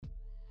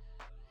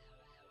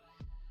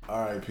All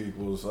right,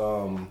 peoples.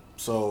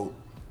 So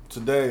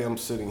today I'm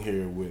sitting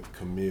here with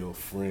Camille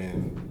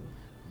Friend,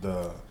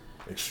 the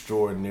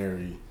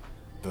extraordinary,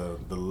 the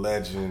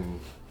legend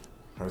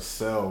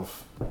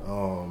herself,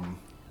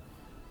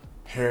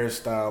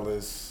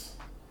 hairstylist.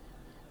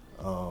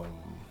 What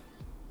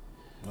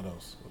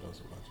else? What else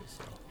about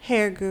yourself?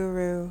 Hair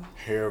guru,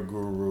 Hair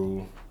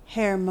guru,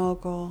 hair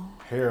mogul,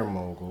 hair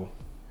mogul,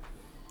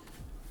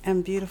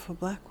 and beautiful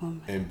black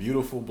woman. and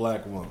beautiful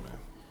black woman,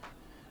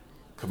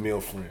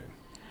 Camille Friend.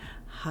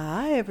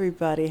 Hi,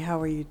 everybody. How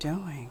are you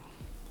doing?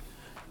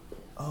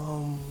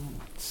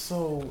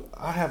 So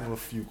I have a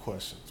few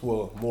questions.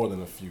 Well, more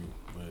than a few,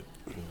 but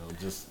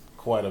just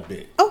quite a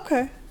bit.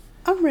 Okay,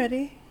 I'm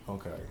ready.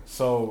 Okay.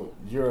 So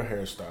you're a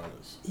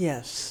hairstylist,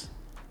 Yes.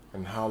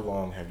 and how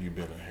long have you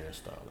been a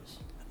hairstylist?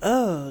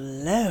 Oh,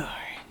 Lord.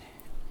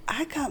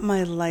 I got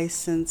my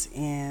license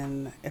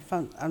in,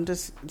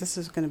 this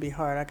is going to be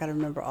hard. I got to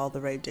remember all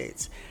the right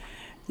dates.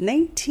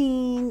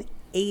 1987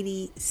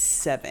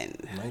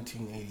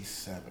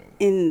 1987.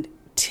 in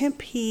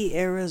Tempe,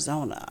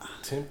 Arizona.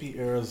 Tempe,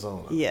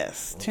 Arizona.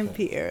 Yes, Okay.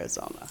 Tempe,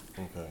 Arizona.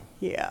 Okay.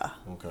 Yeah,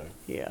 Okay.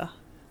 yeah.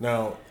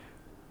 Now,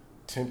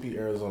 Tempe,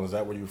 Arizona. Is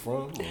that where you're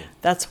from? Or?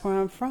 That's where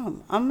I'm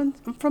from. I'm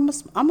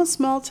a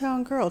small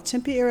town girl.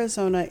 Tempe,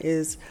 Arizona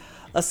is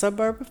a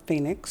suburb of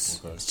Phoenix.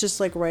 Okay. It's just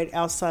like right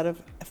outside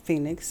of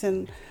Phoenix,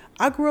 and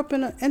I grew up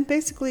in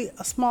basically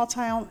a small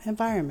town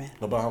environment.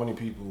 About how many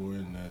people were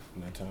in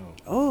that town?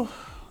 Oh,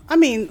 I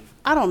mean,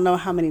 I don't know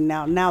how many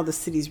now. Now the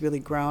city's really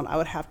grown. I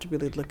would have to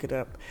really look it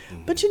up.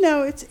 Mm-hmm. But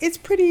it's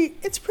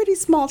pretty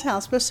small town,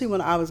 especially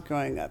when I was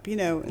growing up. In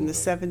the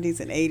 70s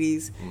and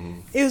 80s,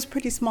 it was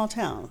pretty small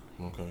town.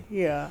 Okay.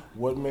 Yeah.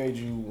 What made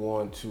you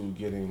want to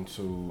get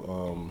into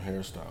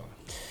hairstyling?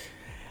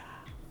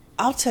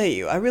 I'll tell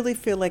you, I really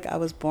feel like I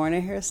was born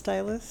a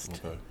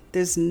hairstylist. Okay.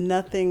 There's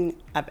nothing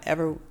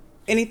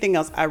anything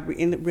else I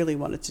really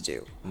wanted to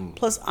do.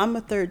 Plus, I'm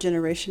a third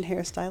generation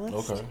hairstylist.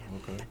 Okay.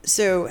 Okay.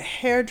 So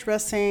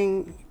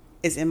hairdressing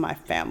is in my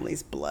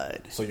family's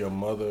blood. So your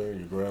mother,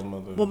 your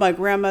grandmother. Well, my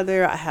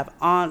grandmother, I have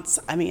aunts.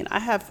 I mean, I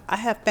have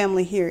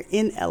family here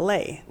in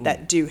LA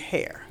that do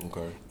hair.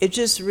 Okay. It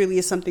just really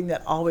is something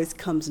that always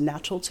comes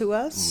natural to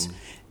us.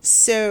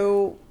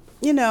 So,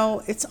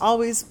 it's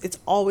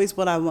always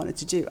what I wanted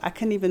to do. I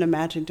couldn't even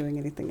imagine doing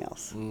anything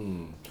else.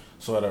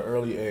 So at an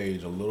early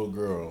age, a little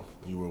girl,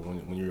 you were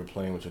when you were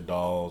playing with your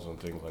dolls and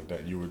things like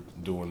that, you were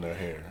doing their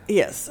hair.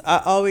 Yes,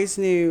 I always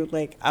knew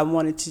I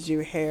wanted to do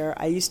hair.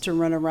 I used to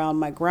run around.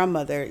 My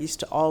grandmother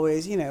used to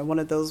always, one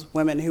of those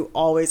women who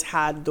always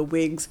had the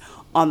wigs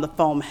on the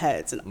foam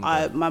heads. And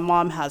my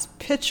mom has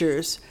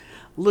pictures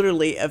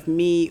literally of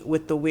me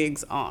with the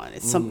wigs on.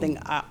 It's something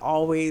I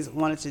always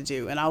wanted to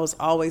do. And I was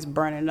always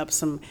burning up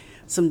some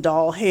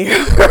doll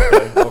hair.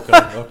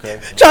 Okay.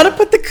 Trying to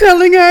put the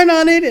curling iron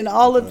on it and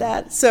all of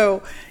that.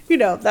 So,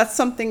 that's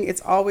something,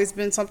 it's always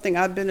been something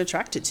I've been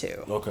attracted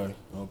to. Okay.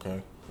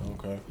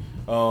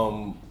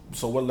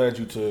 So what led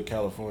you to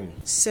California?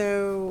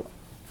 So,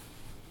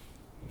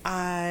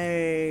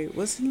 I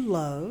was in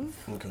love.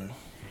 Okay.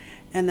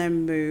 And I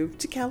moved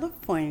to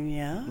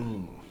California.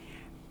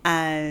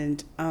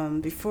 And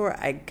before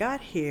I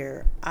got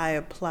here, I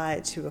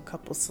applied to a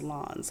couple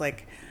salons.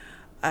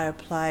 I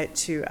applied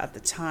to, at the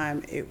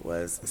time, it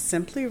was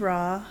Simply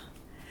Raw,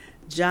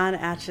 John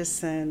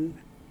Atchison,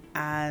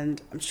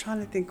 and I'm trying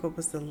to think what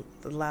was the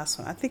last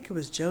one. I think it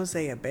was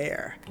Jose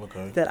Abare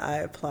that I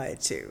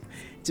applied to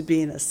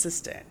be an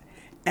assistant.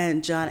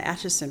 And John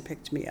Atchison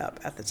picked me up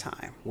at the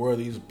time. Where are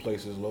these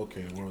places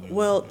located? Where are they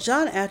Well, located?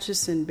 John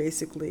Atchison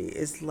basically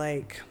is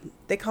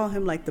they call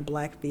him the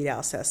Black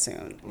Vidal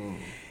Sassoon.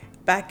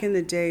 Back in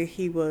the day,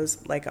 he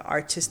was like an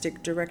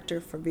artistic director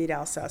for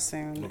Vidal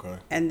Sassoon. Okay.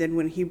 And then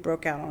when he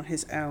broke out on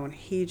his own,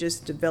 he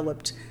just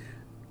developed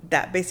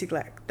that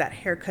basically that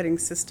hair cutting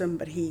system,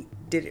 but he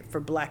did it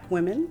for black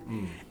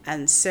women.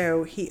 And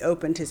so he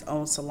opened his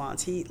own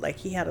salons. He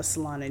had a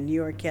salon in New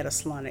York, he had a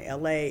salon in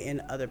LA,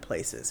 and other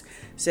places.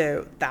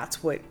 So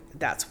that's what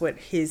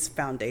his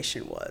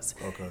foundation was.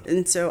 Okay.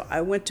 And so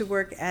I went to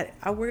work at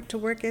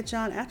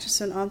John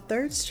Atchison on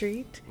 3rd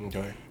Street.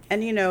 Okay.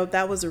 And,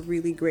 that was a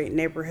really great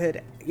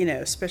neighborhood,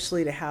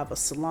 especially to have a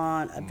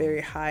salon, a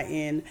very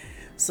high-end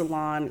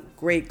salon,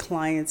 great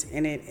clients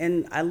in it.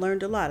 And I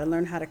learned a lot. I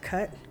learned how to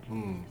cut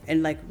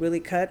and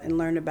really cut and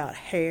learn about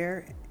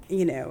hair,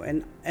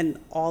 and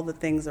all the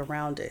things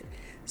around it.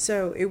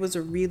 So it was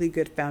a really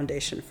good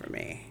foundation for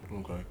me.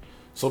 Okay.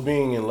 So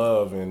being in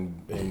love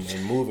and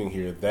moving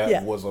here,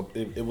 that was a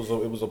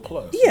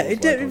plus. Yeah,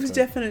 it was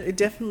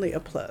definitely a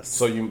plus.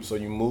 So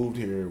you moved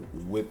here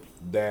with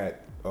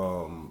that,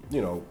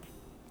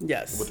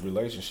 yes, with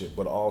relationship,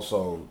 but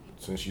also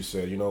since you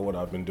said,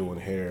 I've been doing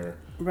hair,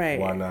 right?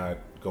 Why not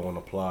go and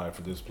apply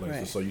for this place? Right.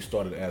 And so you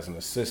started as an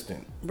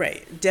assistant.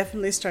 Right,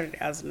 definitely started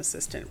as an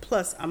assistant.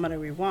 Plus, I'm gonna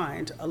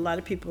rewind. A lot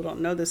of people don't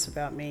know this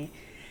about me.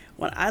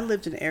 When I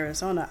lived in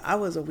Arizona, I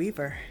was a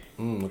weaver.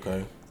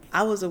 Okay.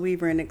 I was a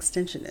weaver and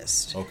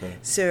extensionist. Okay.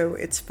 So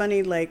it's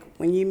funny, like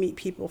when you meet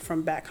people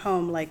from back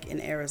home, like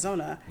in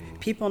Arizona,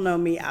 people know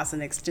me as an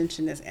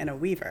extensionist and a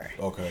weaver.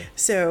 Okay.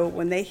 So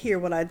when they hear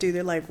what I do,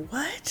 they're like,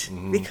 "What?"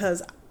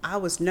 Because I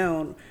was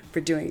known for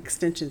doing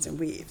extensions and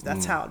weaves.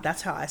 That's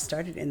how I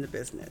started in the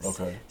business.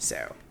 Okay.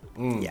 So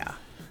yeah.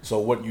 So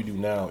what you do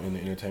now in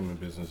the entertainment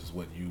business is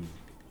what you've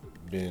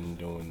been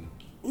doing.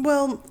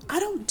 Well, I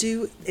don't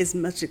do as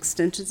much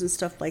extensions and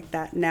stuff like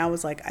that now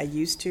as like I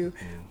used to.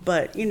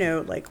 But, you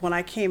know, like when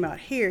I came out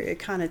here, it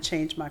kind of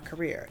changed my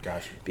career.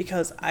 Gotcha.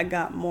 Because I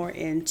got more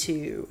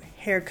into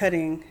hair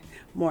cutting,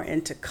 more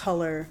into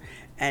color,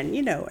 and,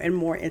 you know, and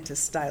more into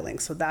styling.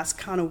 So that's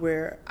kind of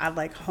where I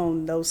like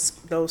hone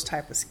those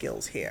type of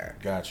skills here.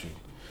 Got you.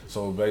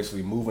 So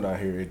basically, moving out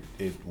here,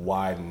 it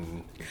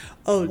widened.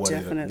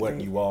 Definitely.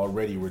 What you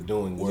already were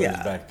doing,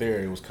 whereas back there,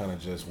 it was kind of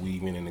just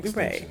weaving and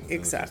extensions. Right.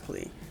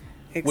 Exactly.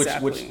 Which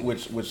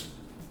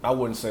I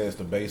wouldn't say it's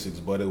the basics,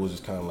 but it was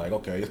just kind of like,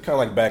 okay, it's kind of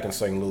like back in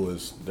St.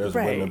 Louis. There's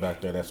women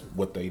back there. That's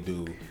what they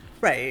do.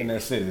 Right. And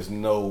that's it. There's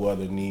no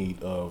other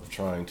need of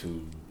trying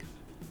to,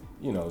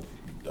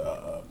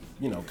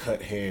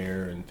 cut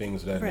hair and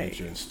things of that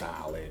nature and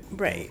style it.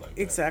 And right. things like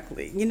that.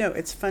 Exactly. You know,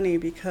 it's funny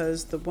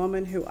because the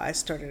woman who I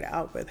started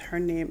out with, her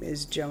name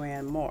is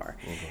Joanne Moore,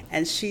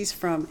 and she's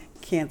from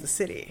Kansas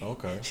City.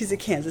 Okay. She's a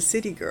Kansas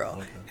City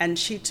girl, and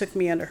she took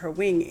me under her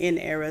wing in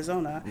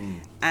Arizona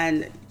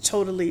and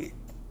totally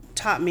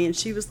taught me, and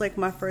she was like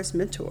my first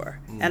mentor.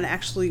 And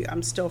actually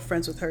I'm still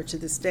friends with her to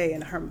this day,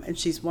 and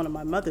she's one of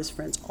my mother's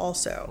friends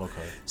also.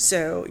 Okay.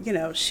 So, you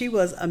know, she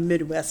was a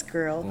Midwest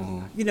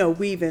girl, you know,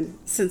 weaving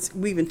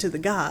to the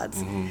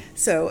gods.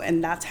 So,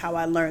 and that's how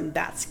I learned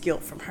that skill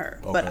from her.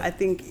 Okay. But I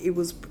think it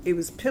was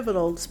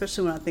pivotal,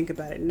 especially when I think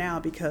about it now,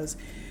 because,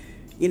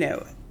 you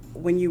know,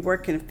 when you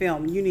work in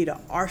film, you need an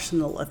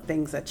arsenal of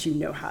things that you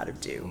know how to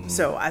do.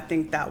 So I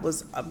think that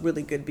was a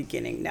really good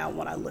beginning now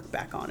when I look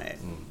back on it.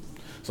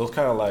 So it's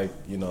kind of like,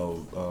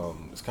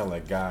 it's kind of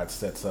like God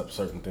sets up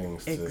certain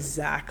things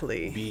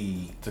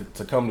to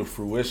to come to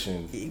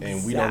fruition,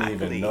 and we don't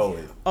even know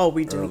it. Oh,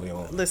 we do. Early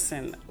on.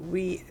 Listen,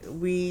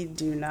 we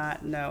do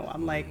not know.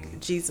 I'm like,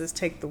 Jesus,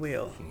 take the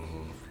wheel,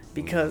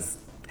 because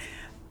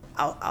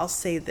I'll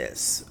say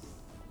this: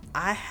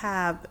 I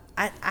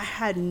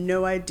had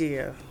no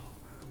idea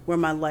where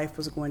my life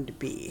was going to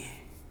be,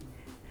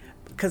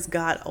 because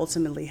God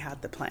ultimately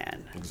had the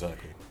plan.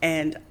 Exactly.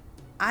 And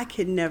I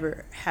could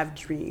never have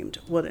dreamed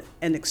what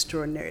an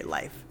extraordinary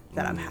life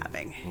that I'm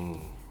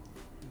having.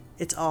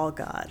 It's all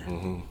God.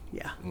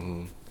 Yeah.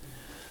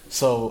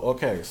 So,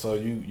 okay, so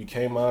you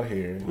came out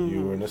here,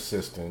 you were an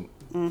assistant.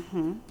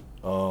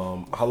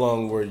 How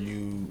long were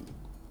you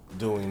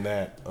doing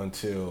that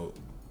until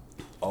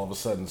all of a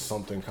sudden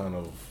something kind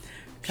of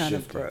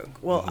shifted?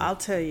 Broke? Well, I'll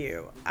tell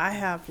you, I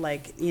have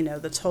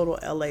the total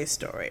LA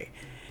story.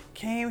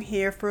 Came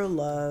here for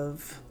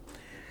love.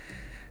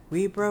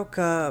 We broke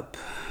up.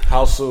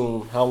 How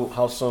soon?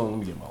 How soon? Let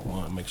me get my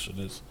wine. Make sure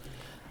this.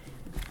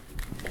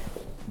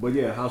 But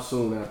yeah, how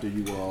soon after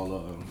you were all,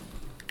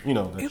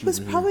 that it was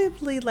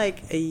probably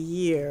like a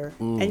year.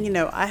 And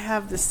I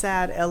have the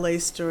sad LA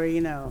story.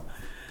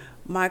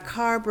 My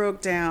car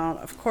broke down.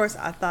 Of course,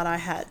 I thought I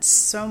had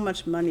so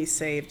much money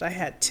saved. I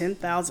had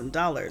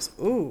 $10,000.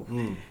 Ooh,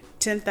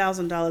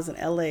 $10,000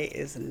 in LA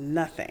is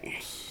nothing.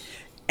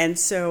 And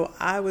so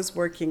I was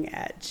working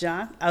at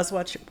John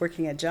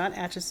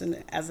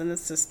Atchison as an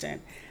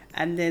assistant,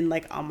 and then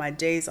on my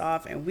days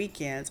off and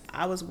weekends,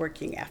 I was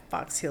working at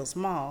Fox Hills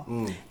Mall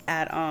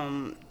at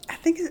I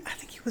think it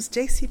was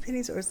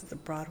JCPenney's, or is it the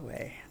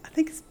Broadway? I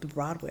think it's the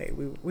Broadway.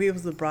 It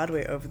was the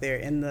Broadway over there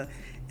in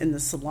the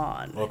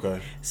salon.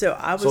 Okay. So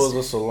it was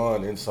a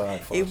salon inside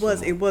Fox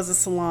Hills. It was a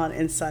salon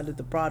inside of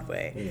the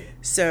Broadway. Yeah.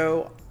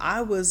 So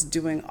I was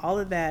doing all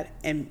of that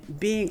and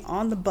being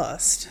on the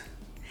bus.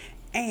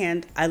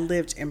 And I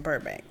lived in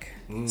Burbank.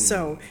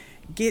 So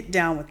get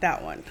down with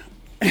that one.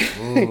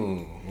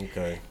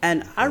 Okay.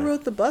 And I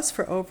rode the bus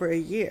for over a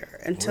year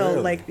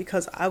until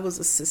because I was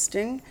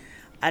assisting,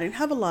 I didn't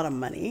have a lot of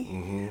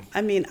money.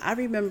 I mean, I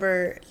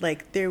remember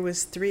there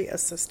was 3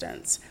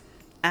 assistants,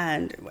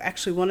 and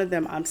actually one of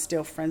them I'm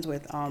still friends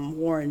with,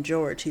 Warren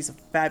George. He's a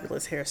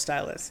fabulous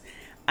hairstylist.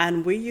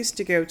 And we used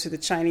to go to the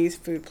Chinese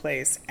food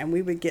place, and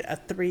we would get a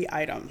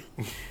 3-item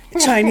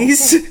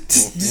Chinese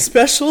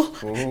special,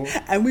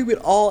 and we would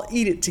all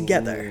eat it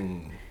together.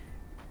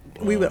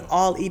 Wow. We would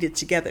all eat it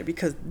together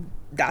because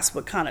that's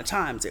what kind of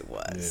times it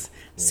was. Yeah.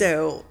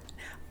 So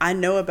I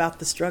know about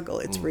the struggle;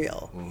 it's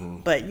real.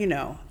 But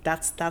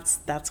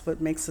that's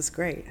what makes us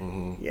great.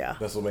 Yeah,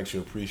 that's what makes you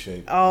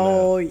appreciate.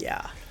 Oh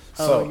yeah.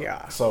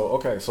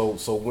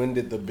 So when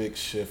did the big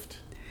shift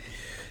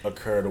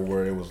occur to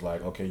where it was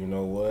like, okay, you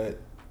know what?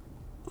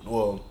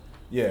 Well,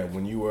 yeah,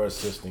 when you were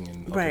assisting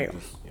and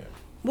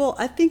Well,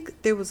 I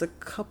think there was a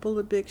couple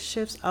of big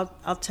shifts.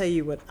 I'll tell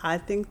you what I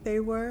think they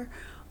were.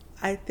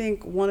 I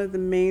think one of the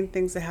main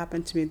things that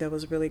happened to me that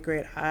was really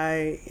great,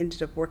 I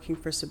ended up working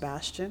for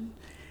Sebastian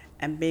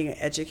and being an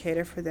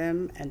educator for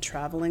them and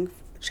traveling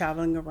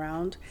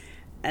around.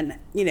 and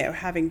you know,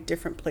 having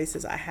different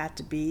places I had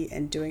to be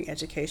and doing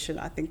education,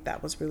 I think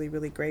that was really,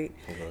 really great.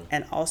 Okay.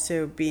 And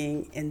also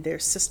being in their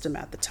system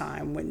at the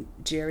time when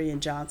Jerry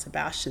and John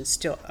Sebastian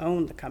still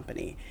owned the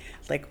company.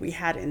 Like, we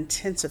had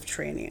intensive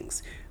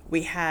trainings.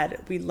 We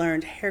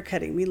learned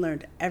haircutting. We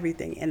learned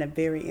everything in a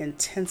very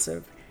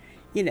intensive,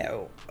 you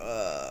know,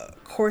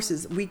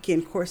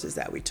 weekend courses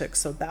that we took.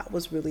 So that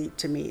was really,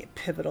 to me,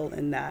 pivotal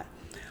in that.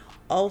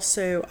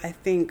 Also, I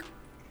think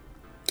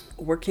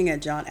working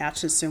at John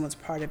Atchison was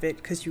part of it,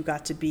 because you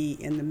got to be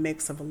in the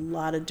mix of a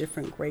lot of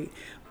different great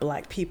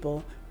Black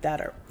people that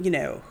are, you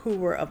know, who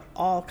were of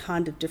all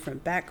kind of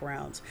different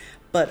backgrounds,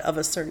 but of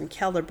a certain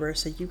caliber.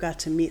 So you got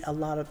to meet a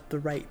lot of the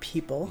right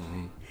people.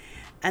 Mm-hmm.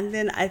 And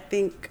then I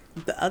think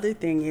the other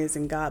thing is,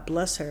 and God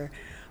bless her,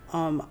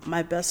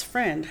 my best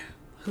friend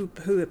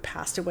who had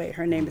passed away,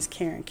 her name is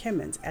Karen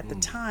Kimmons. At the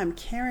time,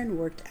 Karen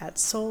worked at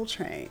Soul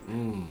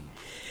Train.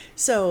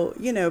 So,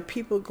 you know,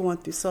 people going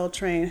through Soul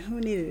Train,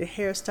 who needed a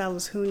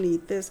hairstylist, who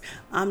need this?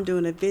 I'm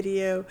doing a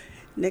video.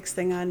 Next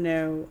thing I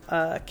know,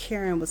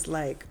 Karen was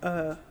like,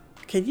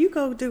 can you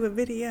go do a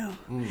video?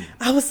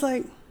 I was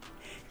like,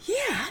 yeah,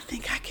 I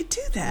think I could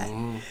do that.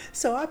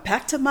 So I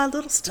packed up my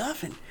little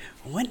stuff and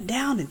went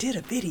down and did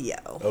a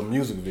video. A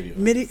music video?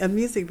 A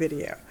music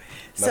video.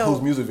 Now,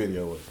 whose music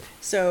video was it?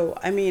 So,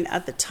 I mean,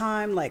 at the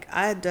time, like,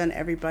 I had done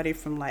everybody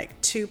from, like,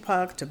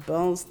 Tupac to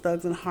Bones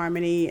Thugs and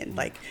Harmony, and,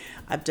 like,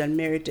 I've done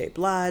Mary J.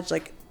 Blige,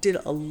 like, did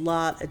a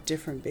lot of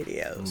different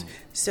videos.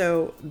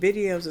 So,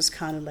 videos is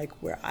kind of like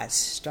where I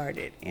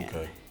started in.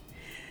 Okay.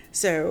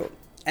 So,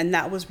 and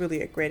that was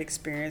really a great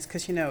experience,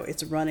 because, you know,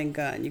 it's run and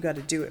gun. You got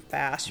to do it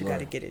fast. You got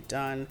to get it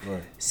done.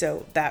 Right.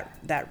 So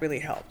that really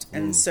helped.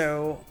 And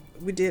so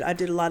I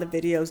did a lot of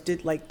videos,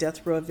 did like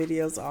death row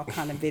videos, all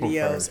kind of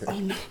videos. Oh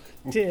no,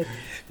 did.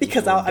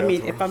 Because I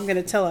mean, if I'm going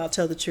to tell, I'll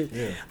tell the truth.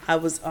 Yeah. I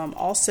was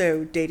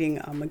also dating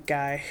a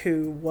guy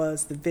who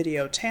was the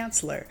video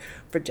chancellor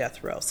for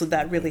Death Row. So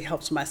that really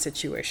helped my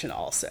situation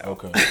also.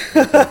 Okay.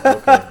 So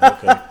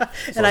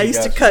and I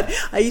used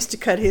to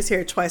cut his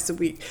hair twice a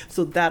week.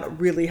 So that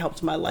really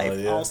helped my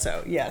life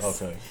also.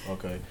 Yes.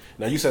 Okay.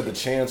 Now you said the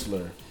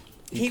chancellor.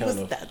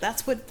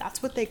 That's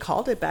what they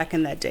called it back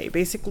in that day.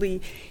 Basically,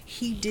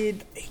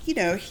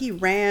 he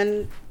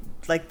ran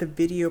like the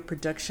video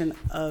production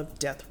of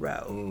Death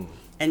Row,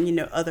 and you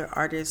know, other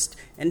artists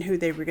and who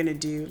they were going to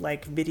do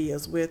like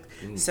videos with.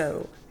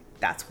 So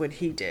that's what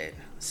he did.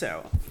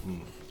 So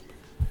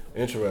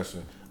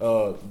interesting.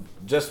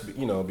 Just,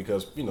 you know,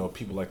 because, you know,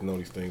 people like to know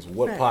these things.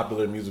 What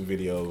popular music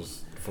videos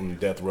from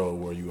Death Row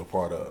were you a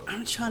part of?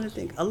 I'm trying to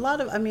think. A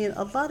lot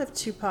of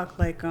Tupac,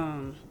 like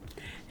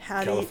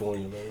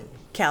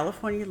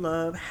California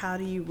Love, How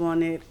Do You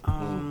Want It,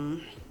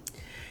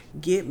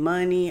 Get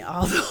Money,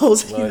 all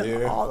those,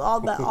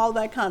 all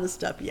that kind of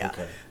stuff. Yeah.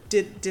 Okay.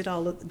 Did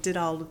all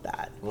of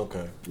that.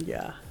 Okay.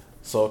 Yeah.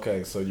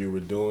 So you were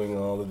doing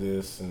all of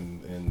this,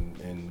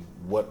 and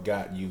what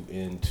got you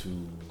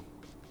into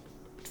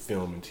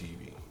film and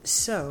TV?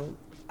 So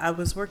I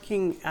was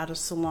working at a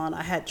salon.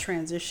 I had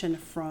transitioned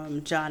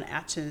from John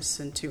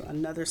Atchison to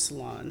another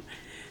salon,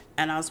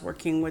 and I was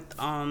working with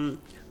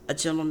a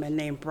gentleman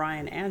named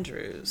Brian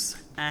Andrews,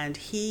 and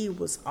he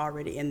was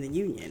already in the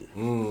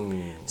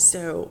union.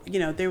 So, you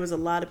know, there was a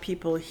lot of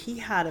people. He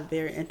had a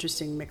very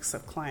interesting mix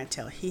of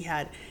clientele. He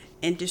had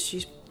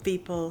industry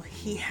people.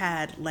 He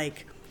had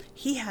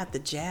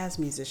the jazz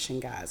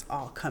musician guys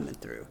all coming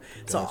through.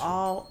 Gotcha. So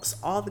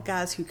all the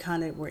guys who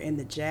kind of were in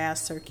the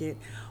jazz circuit,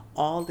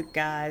 all the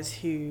guys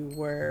who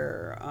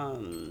were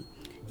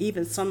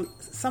even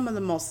some of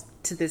the most,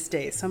 to this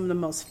day, some of the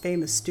most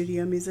famous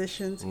studio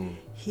musicians,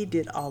 he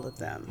did all of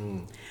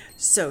them.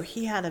 So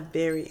he had a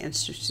very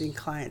interesting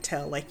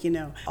clientele. Like, you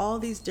know, all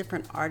these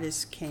different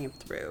artists came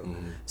through.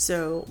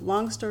 So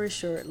long story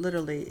short,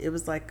 literally, it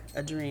was like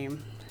a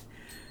dream.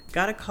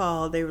 Got a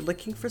call. They were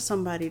looking for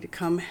somebody to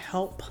come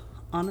help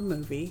on a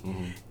movie.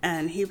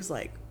 And he was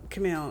like,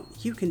 Camille,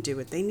 you can do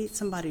it. They need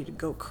somebody to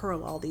go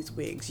curl all these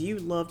wigs. You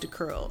love to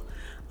curl.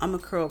 I'm a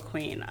curl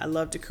queen. I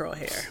love to curl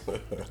hair.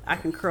 I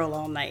can curl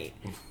all night.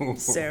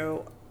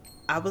 So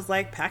I was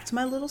like, packed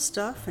my little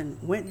stuff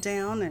and went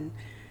down, and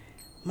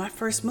my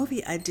first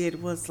movie I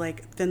did was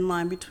like Thin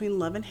Line Between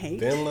Love and Hate.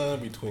 Thin Line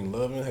Between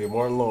Love and Hate.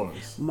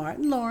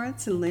 Martin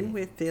Lawrence and Lynn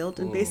Whitfield.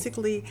 And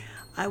basically,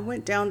 I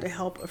went down to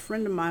help a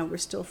friend of mine, we're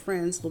still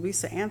friends,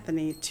 Louisa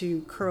Anthony,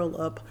 to curl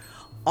up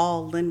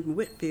all Lynn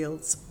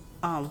Whitfield's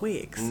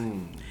wigs.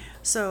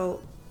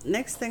 So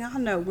next thing I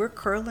know, we're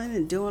curling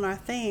and doing our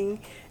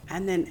thing,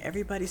 and then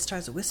everybody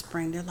starts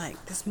whispering. They're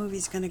like, this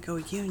movie's going to go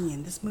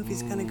union. This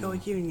movie's going to go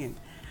union.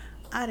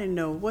 I didn't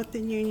know what the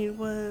union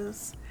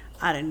was.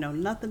 I didn't know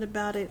nothing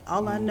about it.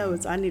 All I know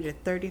is I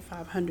needed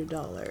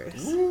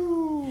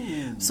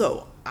 $3,500.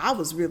 So I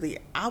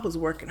was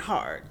working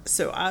hard.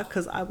 So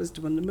because I was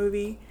doing the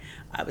movie,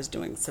 I was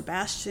doing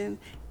Sebastian,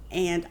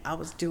 and I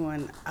was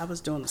doing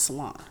the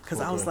salon, because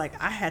I was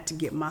like, I had to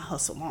get my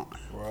hustle on.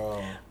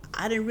 Wow.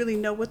 I didn't really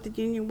know what the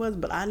union was,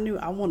 but I knew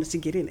I wanted to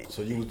get in it.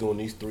 So you was doing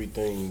these three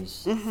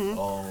things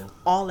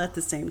all at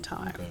the same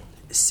time. Okay.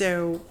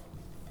 So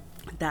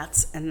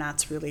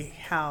That's really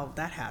how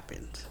that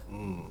happened.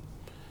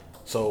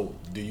 So,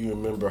 do you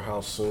remember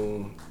how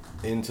soon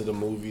into the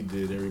movie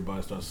did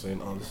everybody start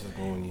saying, "Oh, this is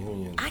going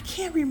union"? I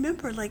can't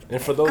remember. Like,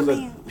 And for those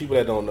people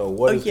that don't know,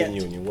 what is the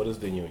union? What is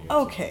the union?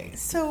 Okay,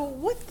 so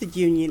what the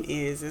union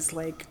is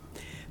like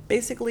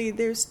basically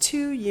there's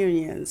two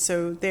unions.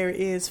 So there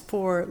is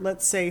for,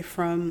 let's say,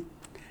 from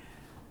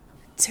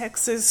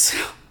Texas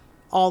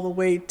all the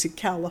way to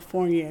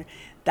California.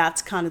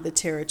 That's kind of the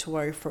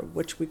territory for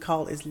which we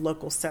call is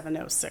Local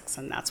 706,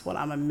 and that's what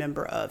I'm a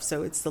member of.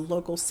 So it's the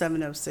Local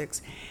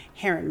 706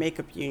 Hair and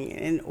Makeup Union.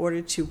 In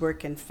order to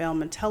work in film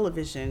and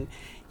television,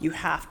 you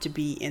have to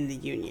be in the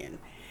union.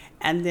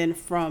 And then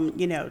from,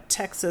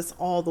 Texas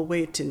all the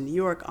way to New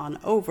York on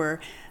over,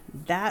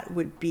 that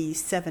would be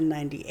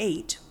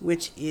 798,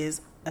 which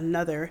is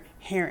another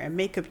hair and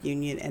makeup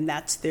union, and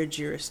that's their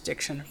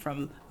jurisdiction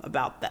from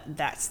about that.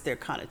 That's their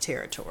kind of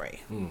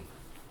territory.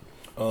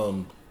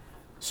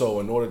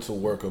 So in order to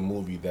work a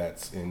movie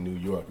that's in New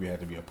York, you have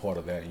to be a part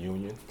of that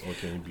union, or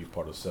can you be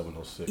part of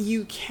 706?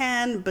 You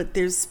can, but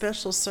there's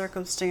special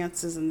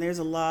circumstances, and there's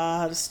a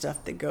lot of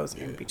stuff that goes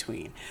in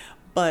between.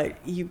 But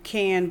you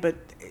can, but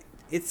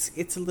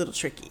it's a little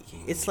tricky.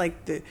 It's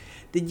like the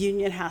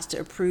union has to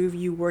approve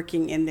you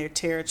working in their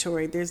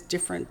territory. There's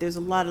a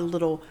lot of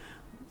little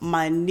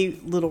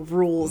minute little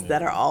rules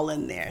that are all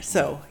in there.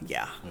 So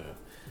yeah.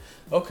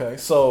 Okay,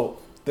 so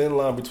Thin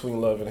Line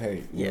Between Love and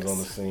Hate Yes. was on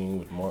the scene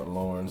with Martin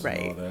Lawrence Right.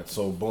 and all that.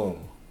 So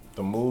boom,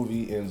 the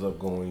movie ends up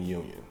going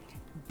union.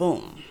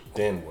 Boom.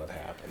 Then what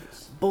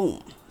happens?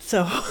 Boom.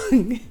 So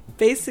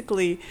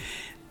basically,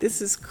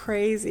 this is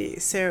crazy.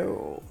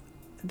 So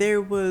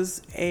there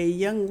was a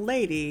young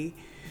lady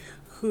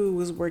who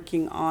was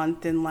working on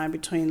Thin Line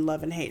Between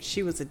Love and Hate.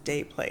 She was a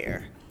day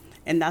player.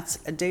 And that's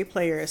a day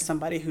player is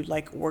somebody who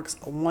like works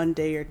 1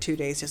 day or 2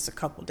 days, just a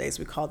couple days.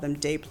 We call them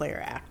day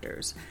player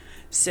actors.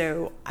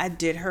 So I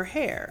did her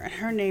hair, and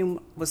her name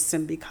was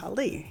Simbi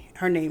Kali.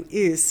 Her name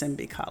is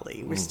Simbi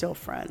Kali. We're still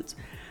friends.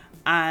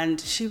 And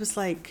she was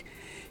like,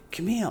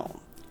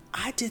 Camille,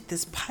 I did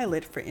this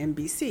pilot for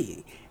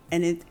NBC,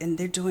 and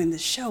they're doing the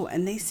show,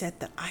 and they said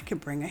that I could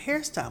bring a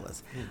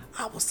hairstylist.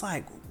 I was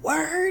like,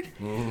 word?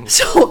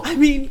 So, I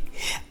mean,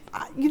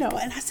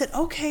 and I said,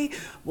 okay,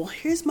 well,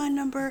 here's my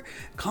number.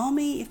 Call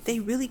me if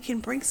they really can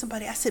bring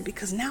somebody. I said,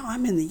 because now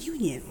I'm in the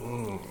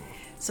union.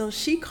 So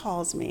she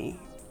calls me.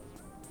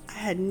 I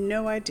had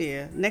no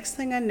idea. Next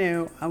thing I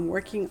know, I'm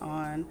working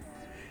on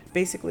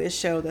basically a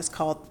show that's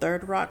called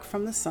Third Rock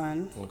from the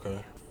Sun.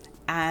 Okay.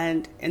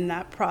 And in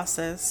that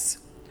process,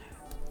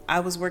 I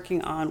was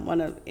working on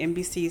one of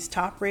NBC's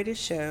top rated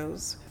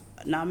shows,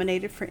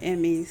 nominated for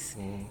Emmys,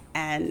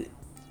 and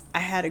I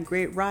had a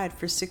great ride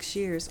for 6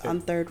 years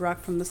on Third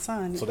Rock from the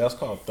Sun. So that's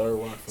called Third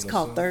Rock from the Sun? It's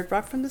called Third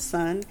Rock from the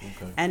Sun.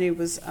 Okay. And it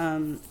was,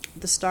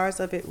 the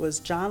stars of it was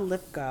John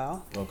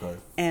Lithgow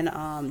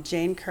and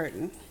Jane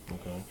Curtin.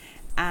 Okay.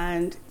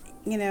 And,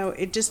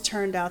 it just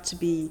turned out to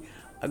be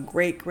a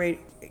great,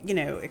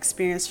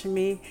 experience for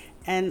me.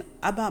 And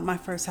I bought my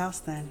first house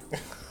then.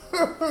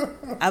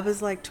 I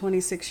was like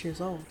 26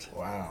 years old.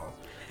 Wow.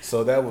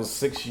 So that was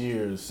 6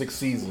 years, 6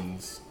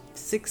 seasons.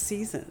 6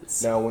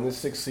 seasons. Now, when it's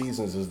 6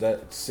 seasons, is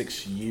that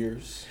 6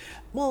 years?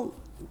 Well,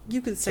 you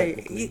could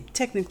say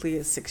technically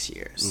it's 6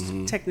 years.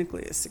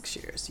 Technically it's 6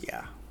 years,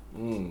 yeah.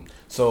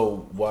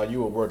 So while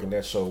you were working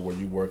that show, were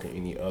you working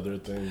any other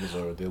things,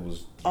 or there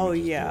was? Oh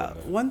yeah,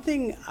 one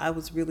thing I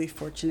was really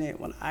fortunate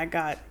when I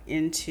got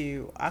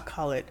into, I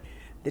call it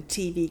the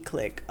TV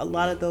clique. A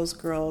lot of those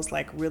girls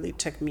like really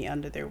took me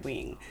under their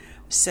wing.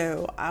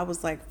 So I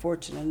was like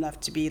fortunate enough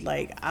to be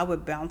like, I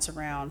would bounce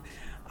around.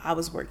 I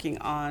was working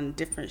on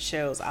different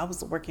shows. I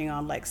was working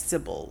on like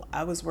Sybil.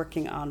 I was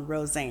working on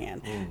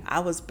Roseanne. I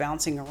was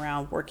bouncing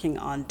around working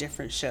on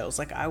different shows.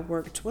 Like I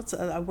worked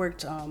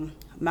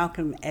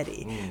Malcolm and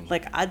Eddie.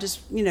 Like I just,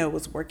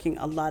 was working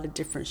a lot of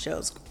different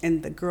shows.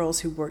 And the girls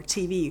who worked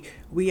TV,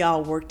 we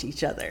all worked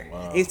each other.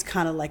 Wow. It's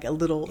kind of like a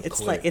little, it's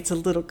clique. like it's a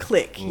little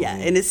clique. Yeah.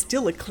 And it's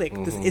still a clique.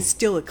 It's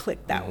still a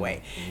clique that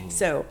way.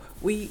 So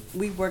we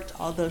worked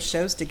all those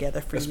shows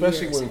together for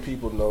Especially years. when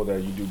people know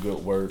that you do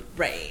good work.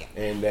 Right.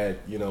 And that,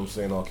 I'm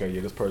saying, okay,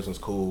 yeah, this person's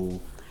cool.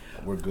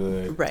 We're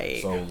good.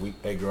 Right. So,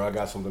 hey, girl, I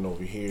got something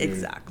over here.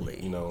 Exactly.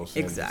 You know what I'm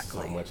saying? Exactly.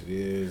 This is how much it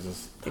is.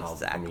 This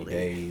is how many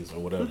days or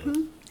whatever.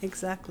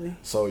 Exactly.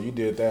 So, you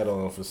did that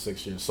on for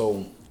 6 years.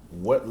 So,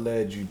 what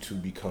led you to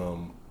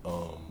become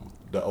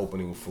the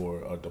opening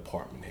for a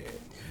department head,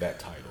 that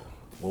title?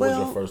 What was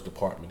your first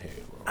department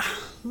head role?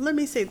 Let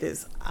me say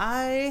this.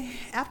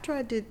 After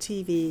I did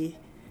TV,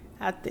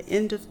 at the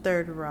end of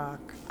Third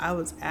Rock, I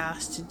was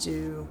asked to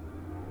do,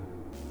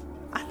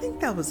 I think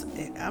that was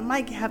it. I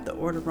might have the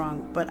order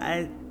wrong, but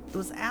I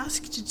was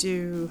asked to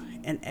do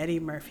an Eddie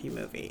Murphy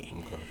movie.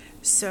 Okay.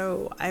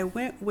 So I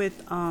went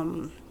with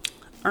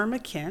Irma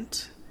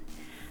Kent.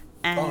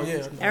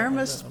 And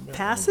Irma's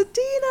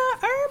Pasadena.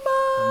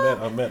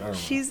 Irma. I met Irma.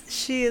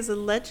 She is a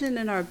legend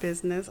in our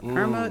business.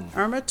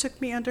 Irma took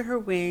me under her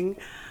wing,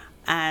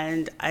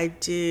 and I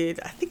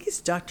think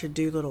it's Dr.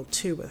 Dolittle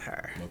too with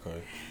her.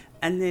 Okay.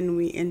 And then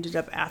we ended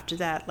up after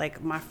that,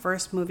 like my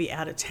first movie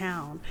out of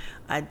town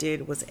I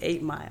did was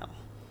 8 Mile.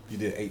 You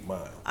did 8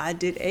 Mile. I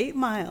did 8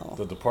 Mile.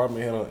 The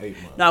department head on 8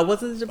 Mile. No, I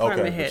wasn't the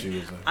department Okay, but head. you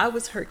was, I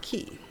was her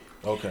key.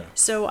 Okay.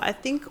 So I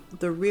think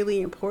the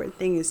really important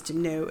thing is to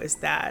know is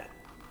that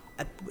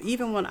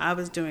even when I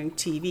was doing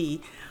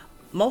TV,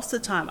 most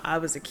of the time I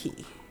was a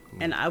key.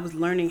 And I was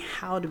learning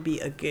how to be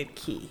a good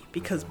key,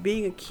 because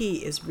being a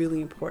key is really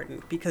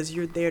important, because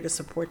you're there to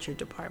support your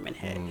department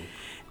head.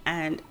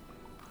 And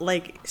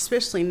like,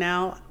 especially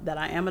now that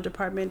I am a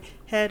department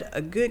head,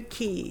 a good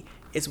key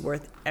is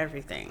worth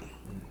everything.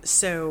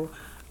 So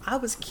I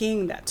was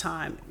keying that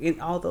time, in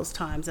all those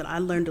times, and I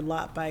learned a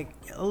lot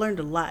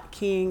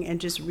keying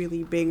and just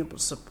really being able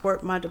to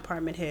support my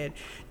department head,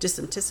 just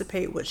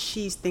anticipate what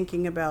she's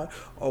thinking about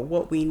or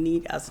what we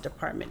need as a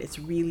department. It's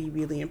really,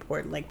 really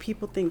important. Like,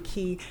 people think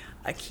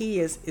a key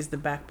is the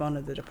backbone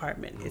of the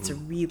department. It's a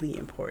really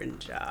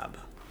important job.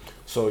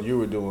 So you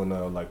were doing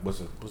like,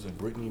 was it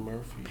Brittany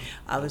Murphy?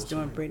 I was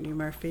doing Brittany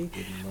Murphy.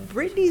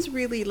 Brittany's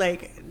really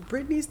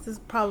Brittany's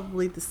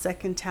probably the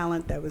second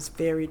talent that was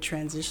very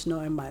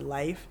transitional in my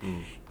life.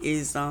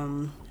 Is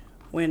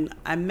when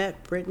I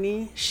met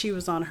Brittany, she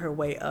was on her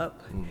way up.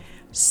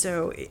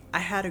 So I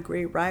had a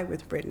great ride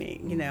with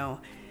Brittany. You know,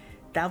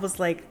 that was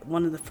like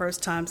one of the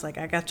first times like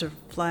I got to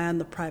fly on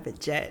the private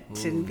jet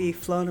and be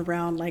flown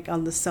around like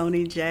on the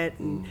Sony jet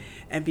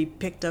and be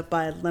picked up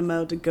by a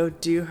limo to go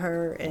do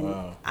her.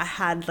 And I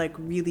had like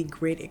really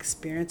great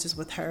experiences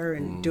with her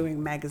and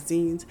doing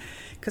magazines,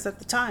 because at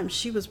the time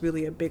she was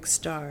really a big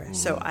star.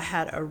 So I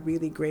had a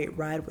really great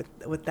ride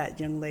with that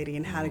young lady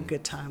and had a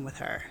good time with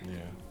her.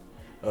 Yeah.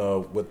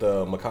 With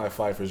Mekhi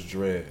Phifer's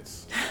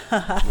dreads.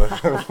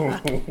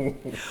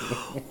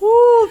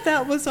 Ooh,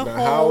 that was a now,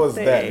 whole how was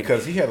thing. that?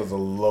 Because he had a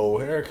low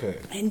haircut.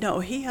 And no,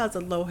 he has a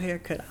low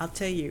haircut. I'll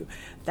tell you,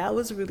 that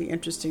was really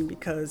interesting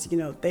because, you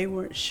know, they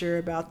weren't sure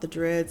about the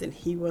dreads and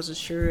he wasn't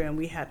sure. And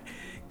we had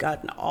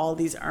gotten all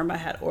these, Irma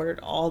had ordered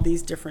all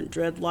these different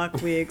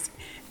dreadlock wigs.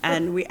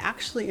 And we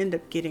actually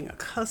ended up getting a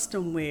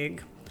custom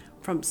wig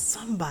from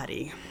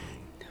somebody.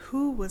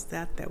 Who was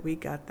that we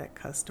got that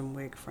custom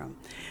wig from?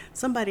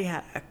 Somebody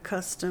had a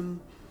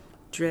custom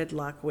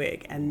dreadlock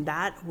wig, and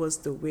that was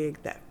the wig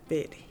that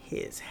fit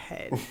his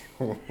head.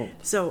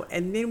 So,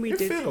 and then we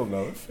did.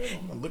 It fit.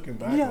 I'm looking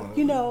back on it.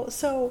 You know,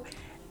 so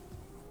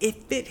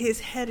it fit his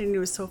head, and it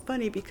was so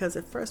funny because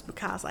at first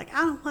Mekhi was like,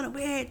 I don't want to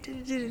wear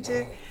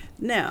it.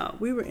 Now,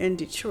 we were in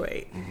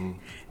Detroit,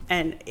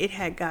 and it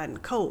had gotten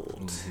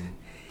cold.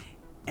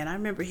 And I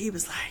remember he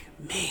was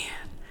like, man,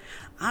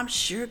 I'm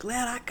sure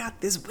glad I got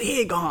this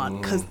wig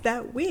on, because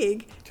that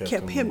wig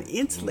kept him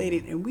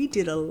insulated, and we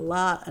did a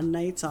lot of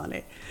nights on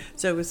it.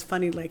 So it was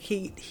funny, like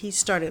he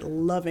started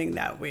loving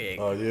that wig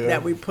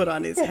that we put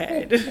on his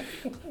head.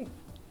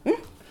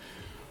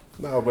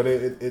 No, but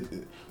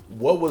it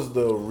what was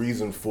the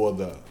reason for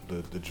the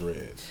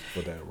dreads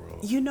for that role?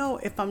 You know,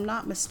 if I'm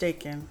not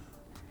mistaken,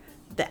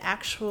 I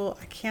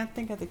can't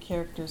think of the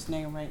character's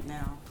name right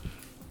now.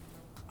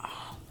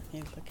 Oh,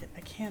 I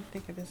can't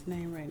think of his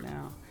name right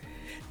now.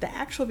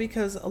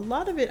 Because a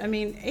lot of it, I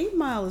mean, 8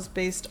 Mile is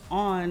based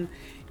on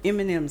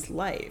Eminem's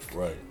life.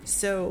 Right.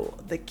 So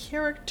the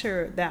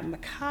character that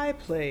Mekhi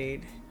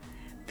played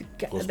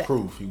was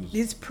Proof.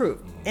 He's Proof.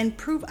 And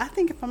Proof, I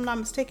think if I'm not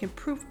mistaken,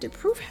 did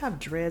Proof have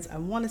dreads? I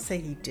want to say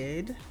he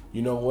did.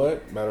 You know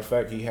what? Matter of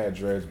fact, he had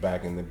dreads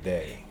back in the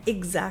day.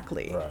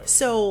 Exactly. Right.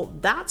 So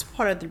that's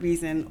part of the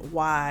reason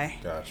why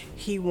Got you.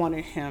 He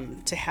wanted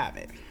him to have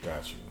it.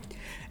 Got you.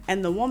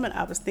 And the woman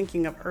I was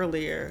thinking of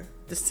earlier,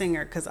 the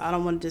singer, because I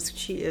don't want to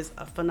she is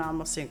a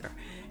phenomenal singer.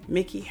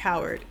 Mickey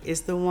Howard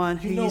is the one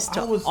who used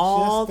to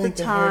all the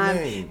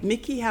time.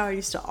 Mickey Howard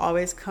used to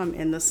always come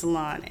in the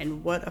salon,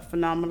 and what a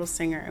phenomenal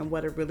singer and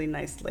what a really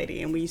nice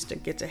lady. And we used to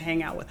get to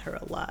hang out with her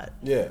a lot.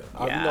 Yeah.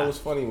 You know, it's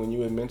funny when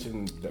you had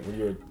mentioned that when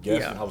you were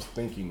guessing, I was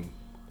thinking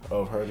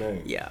of her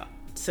name. Yeah.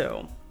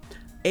 So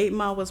 8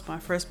 Mile was my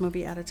first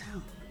movie out of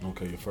town.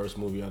 Okay, your first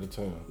movie out of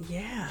town.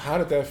 Yeah. How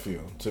did that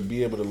feel to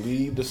be able to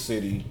leave the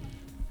city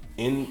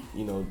you're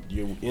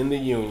in the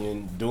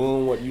union,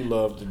 doing what you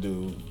love to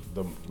do,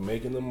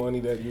 making the money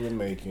that you were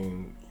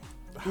making?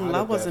 Well,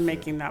 I wasn't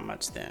making that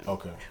much then.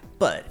 Okay.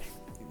 But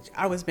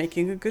I was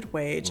making a good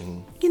wage.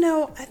 You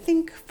know, I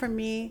think for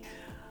me,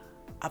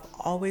 I've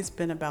always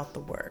been about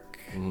the work.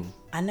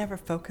 I never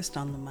focused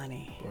on the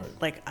money.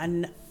 Right.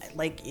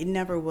 Like it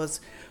never was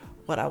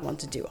what I want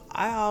to do.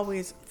 I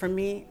always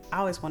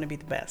want to be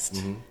the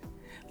best.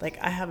 Like,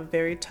 I have a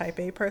very type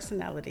A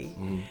personality.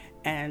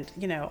 And,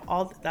 you know,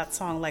 all that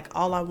song, like,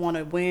 all I want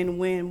to win,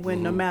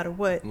 no matter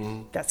what,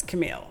 that's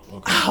Camille.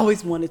 Okay. I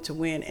always wanted to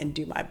win and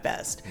do my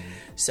best.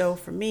 So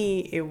for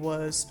me, it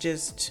was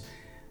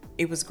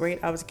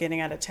great. I was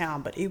getting out of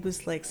town, but it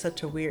was like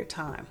such a weird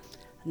time.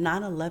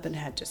 9/11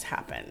 had just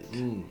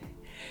happened.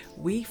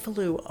 We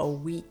flew a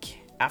week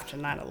after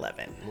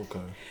 9/11. Okay.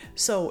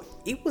 So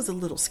it was a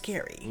little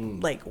scary.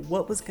 Like,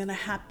 what was going to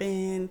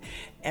happen?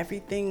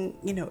 Everything,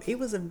 you know, it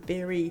was a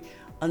very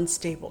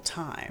unstable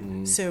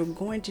time. So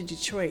going to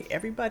Detroit,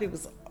 everybody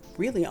was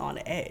really on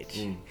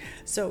edge.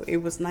 So it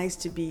was nice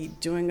to be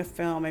doing a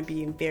film and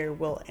being very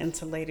well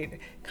insulated,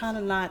 kind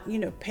of not,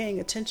 paying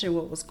attention to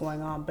what was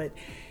going on, but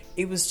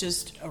it was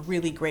just a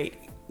really great,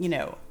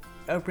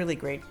 a really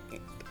great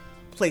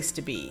place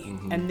to be.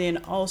 And then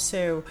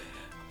also,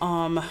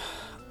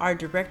 our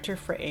director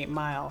for 8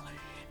 Mile,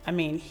 I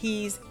mean,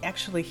 he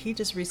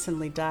just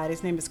recently died.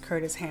 His name is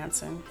Curtis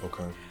Hanson.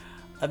 Okay.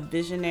 A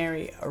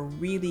visionary, a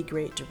really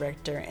great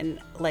director, and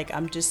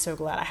I'm just so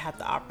glad I had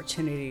the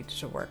opportunity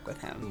to work with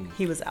him.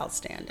 He was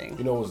outstanding.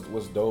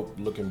 What's dope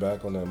looking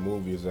back on that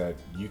movie is that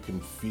you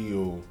can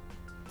feel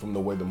from the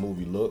way the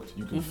movie looked,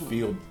 you can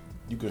feel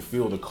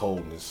the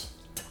coldness.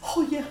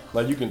 Oh yeah.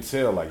 Like you can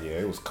tell,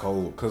 it was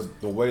cold because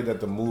the way that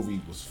the movie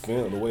was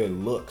filmed, the way it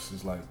looks,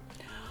 is like.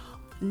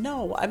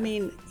 No, I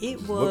mean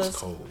it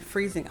was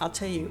freezing. I'll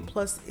tell you.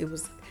 Plus, it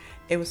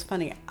was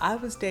funny. I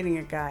was dating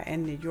a guy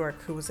in New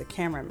York who was a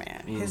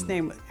cameraman. His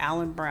name was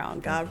Alan Brown.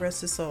 God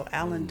rest his soul.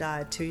 Alan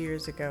died 2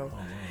 years ago. Oh,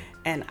 wow.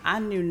 And I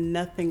knew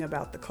nothing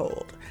about the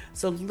cold.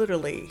 So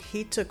literally,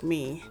 he took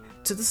me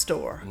to the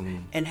store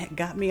and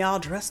got me all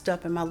dressed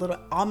up in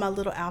all my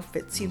little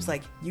outfits. He was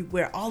like, you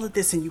wear all of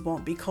this and you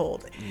won't be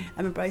cold. I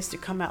remember I used to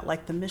come out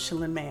like the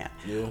Michelin Man.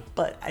 Yeah.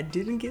 But I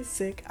didn't get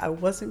sick. I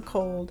wasn't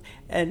cold.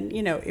 And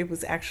it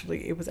was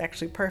actually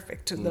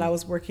perfect that I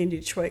was working in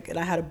Detroit and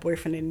I had a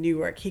boyfriend in New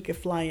York. He could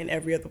fly in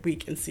every other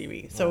week and see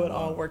me. So it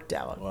all worked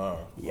out.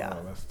 Wow. Yeah.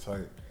 Wow, that's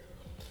tight.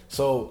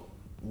 So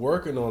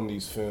working on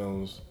these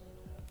films,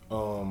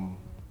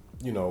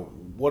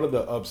 what are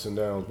the ups and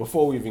downs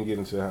before we even get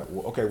into that?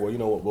 Okay, well, you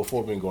know what?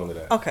 Before we even go into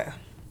that. Okay.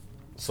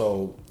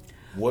 So,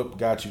 what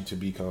got you to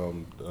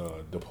become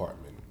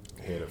department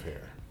head of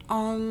hair?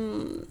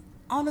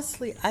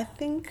 Honestly, I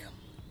think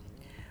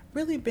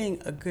really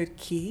being a good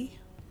key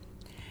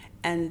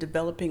and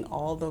developing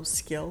all those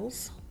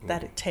skills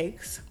that it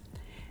takes.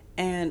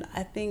 And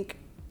I think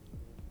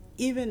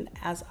even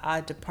as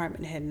a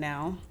department head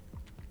now,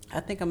 I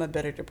think I'm a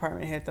better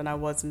department head than I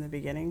was in the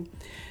beginning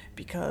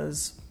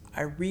because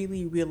I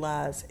really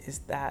realize is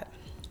that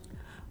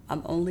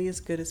I'm only as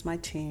good as my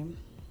team,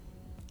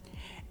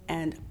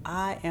 and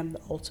I am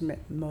the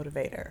ultimate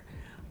motivator.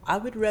 I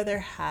would rather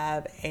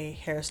have a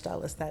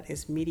hairstylist that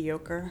is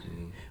mediocre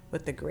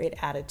with a great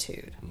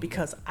attitude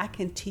because I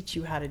can teach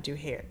you how to do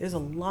hair. There's a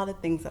lot of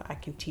things that I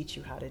can teach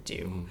you how to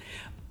do,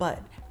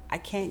 but I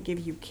can't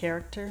give you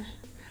character.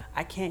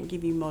 I can't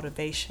give you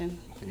motivation.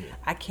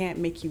 I can't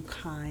make you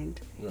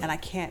kind, and I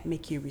can't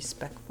make you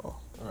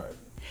respectful. All right.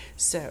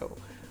 So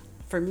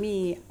for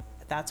me,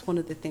 that's one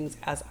of the things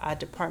as I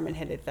department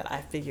headed that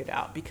I figured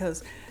out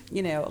because,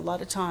 a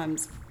lot of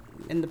times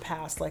in the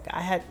past,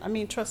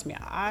 trust me,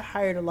 I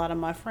hired a lot of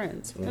my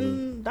friends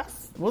and that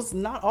was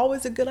not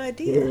always a good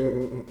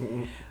idea.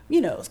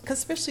 Because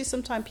especially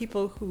sometimes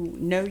people who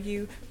know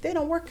you, they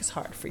don't work as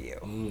hard for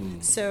you.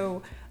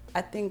 So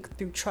I think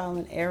through trial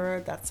and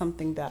error, that's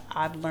something that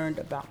I've learned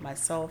about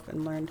myself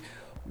and learned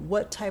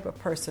what type of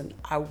person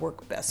I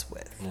work best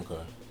with.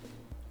 Okay.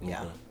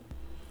 Yeah.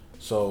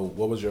 So,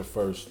 what was your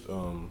first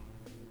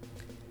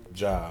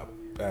job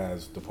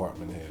as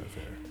department head of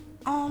hair?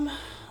 I'm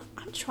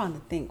trying to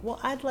think.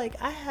 Well, I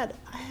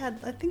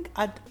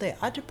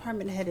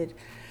department headed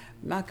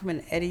Malcolm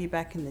and Eddie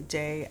back in the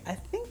day. I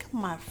think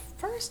my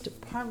first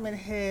department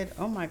head,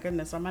 oh my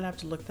goodness, I might have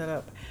to look that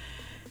up.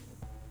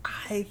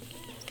 I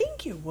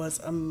think it was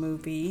a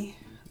movie.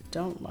 I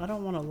don't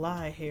want to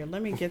lie here.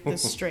 Let me get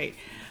this straight.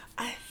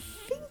 I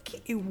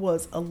think it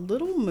was a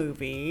little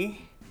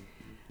movie.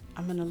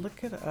 I'm going to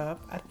look it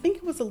up. I think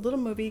it was a little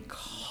movie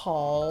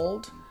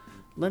called,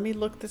 let me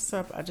look this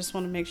up. I just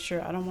want to make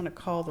sure I don't want to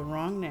call the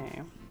wrong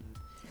name.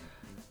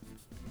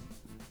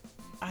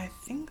 I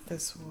think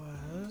this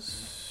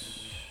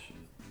was...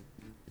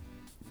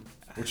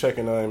 We're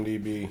checking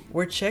IMDb.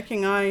 We're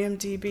checking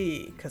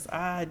IMDb because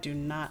I do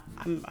not,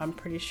 I'm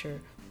pretty sure.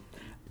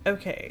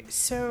 Okay,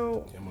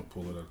 so... Yeah, I'm going to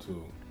pull it up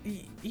too.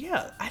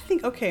 Yeah, I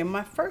think, okay,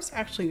 my first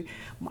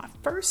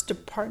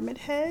department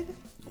head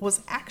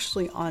was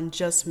actually on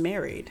Just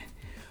Married,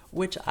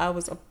 which I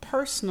was a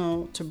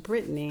personal to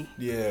Brittany.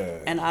 Yeah.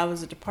 And I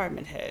was a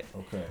department head.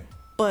 Okay.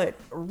 But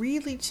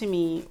really, to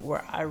me,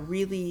 where I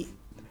really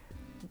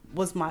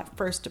was my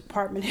first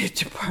department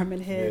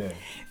head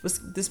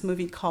was this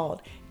movie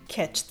called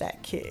Catch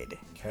That Kid.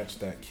 Catch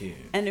That Kid.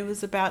 And it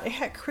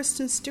had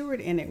Kristen Stewart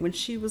in it when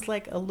she was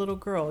like a little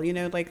girl,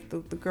 like the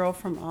girl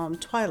from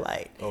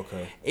Twilight.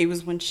 Okay. It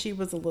was when she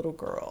was a little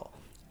girl.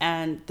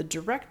 And the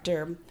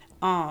director,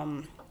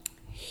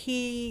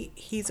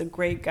 he's a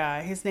great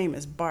guy. His name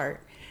is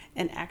Bart.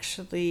 And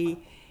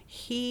actually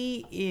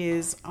he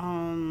is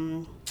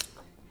what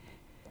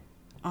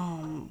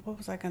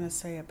was I gonna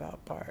say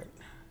about Bart?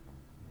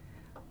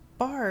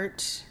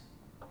 Bart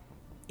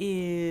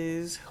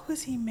is, who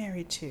is he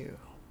married to?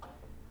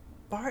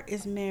 Bart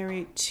is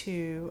married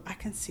to, I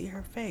can see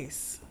her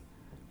face.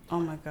 Oh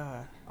my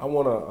God. I'm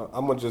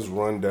gonna just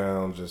run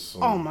down just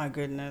some, oh my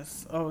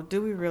goodness. Oh,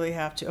 do we really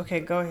have to? Okay,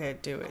 go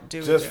ahead, do it.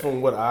 Just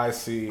from what I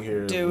see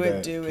here. Do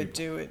it.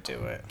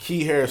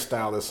 Key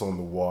hairstylist on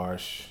The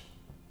Wash.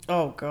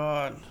 Oh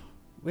God.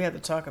 We had to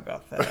talk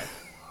about that.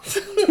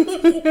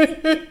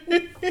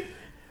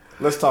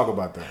 Let's talk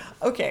about that.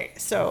 Okay,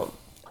 so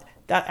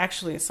that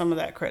actually, some of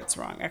that credit's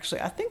wrong.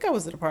 Actually, I think I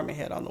was the department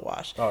head on The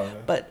Wash. Oh, yeah.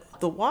 But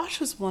The Wash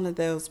was one of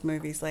those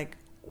movies, like,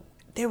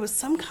 there was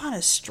some kind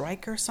of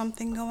strike or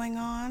something going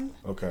on.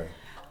 Okay.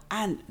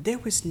 And there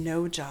was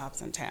no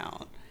jobs in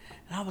town.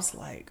 And I was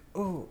like,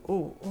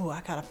 oh,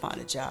 I got to find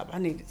a job. I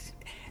need to.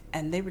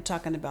 And they were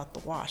talking about The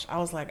Wash. I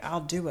was like,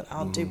 I'll do it.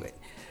 I'll do it.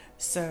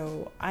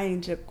 So I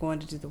ended up going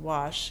to do The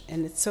Wash.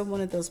 And it's so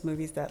one of those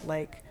movies that,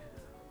 like,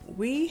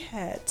 we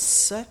had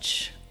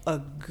such a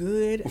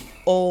good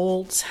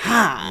old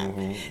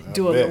time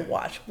doing The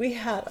Wash. We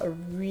had a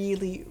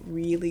really,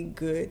 really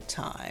good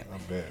time. I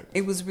bet.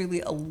 It was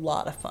really a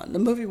lot of fun. The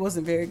movie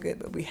wasn't very good,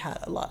 but we had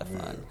a lot of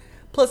fun.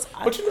 Plus,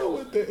 but you know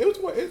what?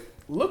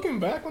 Looking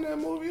back on that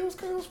movie, it was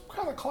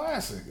kind of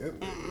classic. You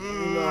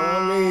know,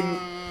 I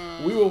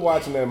mean, we were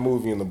watching that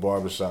movie in the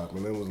barbershop,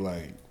 and it was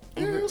like,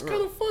 yeah, it was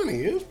kind of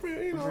funny. It was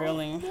pretty, you know.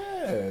 Really?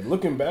 Yeah.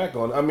 Looking back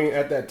on, I mean,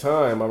 at that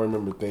time, I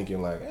remember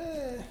thinking like,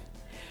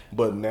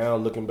 but now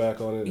looking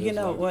back on it, you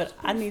know like, what?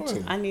 I need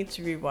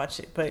to rewatch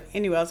it. But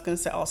anyway, I was going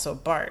to say also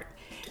Bart.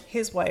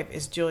 His wife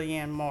is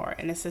Julianne Moore,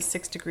 and it says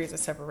 6 Degrees of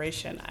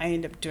Separation. I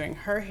ended up doing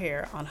her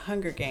hair on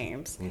Hunger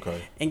Games,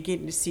 and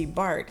getting to see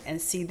Bart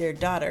and see their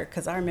daughter,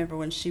 because I remember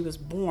when she was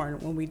born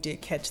when we did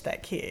Catch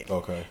That Kid.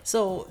 Okay.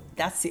 So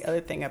that's the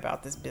other thing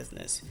about this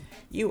business.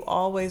 You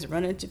always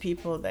run into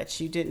people that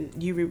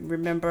you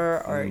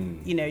remember, or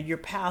you know, your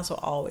paths will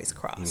always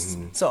cross.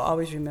 So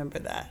always remember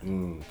that.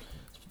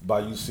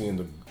 By you seeing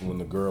when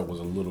the girl was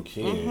a little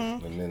kid,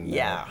 and then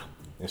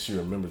and she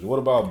remembers. What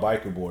about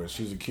Biker Boys?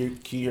 She's a key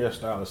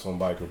hairstylist on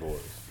Biker Boys.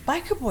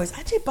 Biker Boys.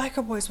 I did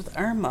Biker Boys with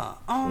Irma.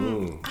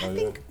 I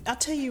think I'll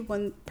tell you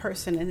one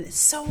person, and it's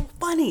so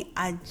funny.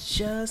 I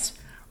just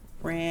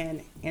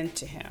ran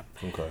into him.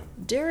 Okay.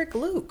 Derek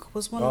Luke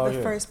was one of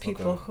the first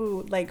people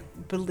who like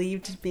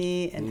believed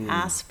me and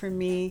asked for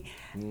me,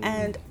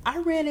 and I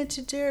ran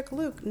into Derek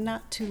Luke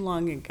not too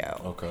long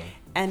ago. Okay.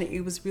 And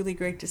it was really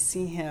great to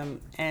see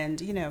him.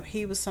 And, you know,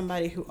 he was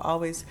somebody who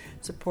always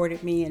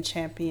supported me and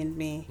championed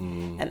me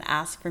and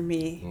asked for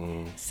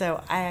me.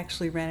 So I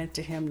actually ran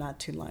into him not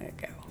too long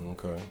ago.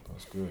 Okay,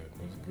 that's good.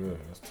 That's good.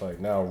 That's tight.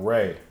 Now,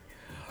 Ray.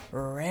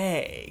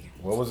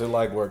 What was it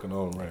like working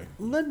on Ray?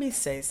 Let me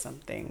say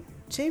something.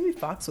 Jamie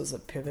Foxx was a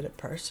pivotal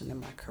person in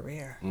my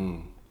career.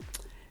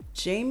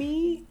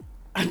 Jamie,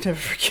 I'll never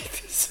forget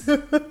this.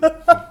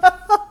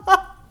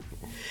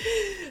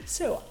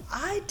 So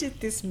I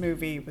did this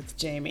movie with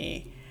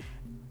Jamie,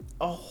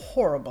 a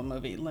horrible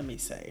movie, let me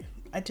say.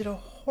 I did a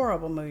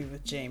horrible movie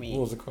with Jamie.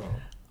 What was it called?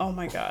 Oh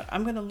my God.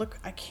 I'm going to look.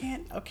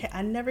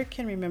 I never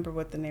can remember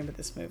what the name of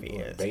this movie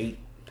is. Bait?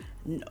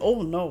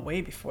 Oh, no,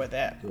 way before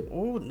that.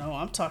 Oh, no,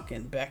 I'm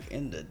talking back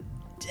in the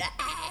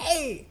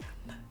day.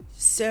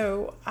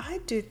 So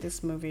I did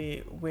this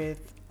movie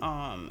with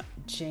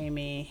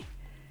Jamie.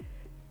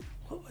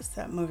 What was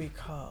that movie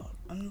called?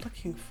 I'm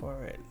looking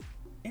for it.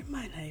 It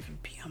might not even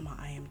be on my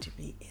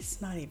IMDb.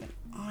 It's not even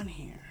on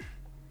here.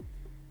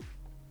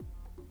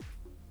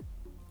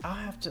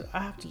 I have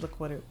to look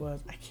what it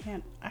was. I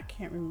can't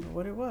remember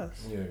what it was.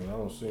 Yeah, because I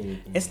don't see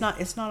anything.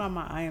 It's not on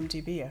my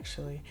IMDb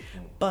actually.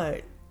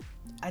 But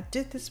I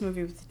did this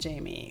movie with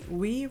Jamie.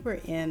 We were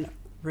in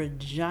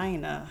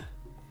Regina,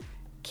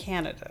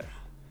 Canada.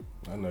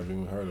 I never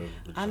even heard of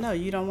Regina. I know,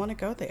 you don't want to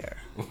go there.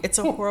 It's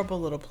a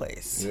horrible little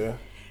place. Yeah.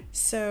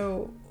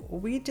 So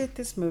we did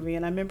this movie,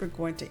 and I remember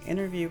going to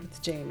interview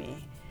with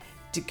Jamie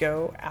to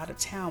go out of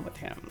town with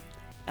him.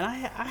 And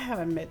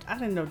I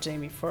didn't know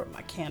Jamie for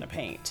my can of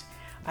paint.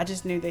 I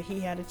just knew that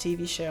he had a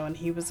TV show and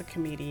he was a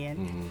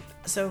comedian.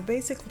 So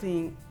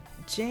basically,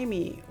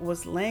 Jamie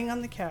was laying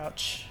on the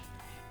couch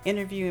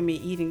interviewing me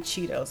eating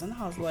Cheetos, and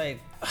I was like,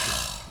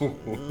 oh,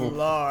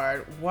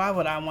 Lord, why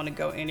would I want to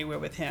go anywhere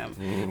with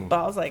him? But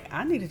I was like,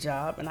 I need a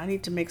job and I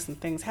need to make some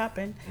things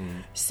happen.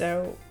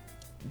 So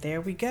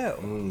there we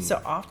go. So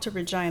off to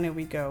Regina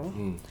we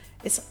go.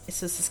 It's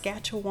a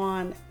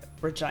Saskatchewan,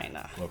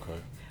 Regina. Okay.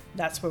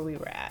 That's where we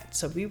were at.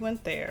 So we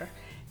went there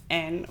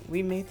and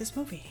we made this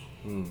movie.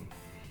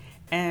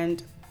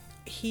 And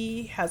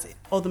he has,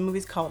 the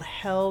movie's called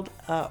Held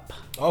Up.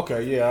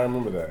 Okay, yeah, I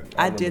remember that.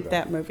 I did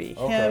that movie.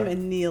 Okay. Him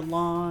and Nia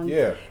Long.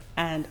 Yeah.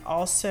 And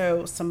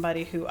also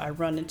somebody who I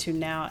run into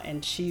now,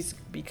 and she's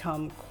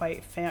become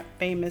quite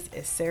famous,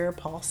 is Sarah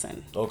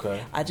Paulson.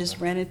 Okay. I just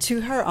ran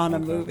into her on a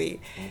movie.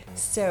 Okay.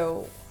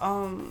 So,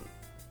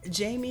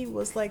 Jamie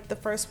was like the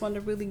first one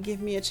to really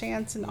give me a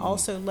chance and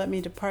also let me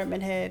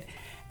department head,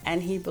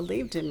 and he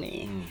believed in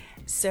me.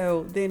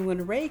 So then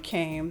when Ray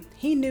came,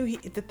 he knew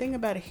the thing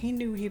about it, he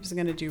knew he was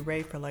going to do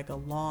Ray for like a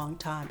long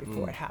time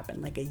before it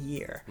happened, like a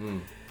year.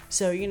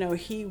 So, you know,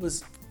 he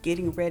was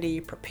getting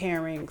ready,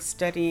 preparing,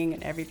 studying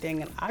and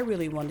everything. And I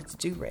really wanted to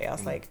do Ray. I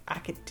was like,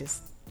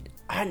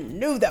 I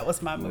knew that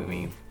was my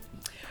movie.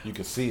 You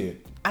could see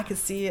it. I could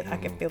see it. I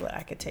could feel it.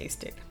 I could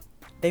taste it.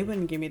 They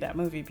wouldn't give me that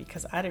movie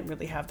because I didn't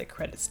really have the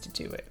credits to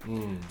do it.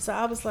 So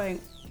I was like,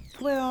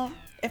 well,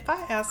 if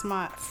I ask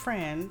my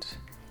friend,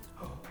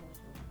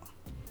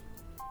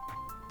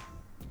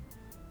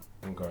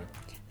 Okay.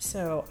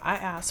 So I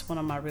asked one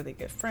of my really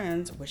good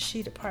friends, was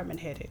she department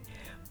headed?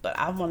 But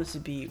I wanted to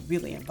be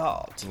really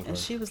involved. Okay. And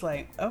she was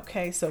like,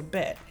 okay, so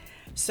bet.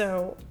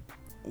 So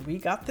we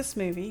got this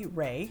movie,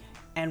 Ray,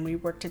 and we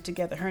worked it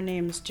together. Her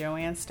name is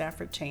Joanne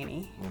Stafford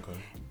Cheney. Okay.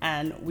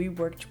 And we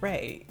worked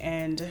Ray.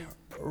 And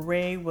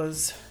Ray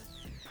was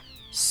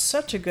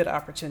such a good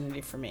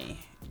opportunity for me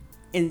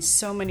in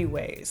so many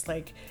ways.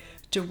 Like,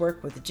 to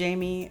work with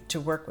Jamie, to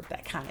work with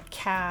that kind of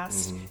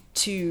cast,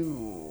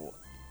 to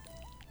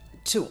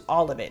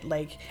all of it.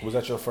 Like, was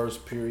that your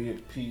first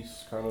period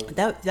piece, kind of?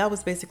 that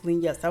was basically,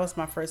 yes, that was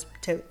my first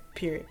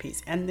period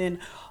piece. And then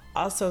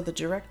also the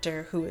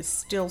director, who is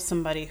still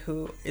somebody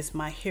who is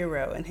my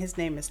hero, and his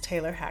name is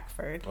Taylor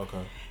Hackford.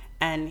 Okay.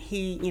 And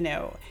he, you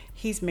know,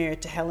 he's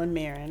married to Helen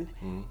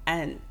Mirren.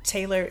 And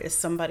Taylor is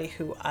somebody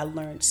who I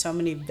learned so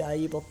many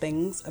valuable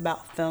things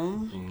about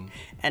film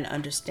and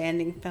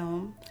understanding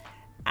film,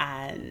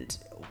 and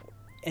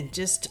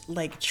just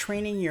like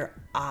training your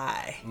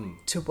eye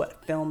to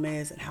what film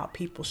is and how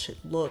people should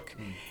look.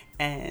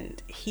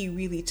 And he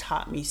really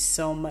taught me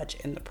so much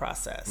in the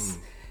process.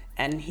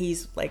 And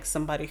he's like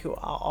somebody who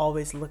I'll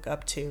always look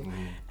up to.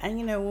 And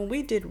you know, when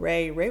we did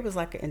Ray was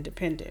like an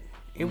independent.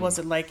 It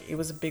wasn't like it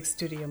was a big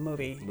studio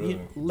movie. Really?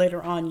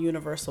 Later on,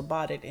 Universal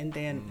bought it, and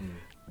then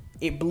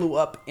it blew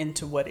up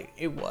into what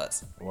it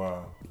was.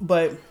 Wow.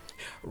 But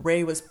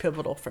Ray was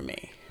pivotal for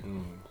me.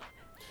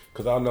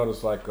 Because I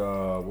noticed, like,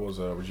 what was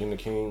Regina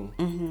King?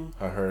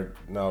 Her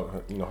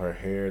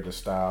hair, the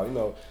style, you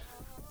know,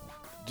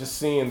 just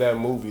seeing that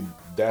movie,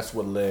 that's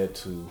what led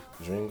to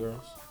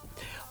Dreamgirls.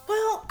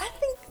 Well, I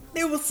think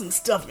there was some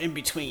stuff in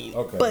between.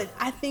 Okay. But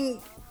I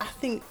think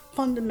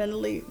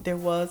fundamentally there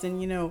was,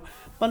 and you know,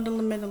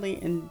 fundamentally,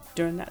 and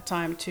during that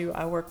time too,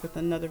 I worked with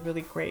another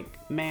really great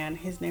man.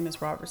 His name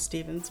is Robert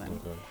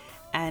Stevenson. Okay.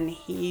 And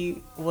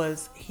he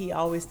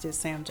always did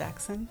Sam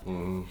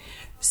Jackson.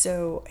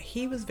 So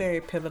he was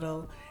very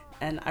pivotal,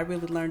 and I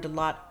really learned a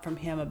lot from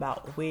him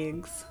about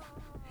wigs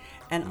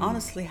and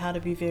honestly how to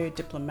be very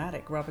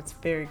diplomatic. Robert's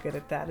very good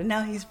at that, and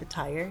now he's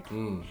retired.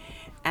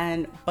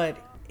 But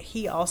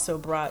he also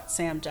brought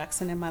Sam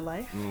Jackson in my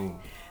life,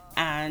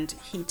 and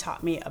he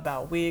taught me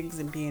about wigs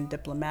and being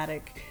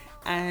diplomatic.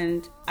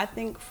 And I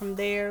think from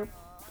there,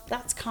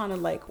 that's kind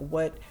of like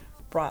what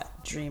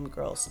brought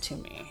Dreamgirls to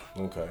me.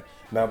 Okay.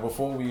 Now,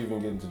 before we even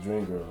get into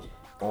Dreamgirls,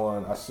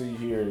 I see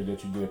here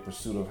that you did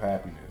Pursuit of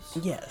Happiness.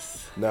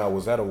 Yes. Now,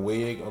 was that a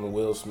wig on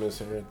Will Smith's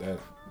hair that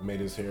made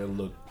his hair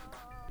look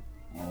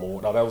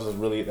more? No, that was his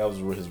real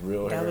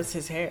hair. That was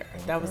his hair.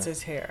 Okay. That was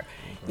his hair.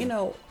 Okay. You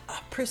know,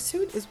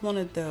 Pursuit is one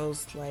of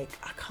those, like,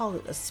 I call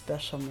it a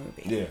special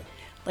movie. Yeah.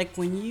 Like,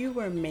 when you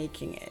were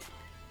making it,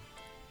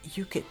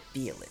 you could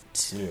feel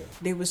it. Yeah.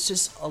 There was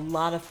just a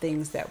lot of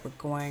things that were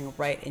going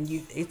right, and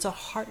it's a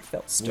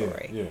heartfelt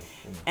story. Yeah.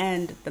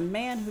 And the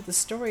man who the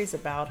story is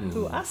about,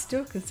 who I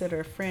still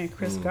consider a friend,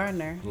 Chris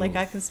Gardner, like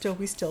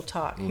we still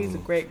talk. He's a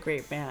great,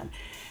 great man.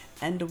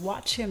 And to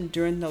watch him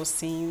during those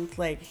scenes,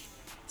 like,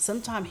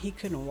 sometimes he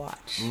couldn't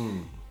watch.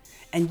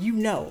 And you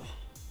know,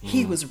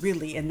 he was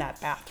really in that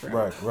bathroom.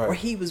 Right. Or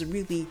he was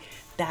really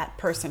that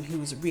person who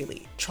was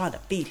really trying to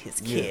feed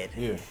his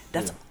kid.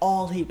 That's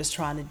all he was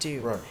trying to do.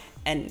 Right.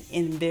 And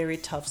in very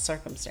tough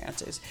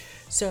circumstances.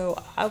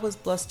 So I was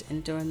blessed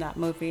in doing that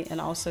movie, and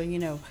also, you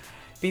know,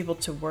 be able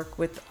to work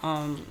with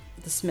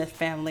the Smith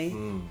family,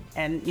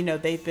 and you know,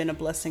 they've been a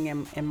blessing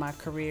in my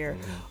career.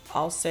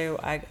 Also,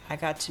 I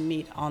got to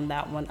meet on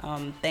that one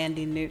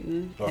Thandie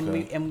Newton,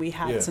 and we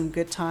had some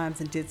good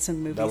times and did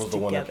some movies together. That was the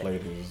one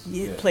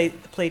that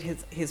played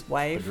his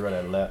wife,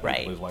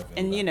 right? His wife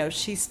and you know,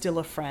 she's still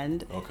a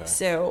friend. Okay.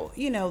 So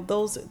you know,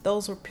 those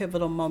were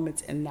pivotal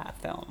moments in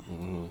that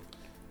film.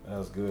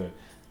 That's good.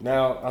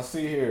 Now, I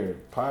see here,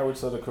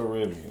 Pirates of the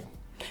Caribbean.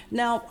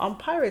 Now, on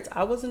Pirates,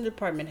 I wasn't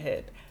department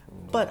head,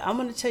 but I'm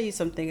going to tell you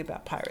something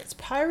about Pirates.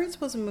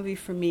 Pirates was a movie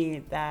for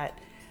me that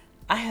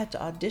I had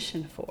to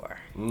audition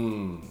for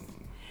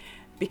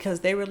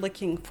because they were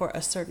looking for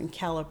a certain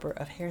caliber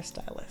of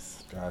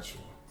hairstylist. Gotcha.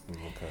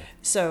 Okay.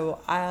 So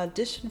I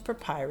auditioned for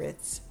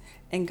Pirates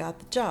and got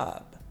the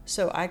job.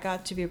 So I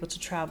got to be able to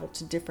travel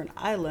to different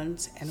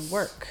islands and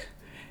work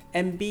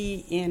and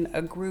be in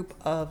a group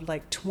of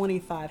like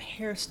 25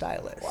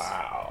 hairstylists.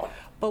 Wow.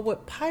 But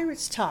what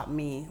Pirates taught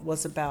me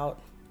was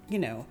about, you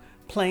know,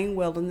 playing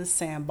well in the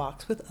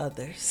sandbox with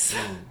others,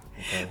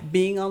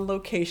 being on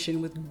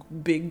location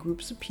with big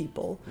groups of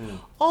people.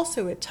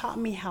 Also, it taught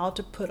me how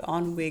to put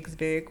on wigs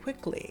very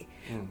quickly.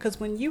 Because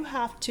when you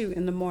have to,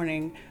 in the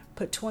morning,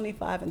 put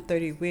 25 and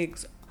 30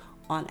 wigs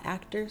on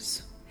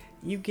actors,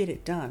 you get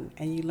it done.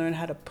 And you learn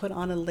how to put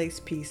on a lace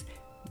piece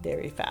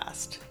very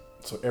fast.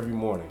 So every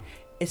morning?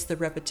 It's the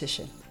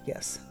repetition,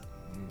 yes.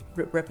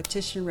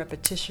 Repetition.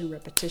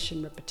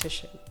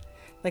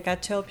 Like I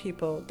tell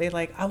people, they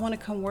like, I want to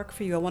come work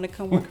for you.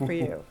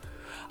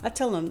 I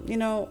tell them, you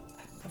know,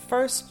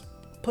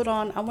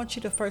 I want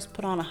you to first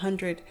put on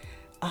 100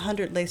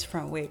 lace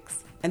front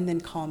wigs, and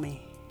then call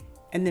me,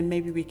 and then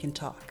maybe we can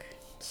talk.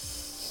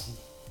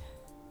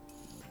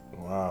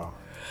 Wow.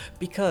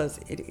 because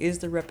it is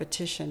the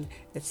repetition,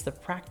 it's the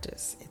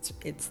practice,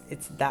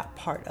 it's that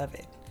part of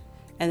it.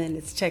 And then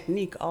it's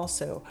technique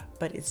also,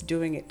 but it's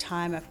doing it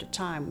time after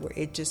time where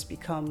it just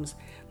becomes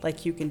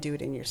like you can do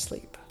it in your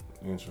sleep.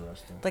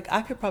 Interesting. Like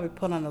I could probably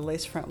put on a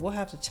lace front. We'll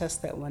have to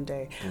test that one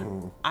day.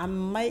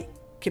 I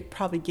could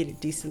probably get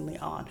it decently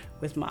on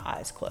with my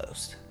eyes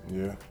closed.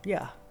 Yeah.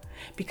 Yeah.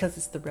 Because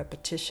it's the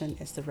repetition,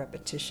 the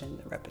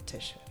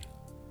repetition.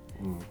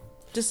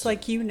 Just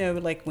like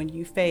like when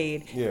you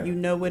fade, you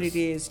know what it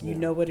is, you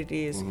know what it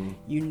is,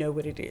 you know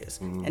what it is.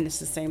 And it's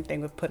the same thing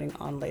with putting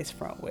on lace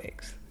front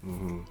wigs.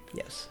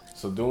 Yes.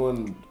 So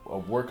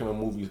working a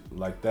movie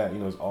like that,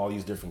 there's all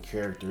these different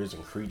characters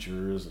and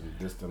creatures and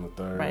this and the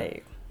third.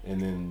 Right. And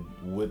then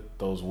with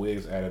those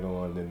wigs added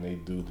on, then they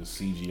do the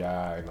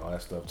CGI and all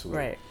that stuff to it.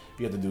 Right.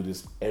 You have to do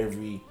this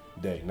every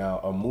day. Now,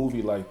 a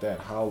movie like that,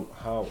 how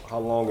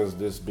long is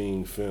this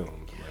being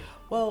filmed?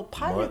 Well,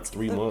 Pirates,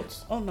 3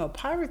 months. Oh no,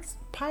 Pirates,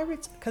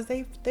 because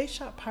they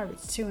shot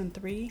Pirates 2 and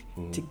 3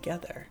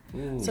 together.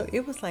 So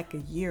it was like a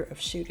year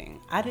of shooting.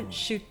 I didn't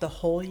shoot the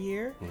whole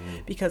year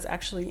because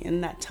actually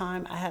in that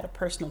time I had a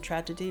personal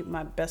tragedy.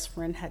 My best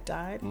friend had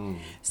died,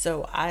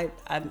 so I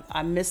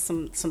missed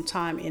some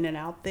time in and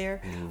out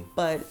there.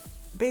 But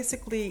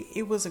basically,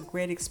 it was a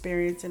great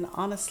experience, and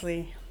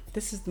honestly,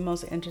 this is the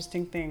most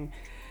interesting thing.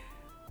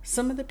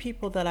 Some of the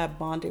people that I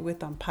bonded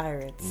with on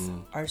Pirates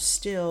are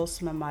still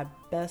some of my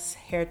best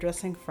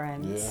hairdressing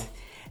friends. Yeah.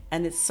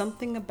 And it's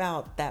something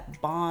about that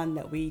bond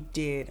that we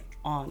did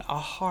on a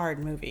hard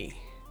movie.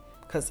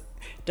 Because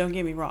don't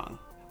get me wrong,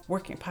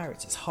 working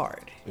Pirates is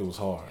hard. It was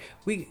hard.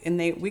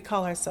 We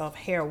call ourselves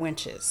hair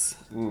winches.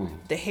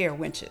 The hair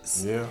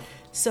winches. Yeah.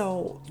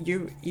 So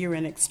you're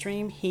in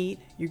extreme heat.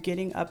 You're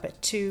getting up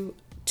at 2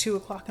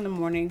 o'clock in the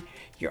morning.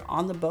 You're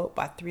on the boat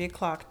by 3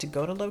 o'clock to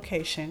go to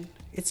location.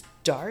 It's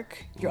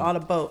dark. You're on a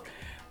boat,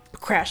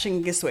 crashing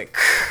against the way.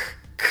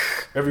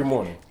 Every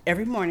morning.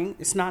 Every morning.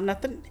 It's not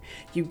nothing.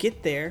 You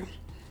get there,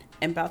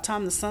 and by the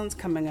time the sun's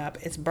coming up,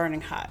 it's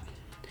burning hot.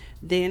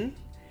 Then,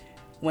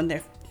 when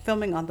they're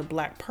filming on the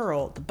Black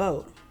Pearl, the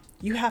boat,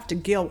 you have to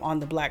go on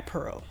the Black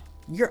Pearl.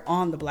 You're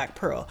on the Black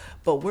Pearl,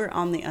 but we're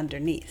on the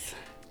underneath.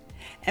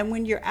 And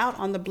when you're out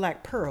on the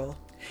Black Pearl,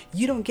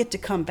 you don't get to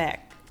come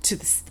back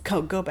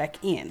go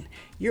back in.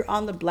 You're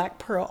on the Black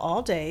Pearl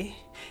all day.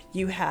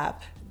 You have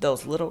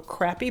those little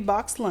crappy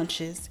box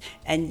lunches,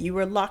 and you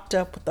were locked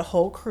up with the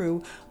whole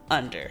crew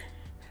under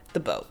the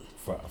boat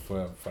for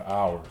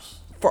hours.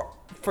 For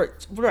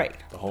right.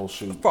 The whole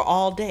shoot. For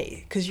all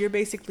day, because you're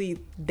basically,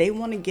 they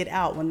want to get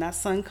out when that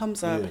sun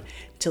comes up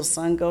till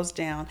sun goes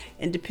down,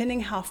 and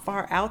depending how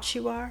far out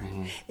you are,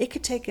 it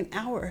could take an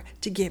hour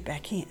to get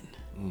back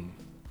in.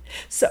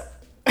 So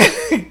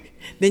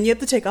then you have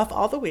to take off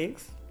all the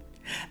wigs,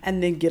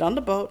 and then get on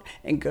the boat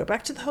and go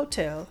back to the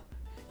hotel.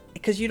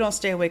 Because you don't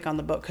stay awake on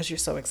the boat because you're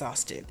so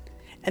exhausted.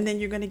 And then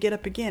you're going to get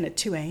up again at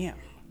 2 a.m.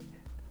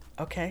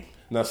 Okay?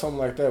 Now, something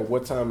like that,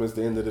 what time is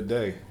the end of the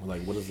day?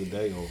 Like, what is the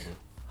day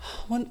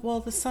over? Well,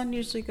 the sun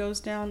usually goes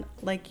down,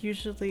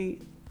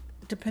 usually,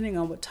 depending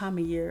on what time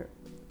of year,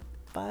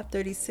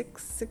 5:30,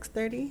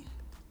 6:30.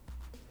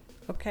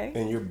 Okay?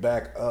 And you're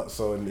back up.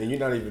 So, and you're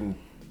not even,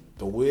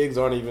 the wigs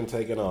aren't even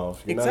taken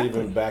off. You're not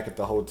even back at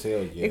the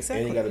hotel yet.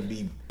 Exactly. And you got to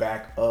be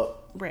back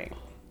up. Right.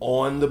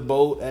 On the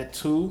boat at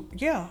 2?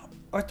 Yeah.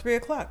 Or 3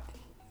 o'clock.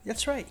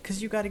 That's right,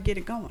 because you got to get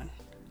it going.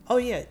 Oh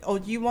yeah. Oh,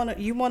 you want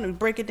to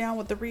break it down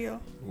with the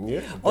reel?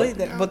 Yeah. Oh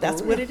yeah. But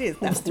that's what it is.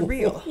 That's the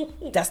reel.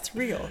 That's the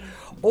reel.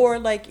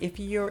 Or if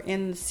you're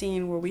in the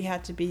scene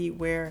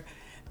where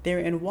they're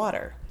in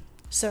water.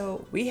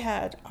 So we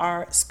had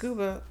our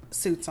scuba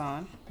suits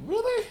on.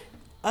 Really?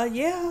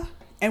 Yeah.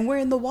 And we're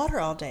in the water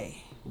all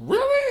day.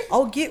 Really?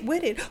 Oh, get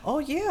with it. Oh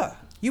yeah.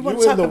 You want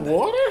to talk about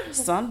water?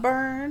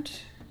 Sunburned,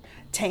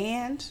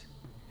 tanned,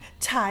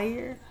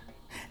 tired.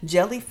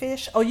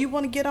 Jellyfish. Oh, you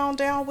want to get on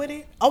down with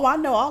it? Oh, I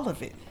know all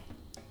of it.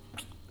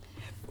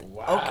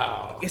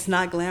 Wow. Okay. It's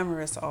not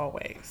glamorous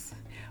always.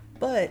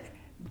 But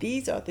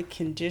these are the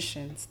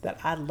conditions that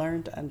I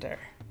learned under.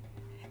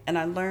 And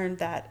I learned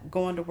that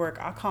going to work,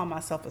 I call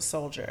myself a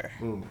soldier.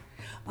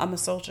 I'm a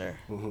soldier.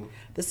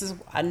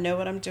 I know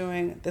what I'm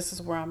doing. This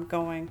is where I'm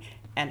going.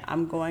 And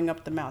I'm going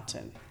up the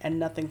mountain. And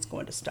nothing's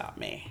going to stop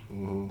me.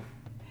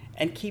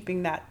 And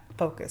keeping that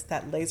focus,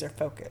 that laser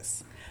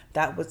focus.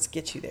 That would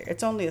get you there.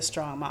 It's only a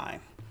strong mind,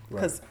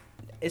 because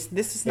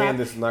this is not. And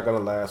this is not going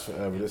to last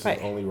forever. This is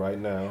only right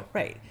now.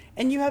 Right,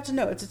 and you have to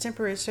know it's a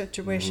temporary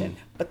situation.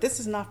 But this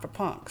is not for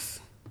punks.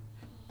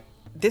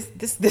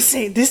 This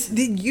ain't this.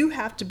 You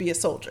have to be a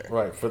soldier.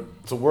 Right,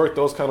 to work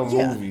those kind of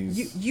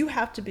movies. You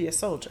have to be a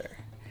soldier.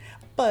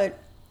 But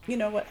you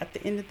know what? At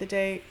the end of the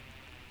day,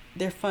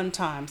 they're fun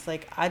times.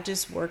 I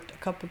just worked a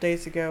couple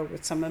days ago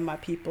with some of my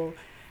people.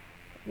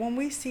 When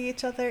we see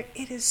each other,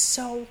 it is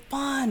so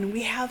fun.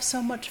 We have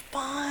so much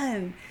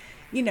fun.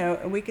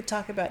 And we could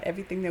talk about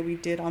everything that we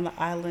did on the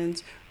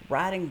islands,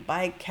 riding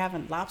bike,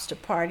 having lobster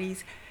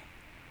parties.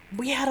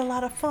 We had a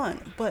lot of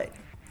fun, but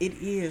it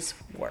is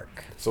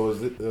work. So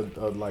is it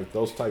like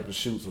those type of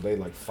shoots, are they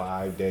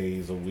 5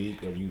 days a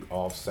week? Are you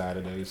off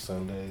Saturdays,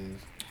 Sundays?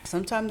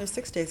 Sometimes they're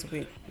 6 days a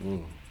week.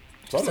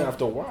 So I mean,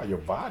 after a while, your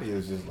body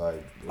is just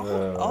like,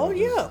 oh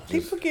yeah,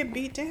 people get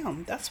beat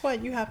down. That's why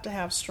you have to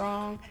have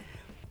strong.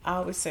 I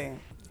always say,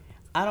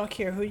 I don't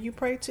care who you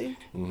pray to,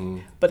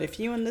 but if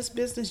you're in this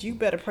business, you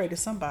better pray to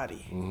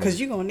somebody because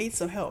you're gonna need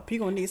some help. You're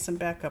gonna need some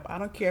backup. I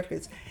don't care if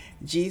it's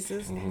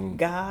Jesus,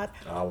 God,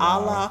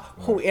 Allah,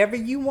 whoever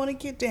you want to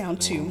get down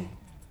to.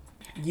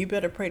 You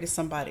better pray to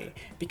somebody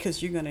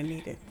because you're gonna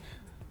need it.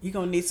 You're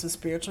gonna need some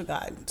spiritual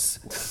guidance.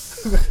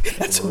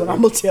 That's what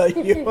I'm gonna tell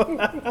you.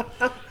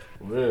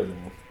 Really?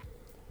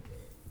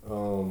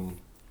 So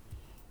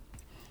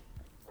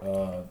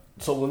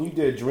when you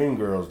did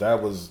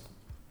Dreamgirls,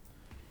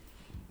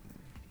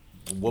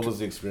 what was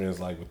the experience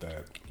like with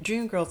that?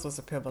 Dreamgirls was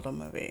a pivotal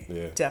movie.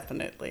 Yeah.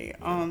 Definitely.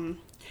 Yeah.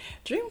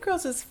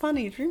 Dreamgirls is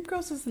funny.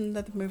 Dreamgirls is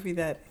another movie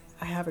that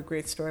I have a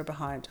great story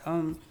behind.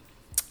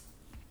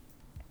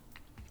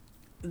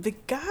 The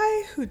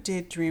guy who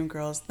did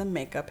Dreamgirls, the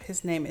makeup,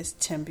 his name is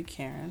Tim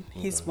Buchanan.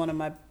 He's one of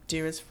my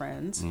dearest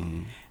friends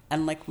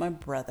and like my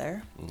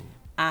brother.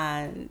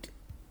 And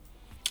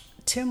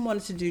Tim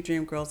wanted to do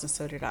Dreamgirls and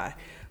so did I.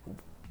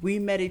 We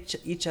met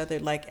each other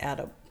like at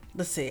a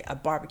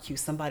barbecue,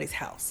 somebody's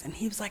house. And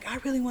he was like, I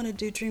really want to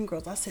do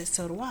Dreamgirls. I said,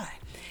 so do I.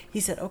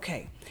 He said,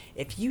 okay,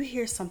 if you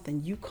hear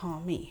something, you call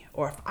me.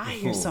 Or if I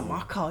hear something,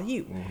 I'll call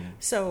you.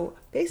 So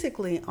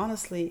basically,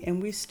 honestly,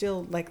 and we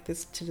still like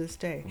this to this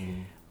day,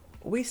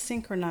 we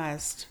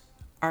synchronized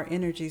our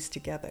energies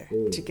together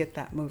to get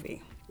that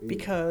movie.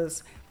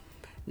 Because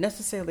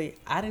necessarily,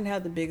 I didn't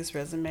have the biggest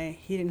resume.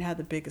 He didn't have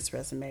the biggest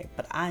resume.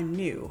 But I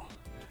knew.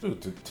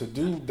 Dude, to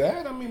do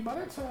that, I mean, by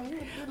that time,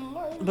 you didn't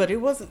like. But it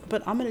wasn't.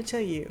 But I'm going to tell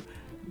you,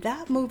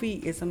 that movie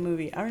is a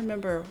movie. I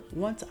remember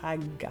once I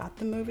got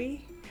the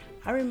movie,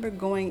 I remember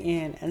going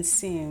in and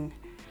seeing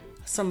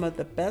some of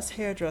the best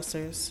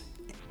hairdressers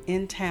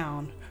in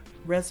town,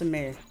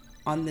 resume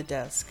on the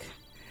desk,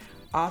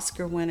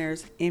 Oscar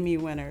winners, Emmy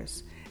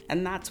winners.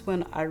 And that's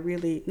when I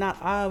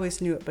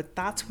always knew it, but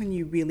that's when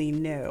you really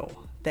know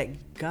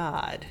that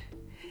God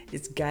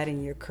is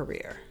guiding your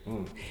career.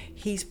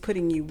 He's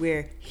putting you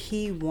where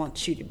he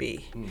wants you to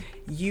be.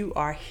 You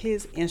are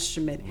his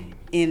instrument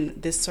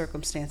in the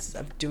circumstances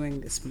of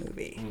doing this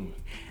movie.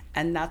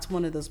 And that's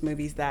one of those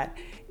movies that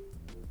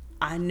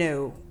I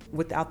know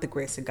without the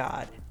grace of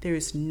God, there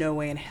is no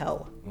way in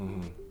hell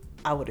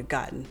I would have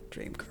gotten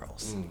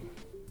Dreamgirls.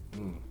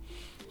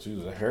 She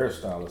was a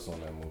hairstylist on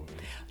that movie.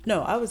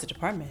 No, I was a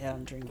department head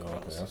on Dreamgirls.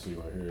 Oh, okay, I see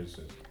right here. It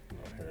says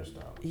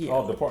hairstylist. Yeah.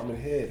 Oh, department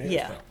head hairstylist.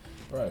 Yeah.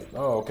 Right.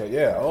 Oh, okay.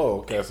 Yeah. Oh,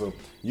 okay. So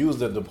you was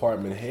the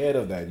department head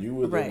of that. You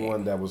were the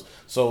one that was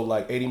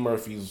like Eddie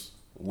Murphy's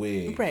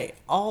wig. Right.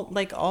 All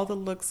the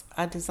looks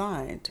I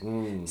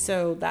designed.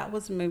 So that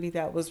was a movie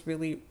that was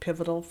really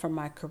pivotal for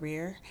my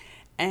career.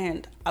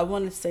 And I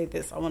want to say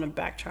this. I want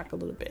to backtrack a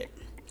little bit.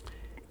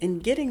 In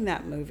getting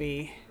that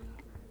movie,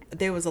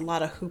 there was a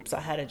lot of hoops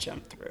I had to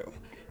jump through.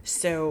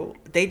 So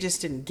they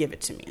just didn't give it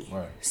to me.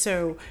 Right.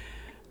 So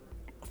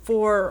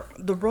for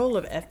the role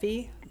of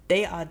Effie,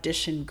 they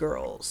auditioned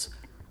girls.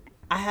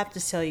 I have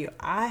to tell you,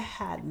 I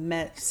had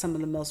met some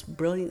of the most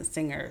brilliant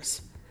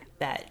singers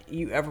that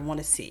you ever want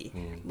to see.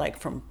 Like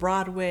from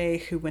Broadway,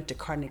 who went to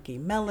Carnegie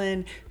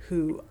Mellon,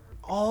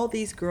 all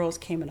these girls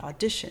came and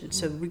auditioned.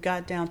 So we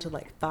got down to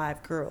like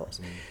 5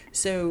 girls.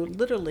 So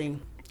literally,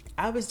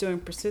 I was doing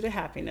Pursuit of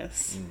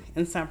Happiness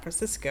in San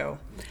Francisco,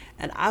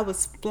 and I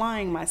was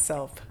flying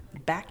myself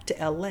back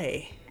to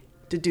LA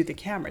to do the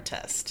camera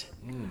test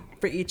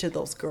for each of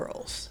those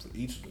girls. For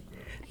each of the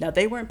girls. Now,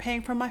 they weren't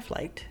paying for my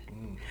flight,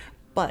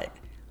 but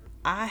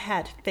I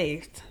had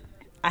faith.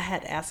 I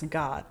had asked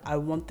God, I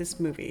want this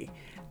movie,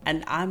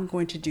 and I'm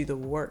going to do the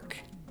work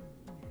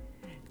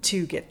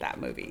to get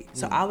that movie.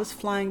 So I was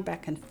flying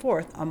back and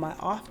forth on my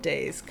off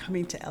days,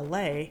 coming to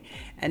LA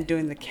and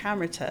doing the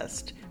camera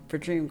test for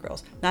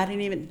Dreamgirls. Now, I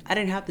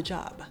didn't have the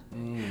job,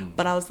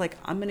 but I was like,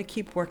 I'm going to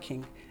keep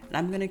working, and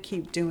I'm going to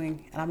keep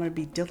doing, and I'm going to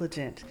be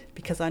diligent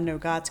because I know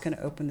God's going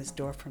to open this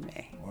door for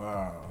me.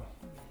 Wow.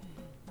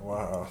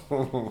 Wow.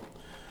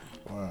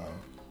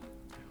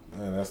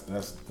 Man,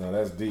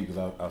 that's deep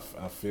because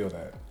I feel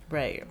that.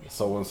 Right.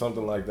 So when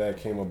something like that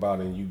came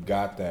about and you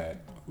got that,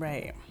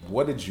 right.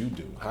 What did you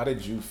do? How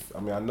did you?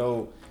 I mean, I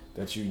know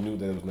that you knew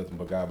that it was nothing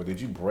but God, but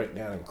did you break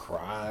down and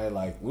cry?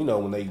 Like,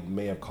 when they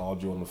may have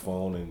called you on the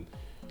phone and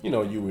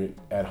you were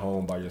at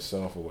home by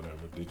yourself or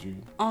whatever. Did you?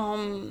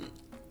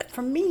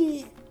 For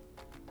me,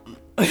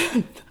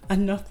 I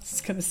know this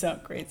is gonna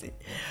sound crazy.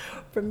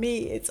 For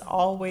me, it's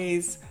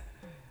always.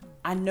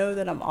 I know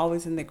that I'm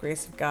always in the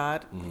grace of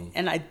God,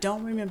 and I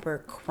don't remember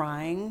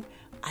crying.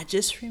 I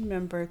just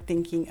remember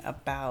thinking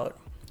about,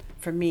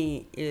 for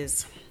me,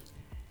 is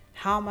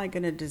how am I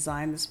going to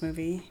design this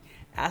movie?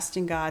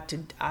 Asking God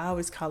I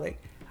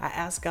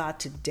ask God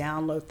to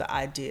download the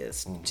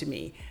ideas to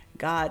me.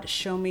 God,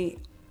 show me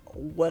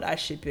what I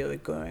should be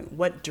going,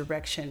 what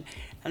direction.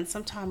 And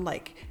sometimes,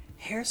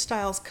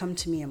 hairstyles come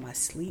to me in my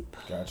sleep.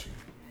 Got you.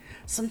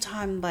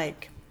 Sometimes,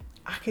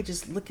 I could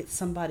just look at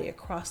somebody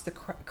across the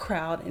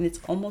crowd, and it's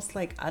almost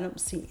like I don't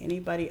see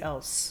anybody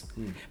else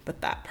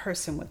but that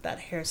person with that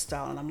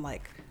hairstyle, and I'm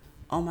like,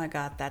 oh my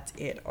God, that's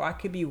it. Or I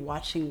could be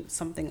watching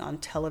something on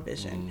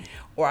television,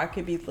 or I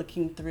could be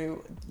looking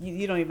through,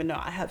 you don't even know,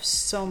 I have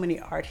so many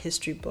art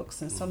history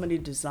books and so many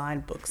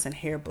design books and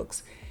hair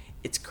books.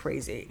 It's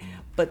crazy.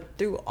 But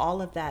through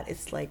all of that,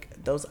 it's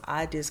like those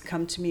ideas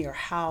come to me, or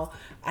how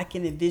I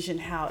can envision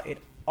how it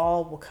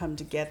all will come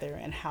together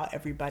and how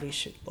everybody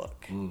should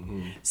look.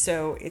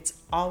 So it's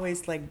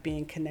always like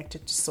being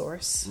connected to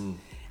source.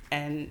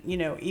 And, you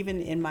know,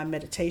 even in my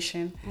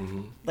meditation,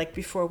 like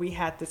before we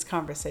had this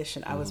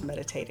conversation, I was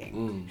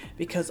meditating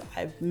because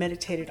I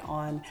meditated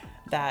on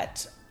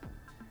that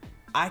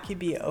I could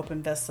be an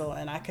open vessel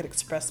and I could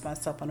express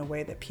myself in a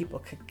way that people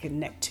could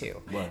connect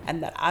to,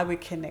 and that I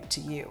would connect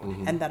to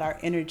you, and that our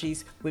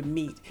energies would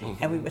meet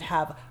and we would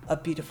have a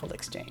beautiful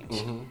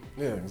exchange.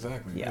 Yeah,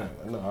 exactly. Yeah.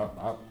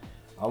 No,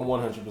 I'm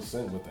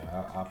 100% with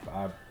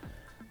that.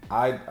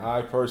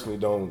 I personally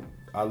don't.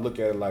 I look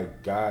at it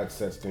like God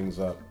sets things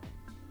up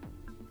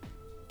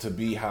to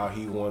be how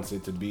He wants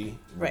it to be,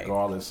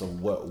 regardless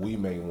of what we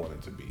may want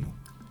it to be.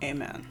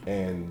 Amen.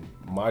 And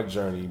my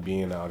journey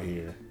being out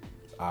here,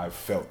 I've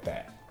felt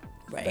that.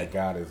 That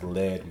God has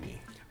led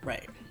me.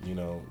 Right. You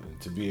know,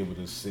 to be able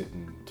to sit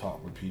and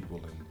talk with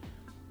people, and,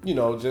 you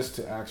know, just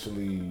to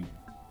actually,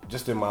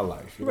 just in my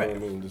life, you know what I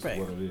mean? Just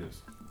what it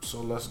is.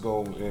 So let's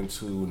go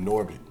into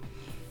Norbit.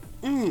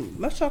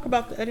 Let's talk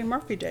about the Eddie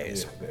Murphy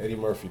days. Yeah, the Eddie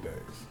Murphy days.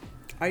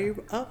 Are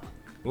you up?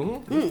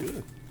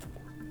 Good.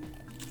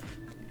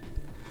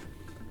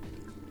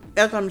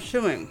 As I'm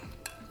chewing.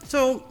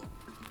 So,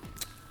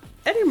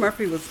 Eddie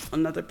Murphy was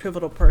another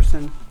pivotal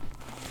person.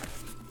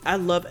 I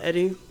love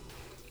Eddie.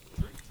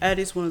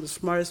 Eddie's one of the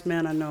smartest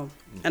men I know.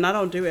 And I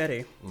don't do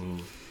Eddie.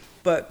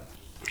 But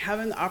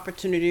having the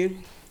opportunity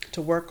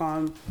to work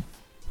on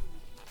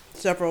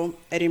several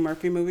Eddie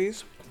Murphy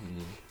movies,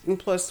 and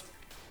plus,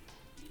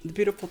 the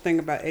beautiful thing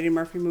about Eddie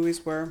Murphy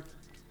movies were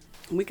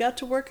we got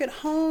to work at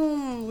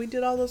home. We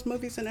did all those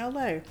movies in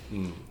LA.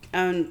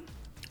 And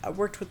I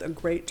worked with a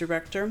great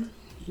director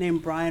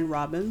named Brian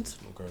Robbins.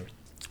 Okay.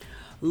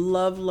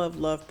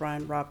 Love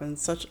Brian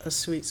Robbins. Such a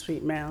sweet,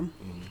 sweet man.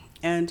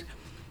 And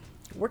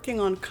working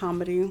on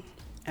comedy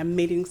and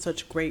meeting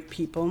such great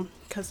people,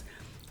 because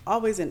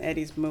always in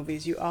Eddie's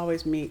movies, you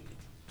always meet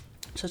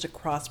such a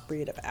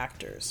crossbreed of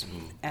actors.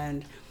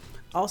 And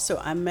also,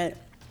 I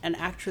met an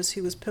actress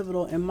who was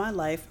pivotal in my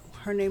life.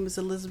 Her name is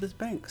Elizabeth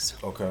Banks.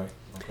 Okay.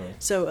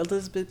 So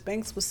Elizabeth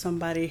Banks was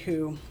somebody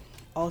who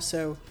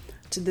also,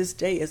 to this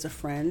day, is a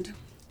friend.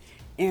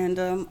 And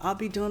I'll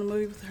be doing a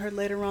movie with her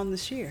later on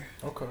this year.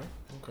 Okay.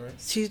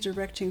 She's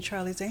directing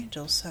Charlie's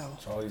Angels, so...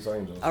 Charlie's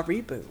Angels. A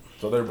reboot.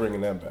 So they're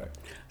bringing that back.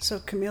 So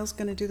Camille's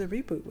going to do the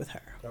reboot with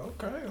her.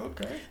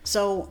 Okay.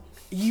 So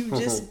you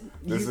just...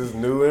 This is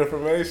new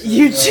information.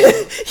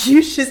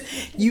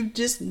 You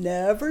just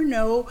never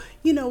know,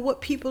 you know,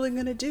 what people are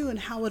going to do and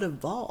how it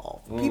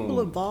evolves. People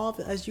evolve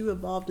as you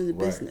evolved in the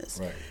business.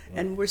 Right.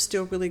 And we're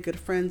still really good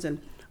friends. And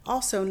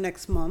also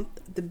next month,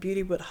 the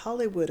Beauty with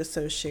Hollywood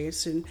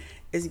Association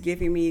is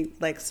giving me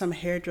like some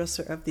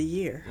hairdresser of the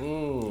year.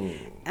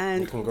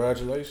 And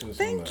congratulations on that.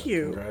 Thank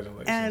you.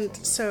 Congratulations and on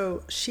that.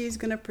 So she's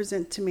going to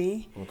present to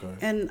me. Okay.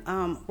 And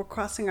we're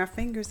crossing our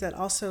fingers that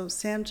also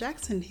Sam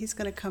Jackson, he's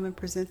going to come and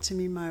present to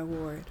me my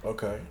award.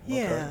 Okay.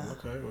 Yeah.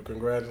 Okay. Well,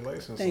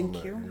 congratulations Thank on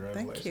that. you.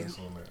 Congratulations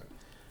on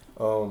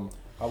that.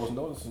 I was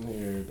noticing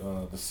here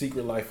The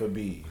Secret Life of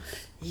Bees.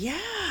 Yeah.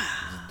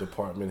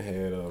 Department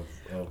head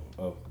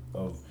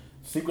of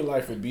Secret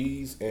Life of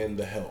Bees and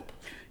The Help.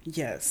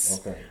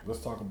 Yes. Okay, let's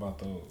talk about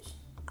those.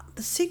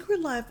 The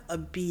Secret Life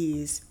of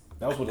Bees.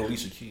 That was with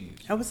Alicia Keys.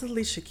 That was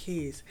Alicia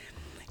Keys.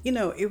 You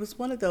know, it was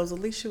one of those.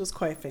 Alicia was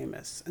quite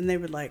famous. And they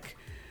were like,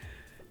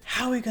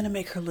 how are we going to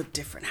make her look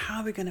different?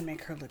 How are we going to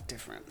make her look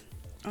different?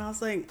 And I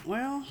was like,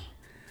 well,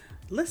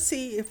 let's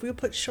see if we'll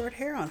put short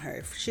hair on her,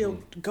 if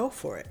she'll go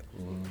for it.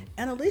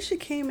 And Alicia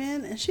came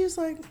in and she was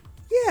like,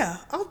 yeah,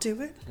 I'll do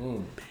it.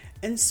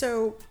 And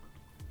so,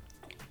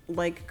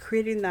 like,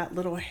 creating that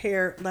little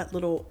hair, that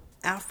little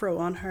afro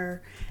on her,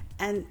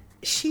 and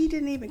she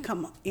didn't even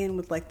come in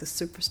with like the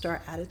superstar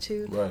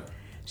attitude. Right.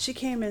 She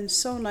came in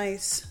so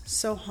nice,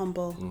 so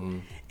humble,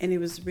 and it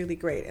was really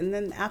great. And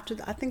then after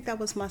I think that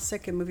was my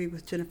second movie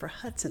with Jennifer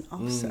Hudson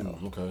also.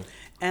 Okay.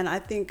 And I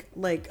think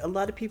like a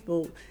lot of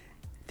people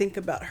think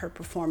about her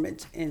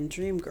performance in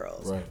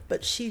Dreamgirls, right,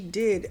 but she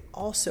did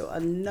also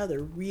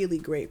another really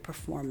great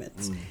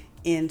performance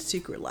in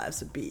Secret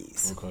Lives of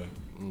Bees. Okay.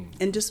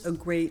 And just a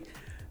great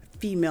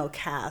female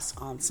cast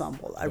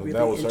ensemble. I really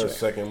that was enjoyed. Her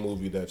second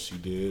movie that she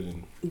did,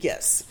 and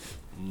yes.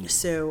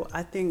 So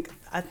I think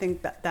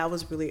that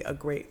was really a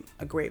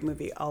great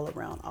movie all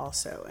around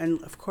also.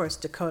 And of course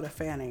Dakota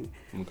Fanning.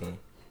 Okay.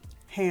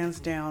 Hands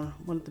down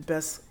one of the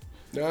best.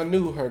 Now I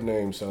knew her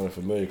name sounded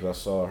familiar because I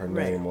saw her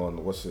name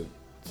on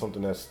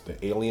something that's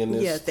The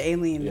Alienist. Yeah, The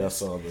Alienist. Yeah, I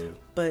saw that.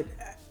 But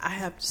I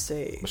have to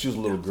say, but she was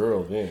a little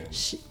girl then.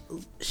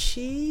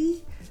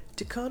 She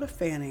Dakota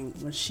Fanning,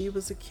 when she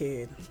was a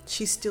kid,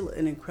 she's still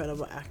an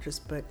incredible actress,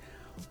 but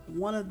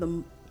one of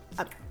the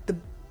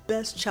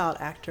best child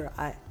actor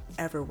I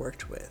ever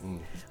worked with.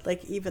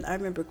 Like, even I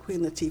remember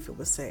Queen Latifah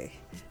would say,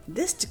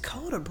 "This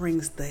Dakota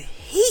brings the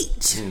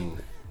heat."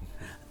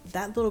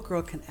 That little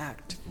girl can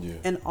act,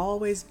 and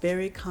always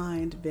very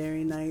kind,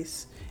 very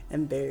nice,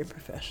 and very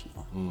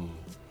professional.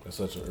 At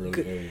such an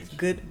early age.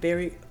 Good,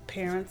 very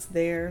parents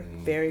there,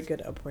 very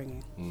good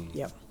upbringing.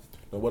 Yep.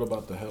 Now, what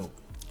about The Help?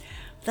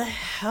 The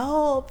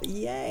Help,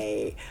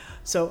 yay!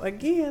 So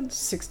again,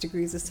 6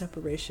 degrees of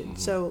separation.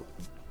 So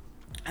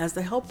as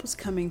The Help was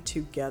coming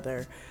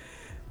together,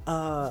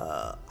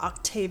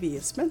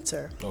 Octavia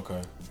Spencer,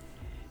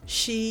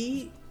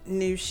 she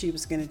knew she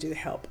was going to do The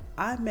Help.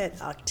 I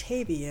met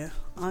Octavia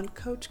on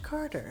Coach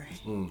Carter.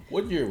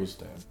 What year was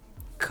that?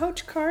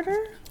 Coach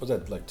Carter? Was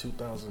that like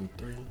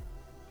 2003?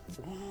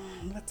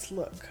 Let's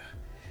look.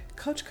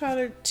 Coach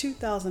Carter,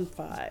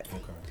 2005.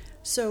 Okay.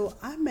 So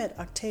I met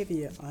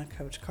Octavia on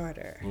Coach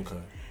Carter.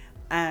 Okay.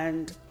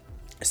 And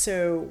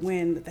so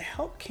when The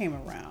Help came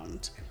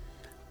around,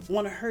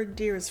 one of her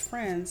dearest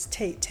friends,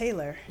 Tate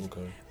Taylor,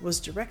 was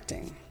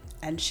directing.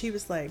 And she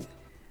was like,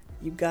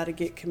 "You got to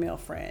get Camille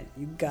Friend.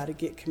 You got to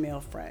get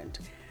Camille Friend."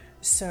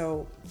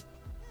 So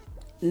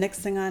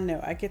next thing I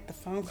know, I get the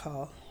phone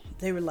call.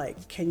 They were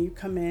like, "Can you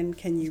come in?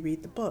 Can you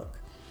read the book?"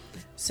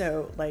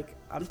 So, like,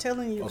 I'm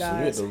telling you guys. So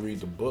you have to read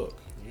the book.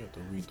 You have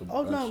to read the book.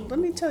 Oh, no, let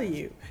me tell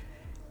you.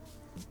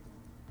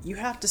 You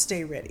have to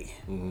stay ready.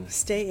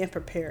 Stay in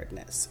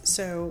preparedness.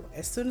 So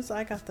as soon as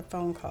I got the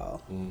phone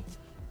call,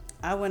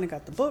 I went and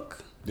got the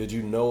book. Did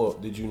you know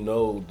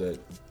that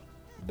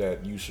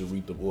you should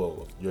read the book?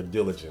 Well, your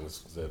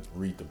diligence said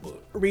read the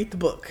book. Read the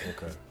book.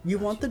 Okay. You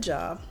want the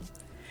job.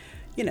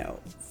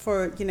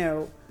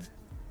 The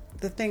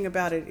thing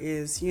about it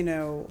is,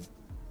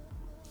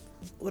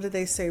 what do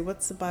they say?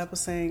 What's the Bible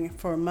saying?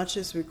 For much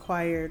is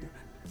required.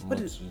 Much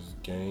is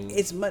gained.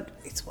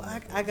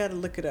 I got to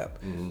look it up.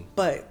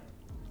 But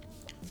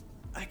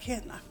I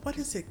can't. What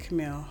is it,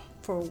 Camille?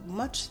 For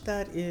much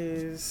that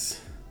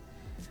is.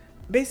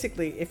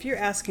 Basically, if you're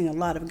asking a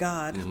lot of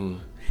God,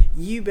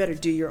 you better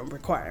do your own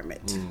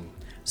requirement.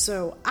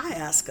 So I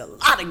ask a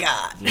lot of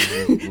God.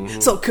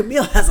 So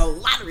Camille has a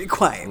lot of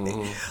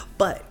requirement.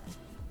 But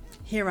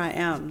here I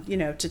am,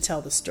 to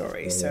tell the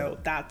story. So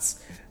that's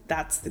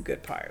the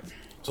good part.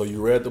 So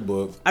you read the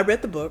book. I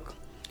read the book,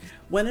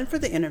 went in for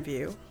the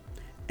interview,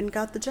 and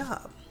got the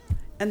job.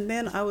 And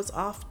then I was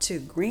off to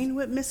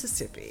Greenwood,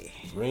 Mississippi.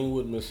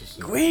 Greenwood,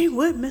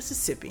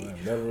 Mississippi.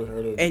 I've never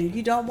heard of it. And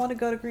you don't want to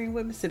go to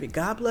Greenwood, Mississippi.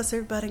 God bless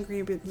everybody in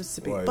Greenwood,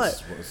 Mississippi.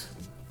 But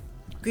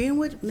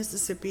Greenwood,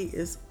 Mississippi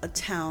is a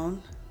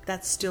town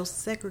that's still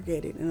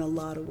segregated in a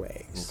lot of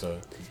ways.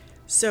 Okay.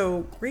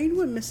 So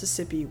Greenwood,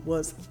 Mississippi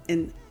was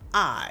an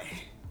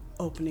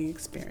eye-opening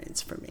experience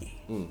for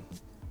me.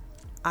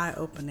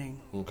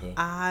 Eye-opening. Okay.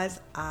 Eyes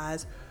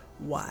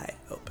wide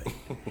open.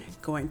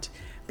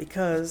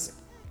 Because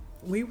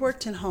we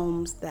worked in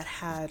homes that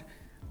had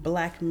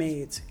black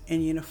maids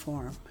in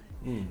uniform.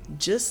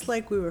 Just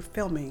like we were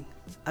filming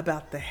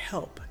about The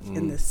Help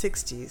in the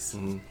 60s.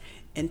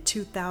 In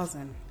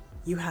 2000,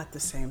 you had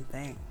the same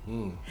thing.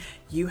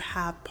 You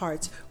have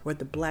parts where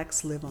the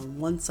blacks live on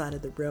one side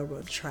of the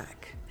railroad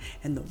track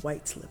and the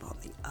whites live on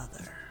the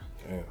other.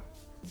 Yeah.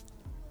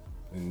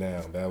 And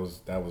now that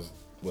was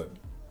what,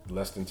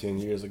 less than 10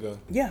 years ago?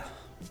 Yeah.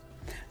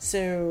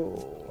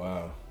 So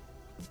wow.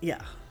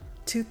 Yeah.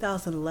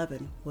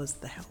 2011 was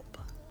The Help.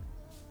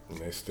 And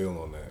they're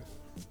still on that.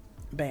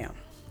 Bam.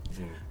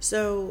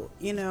 So,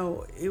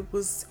 it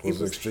was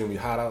extremely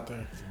hot out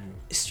there?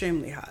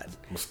 Extremely hot.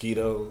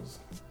 Mosquitoes?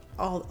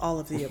 All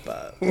of the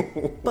above.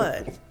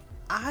 But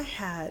I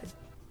had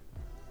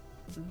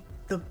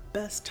the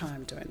best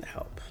time doing The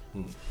Help.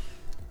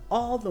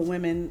 All the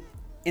women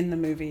in the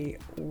movie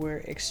were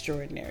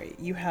extraordinary.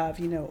 You have,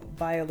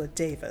 Viola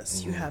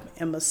Davis. You have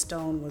Emma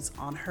Stone was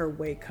on her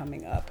way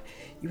coming up.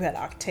 You had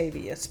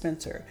Octavia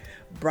Spencer,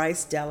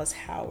 Bryce Dallas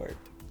Howard,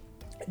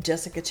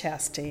 Jessica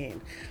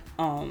Chastain.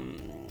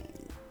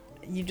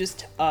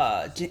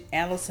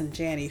 Allison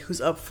Janney, who's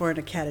up for an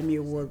Academy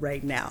Award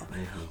right now.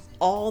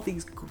 All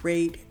these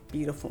great,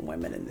 beautiful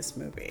women in this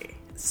movie.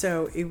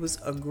 So it was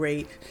a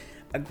great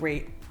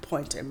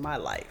point in my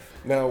life.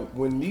 Now,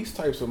 when these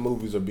types of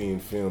movies are being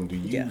filmed, do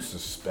you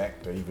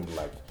suspect or even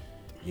I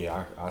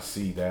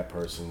see that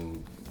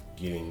person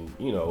getting,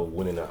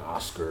 winning an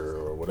Oscar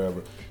or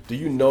whatever. Do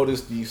you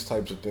notice these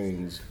types of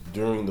things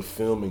during the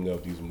filming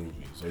of these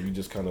movies? Or are you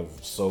just kind of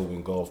so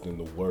engulfed in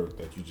the work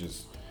that you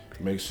just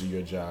make sure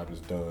your job is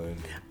done?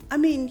 I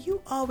mean,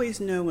 you always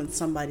know when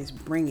somebody's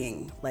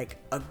bringing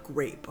a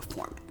great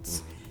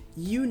performance.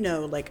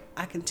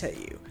 I can tell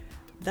you,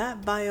 that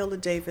Viola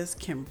Davis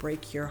can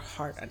break your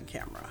heart on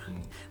camera.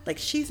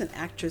 She's an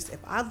actress. If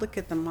I look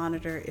at the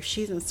monitor, if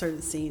she's in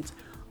certain scenes,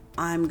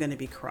 I'm going to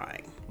be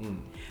crying.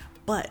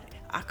 But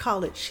I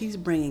call it, she's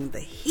bringing the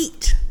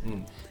heat.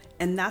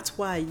 And that's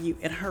why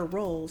in her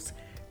roles,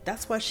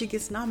 that's why she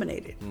gets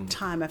nominated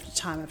time after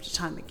time after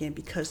time again,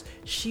 because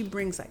she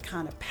brings that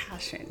kind of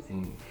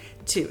passion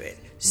to it.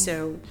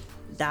 So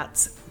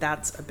that's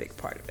a big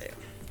part of it.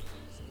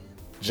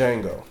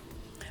 Django.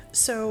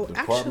 So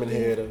Department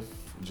head of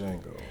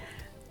Django.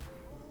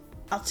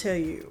 I'll tell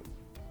you,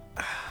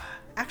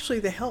 actually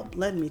The Help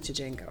led me to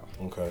Django.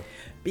 Okay.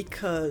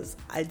 Because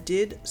I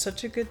did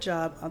such a good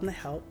job on The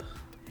Help.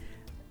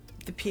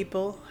 The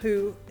people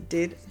who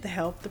did The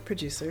Help, the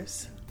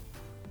producers,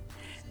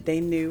 they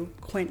knew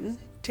Quentin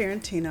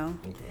Tarantino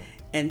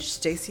and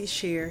Stacey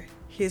Shear,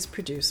 his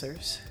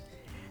producers,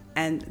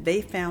 and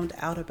they found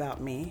out about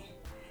me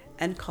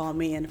and called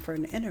me in for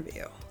an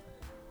interview.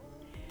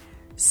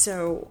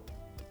 So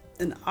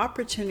an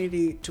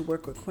opportunity to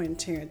work with Quentin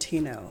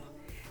Tarantino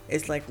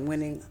is like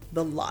winning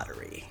the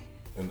lottery.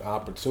 An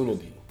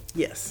opportunity.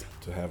 Yes.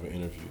 To have an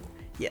interview.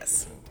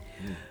 Yes.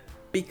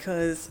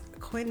 Because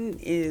Quentin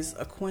is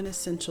a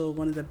quintessential,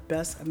 one of the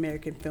best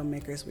American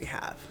filmmakers we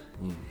have.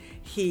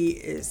 He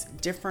is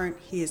different,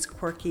 he is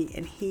quirky,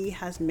 and he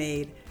has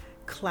made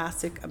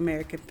classic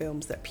American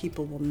films that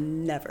people will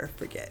never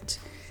forget.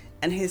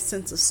 And his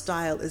sense of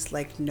style is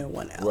like no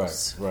one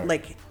else. Right.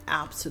 Like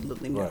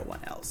absolutely no one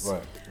else.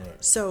 Right.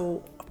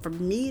 So for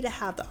me to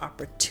have the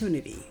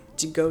opportunity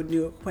to go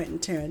do a Quentin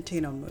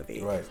Tarantino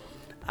movie,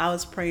 I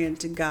was praying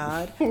to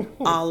God,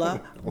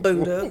 Allah,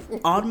 Buddha,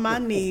 on my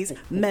knees,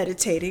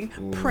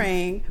 meditating,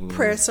 praying,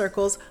 prayer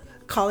circles,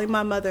 calling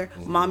my mother,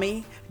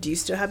 Mommy, do you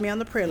still have me on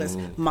the prayer list?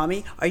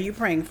 Mommy, are you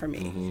praying for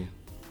me?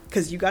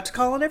 Because you got to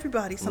call on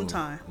everybody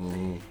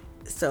sometime.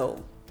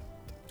 So,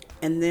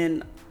 and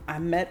then I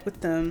met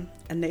with them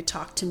and they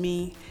talked to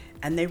me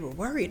and they were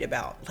worried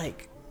about,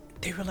 like,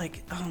 they were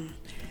like,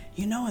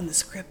 you know in the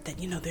script that,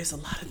 there's a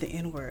lot of the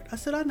N-word. I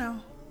said, I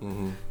know.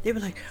 They were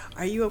like,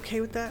 are you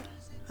okay with that?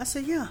 I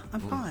said, yeah,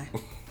 I'm fine.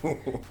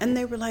 And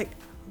they were like,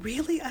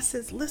 really? I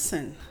said,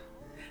 listen,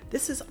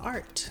 this is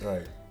art.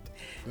 Right.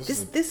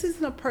 This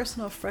isn't a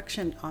personal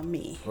affliction on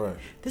me. Right.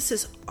 This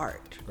is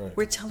art. Right.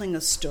 We're telling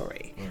a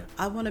story. Right.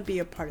 I want to be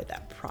a part of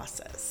that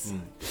process.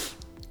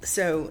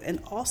 So, and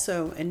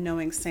also in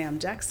knowing Sam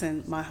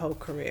Jackson my whole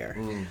career,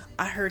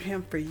 I heard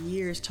him for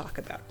years talk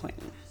about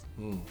Quentin.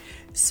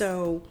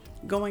 So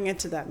going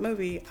into that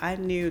movie, I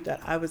knew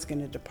that I was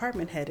going to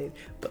department head it,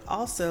 but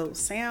also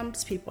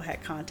Sam's people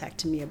had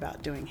contacted me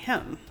about doing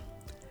him.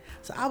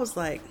 So I was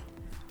like,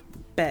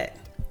 bet,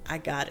 I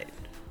got it.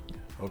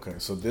 Okay,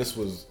 so this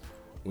was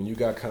when you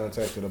got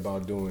contacted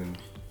about doing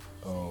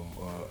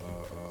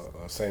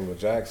Samuel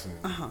Jackson.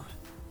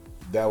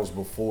 That was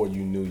before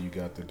you knew you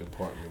got the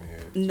department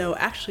head. No,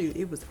 actually,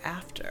 it was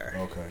after.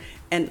 Okay.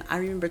 And I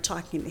remember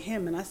talking to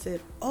him, and I said,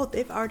 "Oh,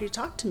 they've already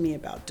talked to me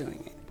about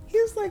doing it." He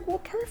was like, "Well,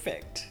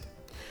 perfect."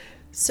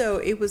 So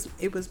it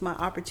was my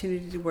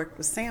opportunity to work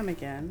with Sam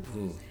again.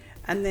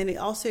 And then it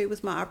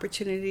was my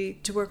opportunity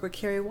to work with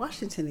Kerry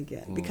Washington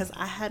again, because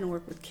I hadn't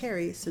worked with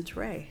Kerry since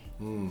Ray.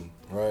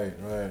 Right.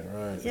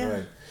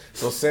 Yeah.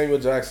 So Samuel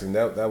Jackson,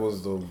 that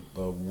was the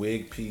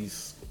wig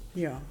piece.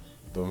 Yeah.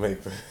 The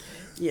make the.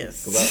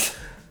 Yes.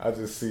 I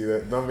just see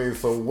that. I mean,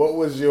 so what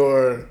was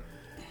your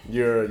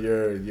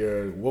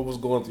what was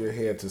going through your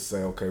head to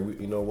say, okay,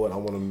 you know what, I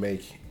want to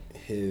make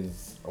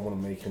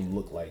him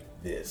look like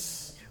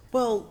this?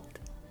 Well,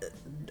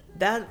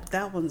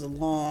 that one's a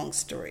long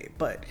story,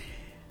 but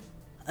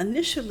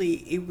initially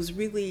it was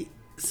really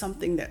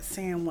something that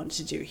Sam wanted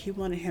to do. He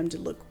wanted him to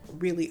look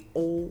really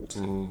old,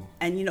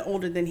 and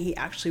older than he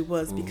actually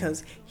was,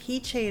 because he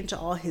changed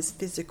all his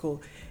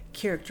physical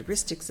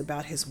characteristics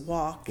about his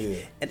walk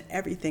and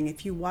everything.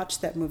 If you watch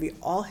that movie,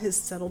 all his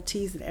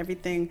subtleties and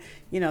everything,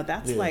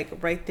 that's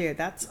like right there.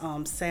 That's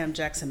Sam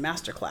Jackson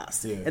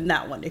masterclass in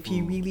that one. If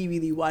you really,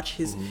 really watch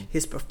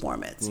his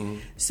performance.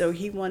 So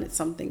he wanted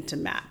something to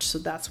match. So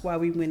that's why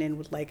we went in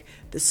with like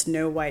the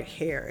Snow White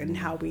hair and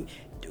how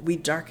we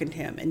darkened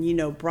him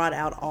and brought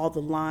out all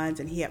the lines,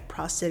 and he had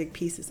prosthetic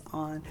pieces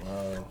on.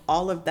 Wow.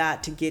 All of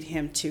that to get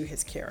him to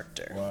his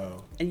character.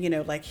 Wow. And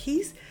like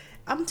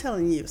I'm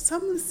telling you,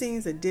 some of the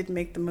scenes that did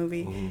make the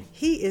movie,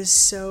 he is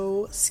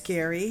so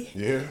scary.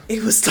 Yeah.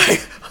 It was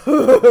like,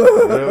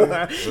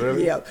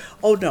 really? Yeah.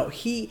 Oh no,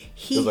 he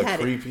was like had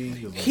creepy.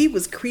 He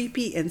was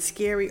creepy and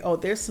scary. Oh,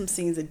 there's some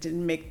scenes that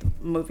didn't make the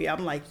movie.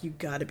 I'm like, you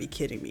gotta be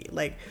kidding me.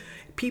 Like,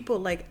 people,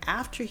 like,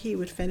 after he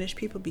would finish,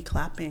 people be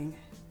clapping.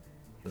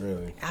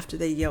 Really? After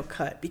they yell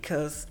cut,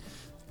 because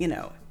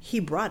he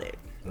brought it.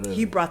 Really?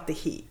 He brought the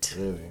heat.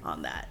 Really?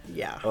 On that.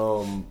 Yeah.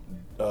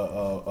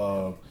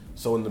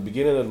 So in the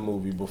beginning of the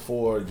movie,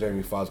 before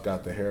Jamie Foxx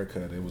got the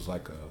haircut, it was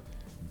like a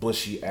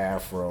bushy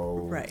afro,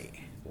 right?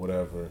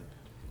 Whatever.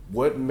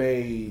 What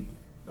made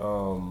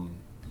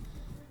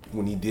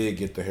when he did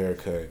get the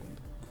haircut?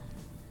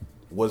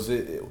 Was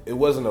it? It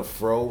wasn't a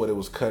fro, but it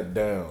was cut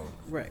down,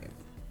 right?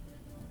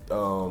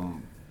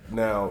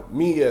 Now,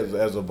 me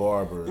as a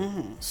barber,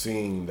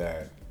 seeing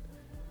that,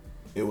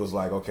 it was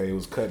like, okay, it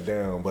was cut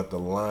down, but the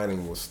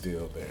lining was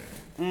still there.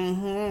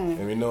 Mm-hmm.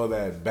 And we know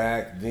that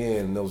back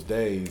then, in those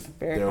days,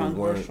 there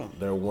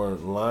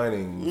weren't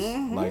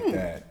linings like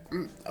that.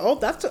 Oh,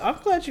 I'm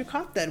glad you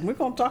caught that. And we're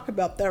gonna talk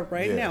about that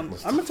right now.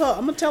 I'm gonna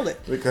tell it.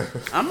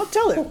 I'm gonna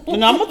tell it.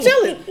 And I'm gonna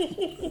tell it.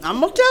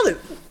 I'm gonna tell it.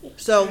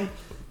 So,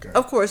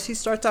 of course, he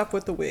starts off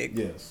with the wig.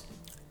 Yes.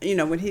 You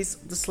know, when he's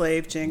the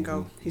slave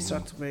Django, he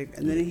starts the wig,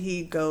 and then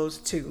he goes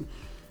to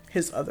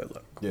his other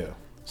look. Yeah.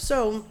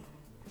 So,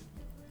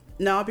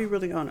 now I'll be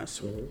really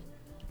honest.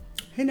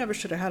 He never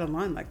should have had a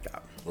line like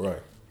that.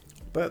 Right.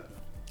 But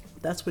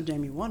that's what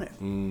Jamie wanted.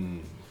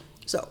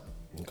 So,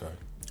 okay.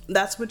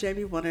 That's what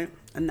Jamie wanted,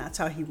 and that's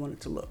how he wanted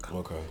to look.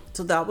 Okay.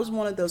 So that was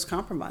one of those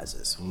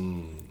compromises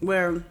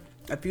where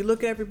if you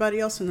look at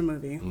everybody else in the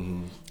movie,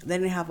 they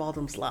didn't have all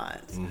those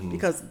lines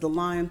because the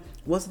line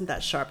wasn't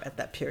that sharp at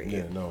that period.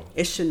 Yeah, no.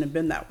 It shouldn't have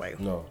been that way.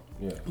 No,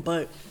 yeah.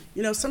 But,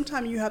 you know,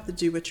 sometimes you have to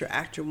do what your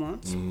actor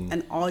wants,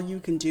 and all you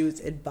can do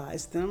is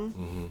advise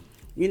them.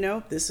 You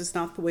know, this is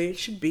not the way it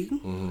should be,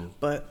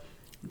 but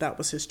that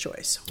was his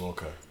choice.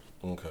 Okay.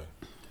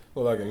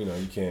 Well, like, you know,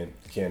 you can't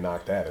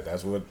knock that. If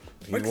that's what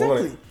he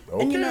wanted.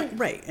 Okay. And you know,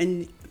 right,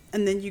 and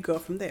then you go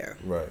from there.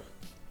 Right.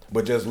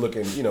 But just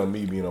looking, you know,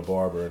 me being a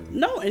barber and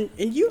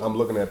you, I'm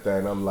looking at that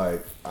and I'm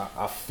like,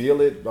 I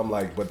feel it. I'm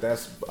like,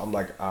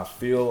 I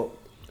feel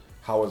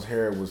how his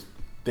hair was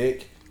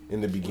thick in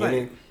the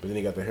beginning, but then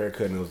he got the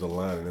haircut and it was the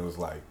line and it was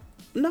like.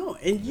 No,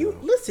 and you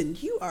listen.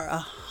 You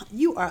are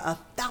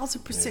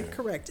 1,000%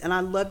 correct, and I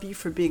love you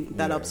for being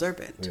that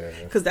observant.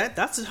 Because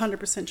that's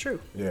 100%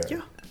 true. Yeah.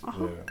 Yeah.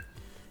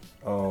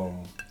 Yeah.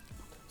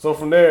 So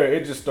from there,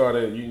 it just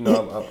started. You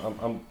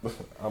know,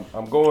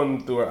 I'm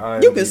going through an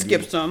IMDb. You can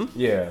skip some.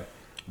 Yeah,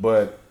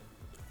 but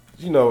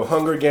you know,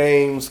 Hunger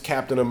Games,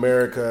 Captain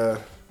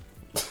America.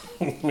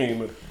 I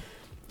mean,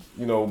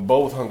 you know,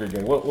 both Hunger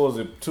Games. What was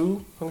it?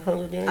 2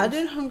 Hunger Games? I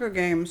did Hunger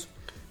Games.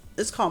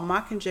 It's called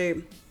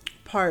Mockingjay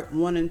Part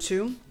 1 and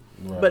 2,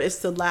 right. But it's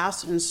the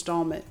last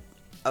installment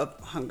of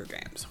Hunger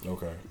Games.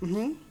 Okay.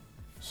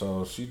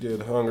 So she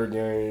did Hunger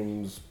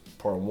Games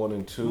Part 1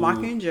 and 2.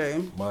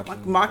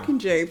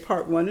 Mockingjay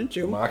Part 1 and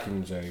 2.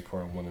 Mockingjay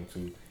Part 1 and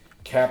 2.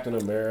 Captain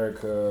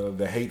America,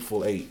 The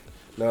Hateful Eight.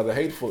 Now, The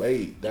Hateful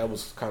Eight, that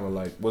was kind of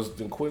like,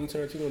 did Quentin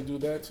Tarantino do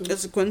that too?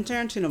 It's a Quentin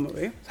Tarantino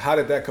movie. How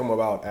did that come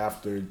about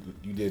after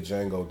you did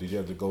Django? Did you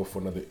have to go for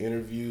another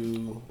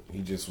interview?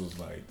 He just was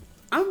like...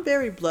 I'm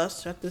very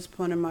blessed at this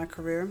point in my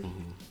career.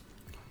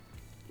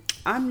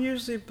 I'm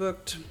usually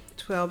booked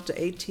 12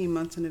 to 18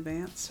 months in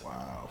advance.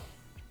 Wow.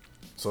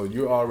 So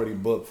you're already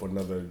booked for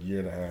another year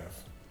and a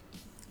half.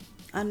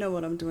 I know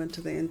what I'm doing to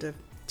the end of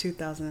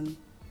 2000.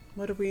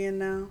 What are we in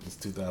now? It's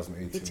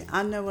 2018.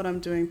 I know what I'm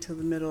doing till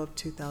the middle of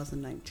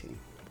 2019.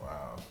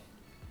 Wow.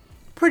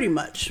 Pretty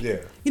much.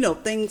 Yeah. You know,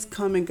 things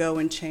come and go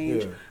and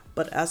change. Yeah.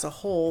 But as a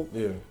whole,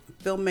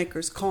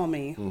 filmmakers call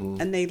me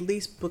and they at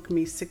least book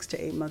me 6 to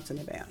 8 months in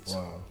advance.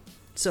 Wow.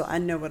 So I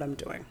know what I'm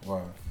doing.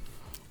 Wow.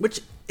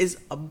 Which is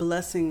a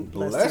blessing.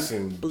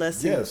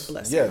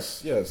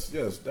 Yes,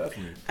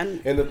 definitely.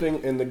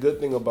 And the good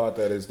thing about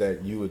that is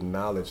that you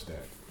acknowledge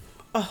that.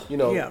 You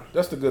know,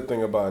 that's the good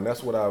thing about it. And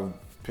that's what I've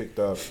picked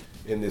up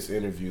in this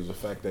interview is the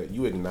fact that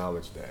you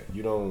acknowledge that.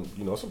 You don't,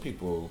 you know, some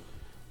people,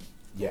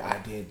 I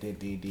did.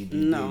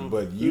 No.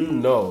 But you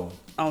know.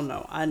 Oh,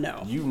 no, I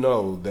know. You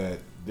know that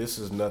this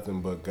is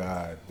nothing but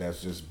God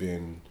that's just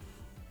been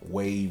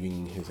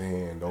waving his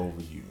hand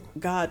over you.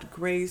 God,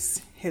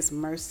 grace, his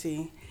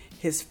mercy,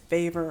 his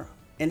favor,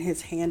 and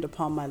his hand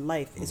upon my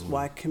life is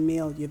why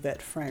Camille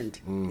Yvette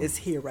Friend is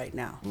here right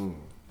now.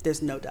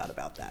 There's no doubt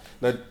about that.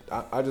 Now,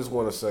 I just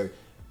want to say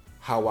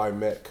how I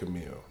met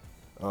Camille.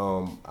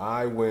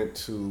 I went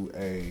to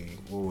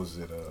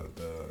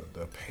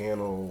the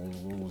panel.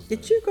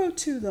 Did you go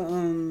to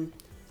the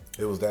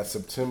It was that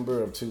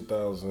September of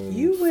 2015.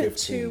 You went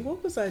to,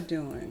 what was I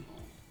doing?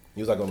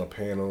 He was like on a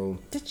panel.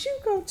 Did you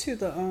go to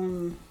the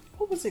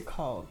what was it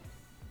called?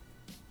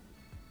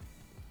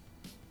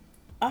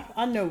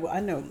 I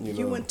know.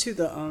 You went to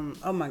the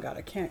oh my God,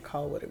 I can't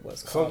call what it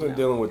was called. Something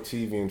dealing with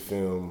TV and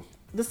film.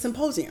 The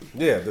symposium.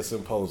 Yeah, the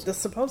symposium. The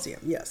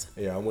symposium, yes.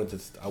 Yeah, I went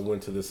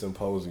to the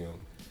symposium,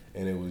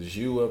 and it was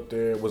you up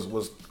there.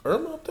 Was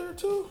Irma up there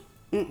too?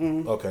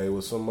 Mm-mm. Okay, it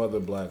was some other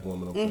black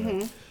woman up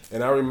there,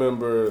 and I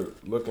remember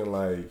looking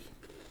like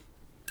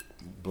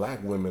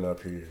black women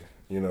up here,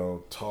 you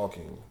know,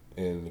 talking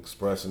and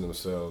expressing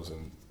themselves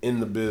and in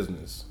the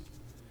business.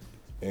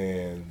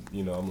 And,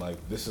 you know, I'm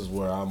like, this is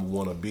where I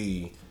want to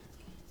be.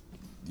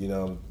 You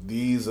know,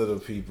 these are the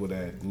people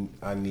that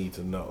I need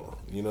to know.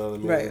 You know what I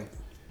mean? Right.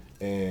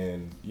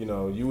 And, you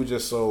know, you were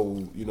just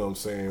so, you know what I'm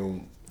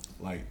saying,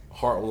 like,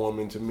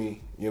 heartwarming to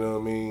me. You know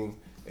what I mean?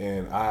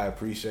 And I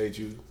appreciate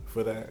you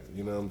for that.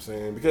 You know what I'm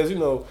saying? Because, you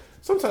know,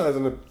 sometimes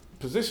in a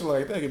position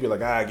like that, you'd be like,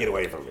 get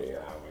away from me.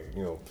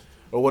 You know,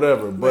 or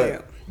whatever.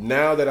 But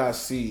now that I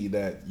see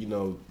that, you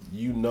know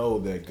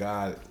that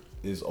God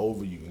is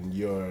over you and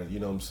you're, you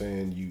know what I'm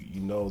saying, you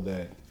know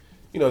that,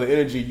 you know, the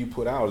energy you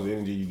put out is the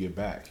energy you get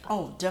back.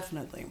 Oh,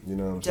 definitely. You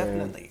know what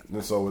I'm saying?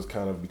 And so it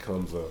kind of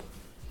becomes a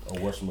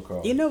Or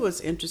whatchamacallit? You know what's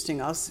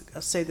interesting? I'll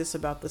say this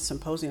about the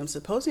symposium.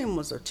 Symposium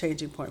was a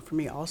changing point for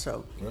me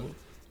also. Really?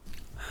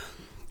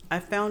 I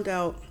found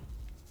out,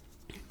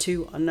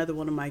 too, another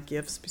one of my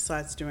gifts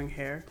besides doing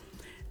hair,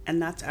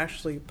 and that's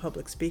actually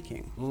public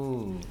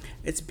speaking.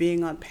 It's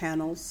being on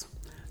panels,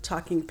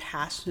 talking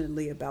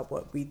passionately about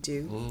what we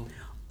do.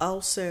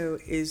 Also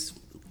is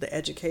the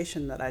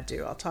education that I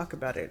do. I'll talk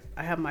about it.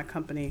 I have my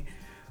company,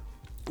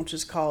 which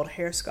is called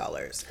Hair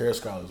Scholars. Hair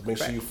Scholars. Make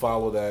sure you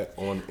follow that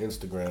on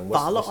Instagram.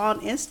 Follow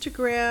on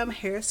Instagram,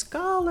 Hair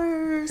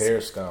Scholars.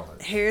 Hair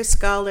Scholars. Hair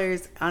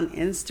Scholars on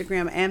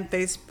Instagram and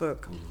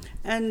Facebook.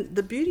 And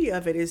the beauty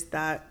of it is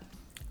that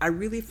I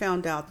really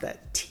found out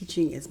that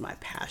teaching is my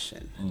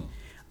passion.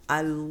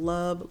 I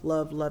love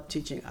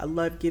teaching. I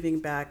love giving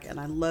back, and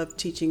I love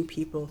teaching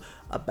people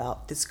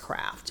about this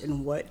craft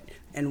and what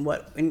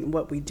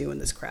we do in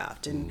this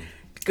craft. And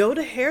go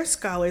to Hair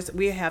Scholars.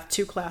 We have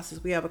 2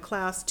 classes. We have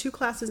 2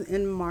 classes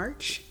in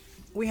March.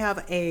 We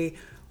have a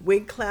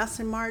wig class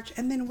in March,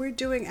 and then we're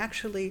doing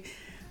actually,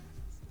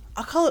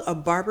 I'll call it a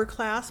barber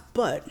class,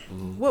 but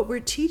what we're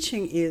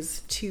teaching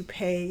is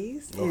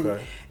toupees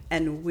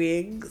and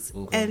wigs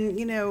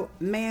and,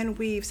 man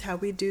weaves, how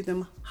we do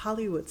them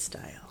Hollywood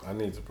style. I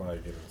need to probably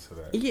get into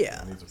that.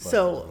 Yeah.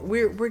 So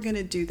we're going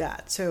to do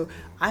that. So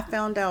I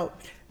found out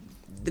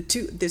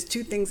there's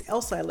 2 things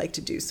else I like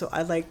to do. So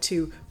I like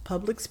to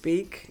public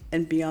speak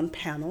and be on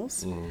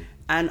panels.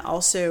 And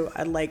also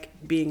I like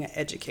being an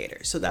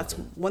educator. So that's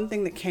one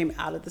thing that came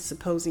out of the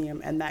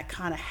symposium, and that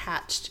kind of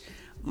hatched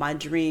my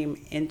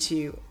dream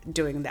into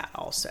doing that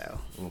also.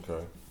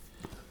 Okay.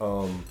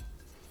 I'm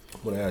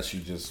going to ask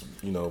you just,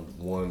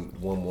 one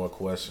more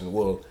question.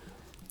 Well,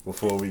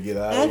 before we get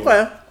out of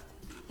here,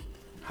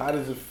 how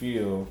does it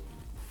feel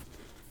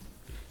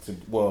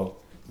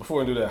before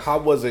we do that, how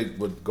was it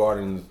with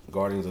Guardians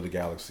of the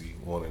Galaxy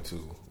 1 and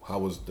 2? How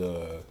was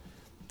the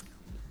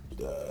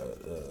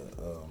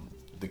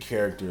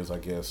characters, I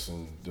guess,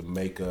 and the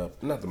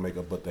makeup, not the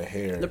makeup, but the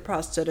hair. The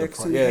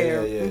prosthetics and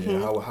hair.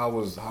 Yeah. How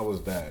was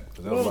that?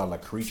 Because there was a lot of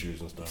like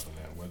creatures and stuff in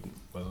that,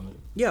 wasn't it?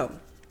 Yeah.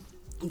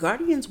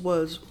 Guardians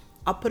was,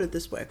 I'll put it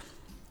this way.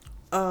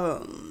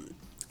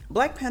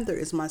 Black Panther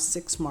is my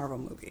 6th Marvel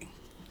movie.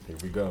 Here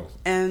we go.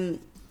 And,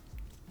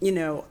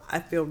 I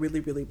feel really,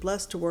 really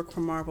blessed to work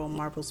for Marvel.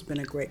 Marvel's been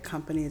a great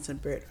company. It's a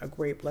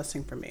great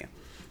blessing for me.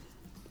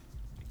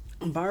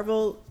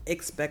 Marvel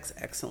expects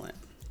excellence.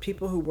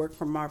 People who work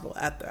for Marvel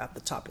at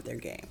the top of their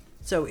game.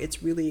 So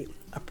it's really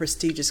a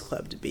prestigious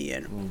club to be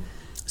in.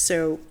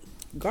 So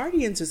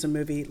Guardians is a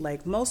movie,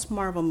 like most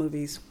Marvel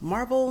movies.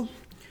 Marvel,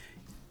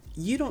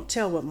 you don't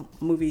tell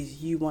what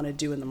movies you want to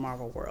do in the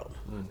Marvel world.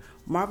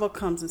 Marvel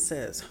comes and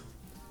says,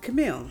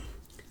 Camille,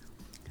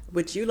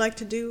 would you like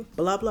to do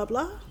blah, blah,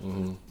 blah?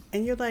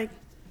 And you're like,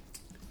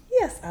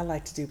 yes, I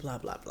like to do blah,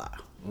 blah, blah.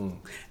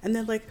 And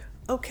they're like,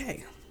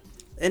 okay.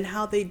 And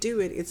how they do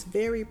it, it's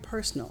very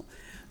personal.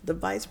 The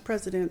vice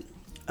president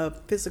of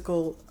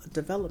physical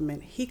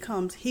development, he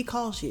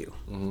calls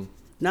you,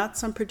 not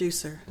some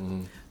producer.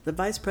 The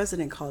vice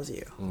president calls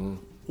you.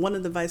 One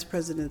of the vice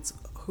presidents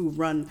who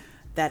run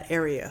that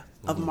area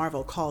of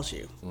Marvel calls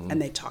you,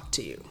 and they talk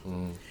to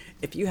you.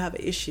 If you have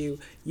an issue,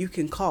 you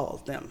can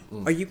call them,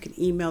 or you can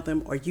email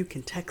them, or you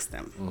can text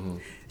them.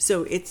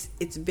 So it's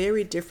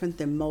very different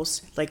than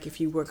most. Like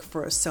if you work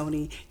for a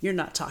Sony, you're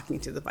not talking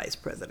to the vice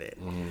president.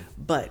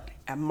 But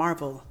at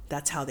Marvel,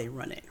 that's how they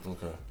run it.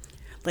 Okay.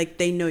 Like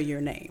they know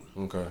your name.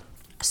 Okay.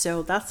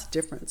 So that's the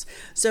difference.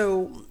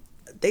 So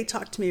they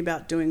talked to me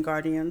about doing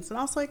Guardians, and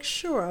I was like,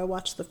 sure. I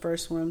watched the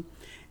first one,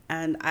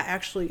 and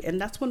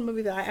that's one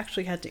movie that I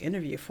actually had to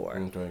interview for.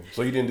 Okay.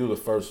 So you didn't do the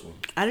first one?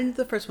 I didn't do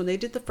the first one. They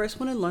did the first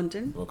one in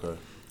London. Okay.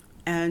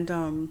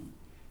 And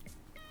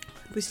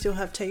we still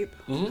have tape.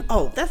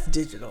 Oh, that's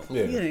digital.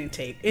 Yeah. You didn't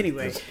tape.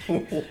 Anyway.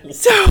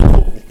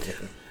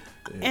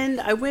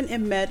 And I went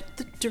and met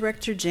the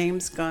director,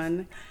 James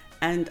Gunn.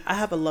 And I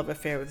have a love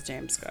affair with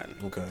James Gunn.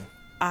 Okay.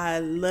 I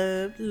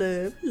love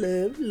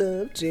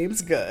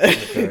James Gunn.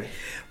 Okay.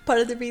 Part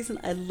of the reason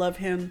I love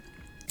him,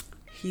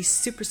 he's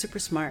super, super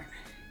smart.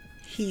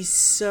 He's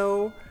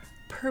so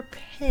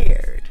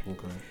prepared.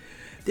 Okay.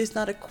 There's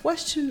not a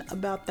question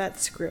about that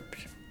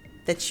script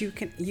that you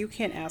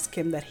can't ask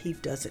him that he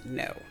doesn't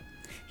know.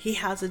 He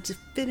has a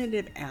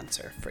definitive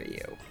answer for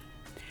you.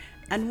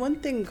 And one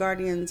thing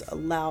Guardians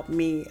allowed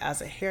me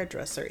as a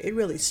hairdresser, it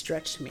really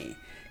stretched me.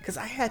 Because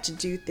I had to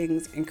do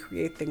things and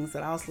create things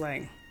that I was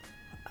like,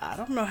 I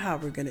don't know how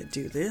we're going to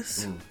do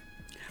this,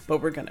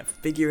 but we're going to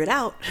figure it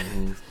out.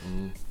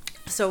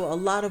 So a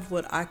lot of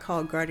what I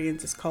call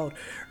Guardians is called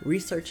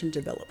research and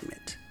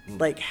development.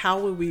 Like,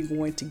 how are we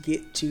going to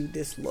get to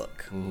this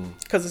look?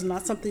 Because it's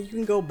not something you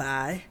can go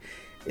by.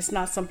 It's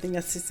not something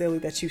necessarily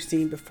that you've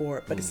seen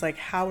before, but it's like,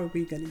 how are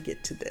we going to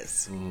get to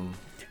this?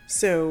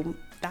 So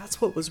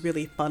that's what was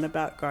really fun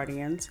about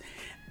Guardians.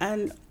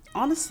 And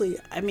honestly,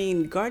 I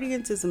mean,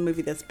 Guardians is a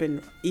movie that's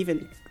been,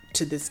 even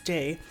to this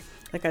day,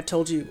 like I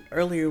told you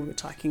earlier, we were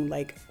talking,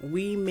 like,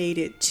 we made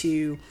it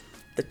to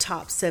the the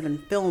top 7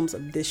 films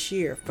of this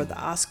year for the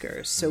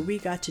Oscars. So we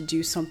got to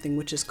do something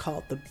which is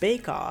called the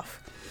Bake Off.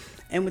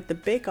 And with the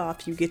Bake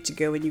Off, you get to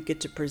go and you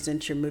get to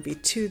present your movie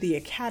to the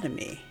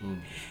Academy.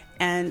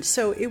 And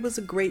so it was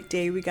a great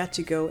day. We got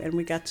to go and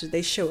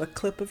they show a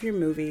clip of your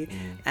movie,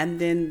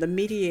 and then the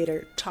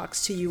mediator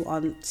talks to you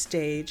on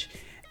stage,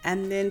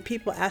 and then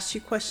people ask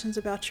you questions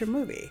about your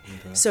movie.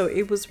 Okay. So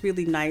it was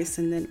really nice.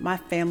 And then my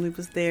family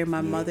was there. My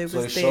mother was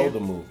there. So they showed the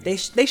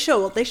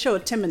movie. They show a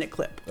 10-minute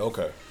clip.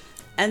 Okay.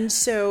 And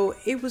so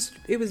it was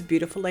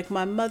beautiful. Like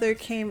my mother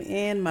came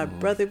in, my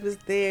brother was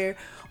there,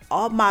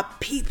 all my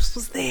peeps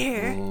was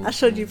there. I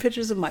showed you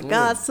pictures of my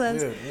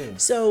godsons.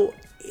 So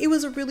it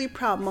was a really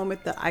proud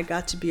moment that I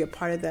got to be a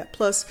part of that.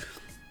 Plus,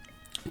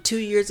 2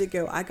 years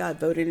ago, I got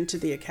voted into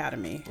the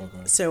Academy.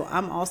 Okay. So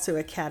I'm also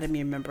an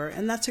Academy member,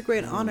 and that's a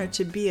great honor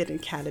to be an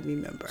Academy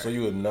member. So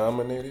you were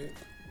nominated?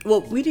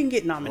 Well, we didn't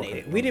get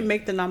nominated. Okay. We didn't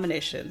make the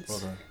nominations.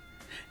 Okay.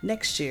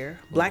 Next year,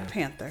 Black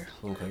Panther.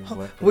 Okay, Black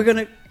Panther. We're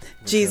gonna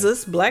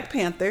Black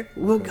Panther.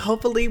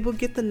 Hopefully we'll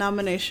get the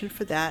nomination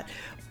for that.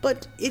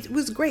 But it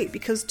was great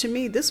because to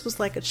me this was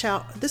like a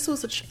child. This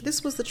was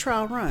the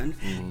trial run.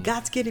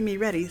 God's getting me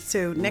ready.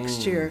 So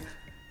next year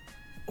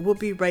we'll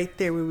be right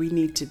there where we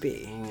need to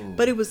be.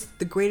 But it was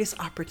the greatest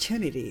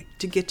opportunity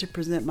to get to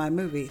present my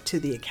movie to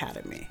the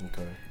Academy.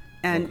 Okay.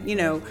 And,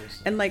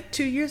 and like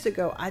 2 years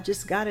ago, I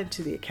just got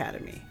into the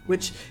Academy,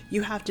 which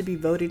you have to be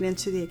voted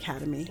into the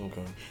Academy.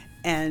 Okay.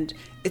 And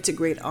it's a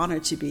great honor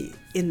to be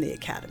in the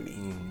Academy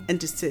and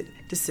to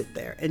sit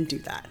there and do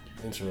that.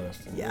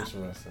 Interesting. Yeah.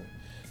 Interesting.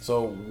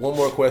 So one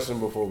more question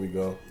before we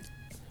go.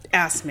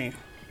 Ask me.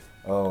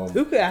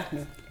 Who could ask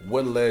me?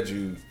 What led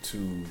you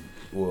to,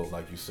 well,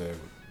 like you said,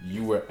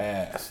 you were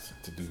asked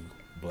to do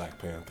Black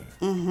Panther.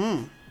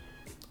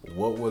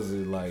 What was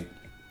it like,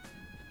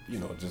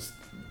 just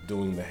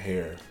doing the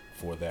hair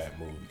for that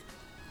movie?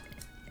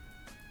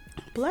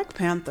 Black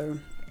Panther,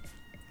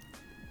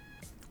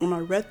 when I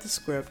read the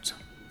script,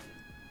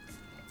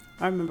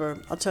 I remember,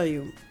 I'll tell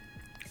you,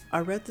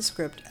 I read the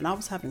script and I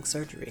was having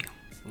surgery.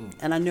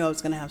 And I knew I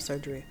was going to have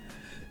surgery.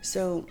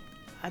 So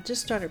I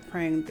just started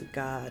praying to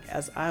God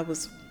as I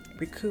was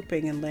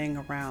recouping and laying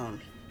around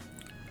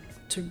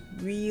to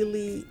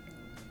really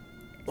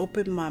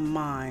open my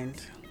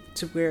mind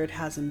to where it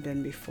hasn't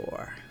been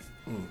before.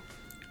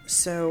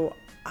 So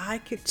I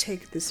could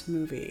take this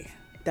movie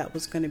that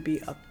was going to be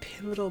a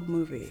pivotal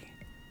movie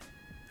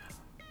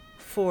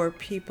for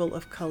people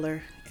of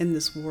color in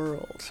this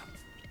world,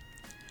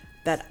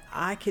 that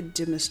I could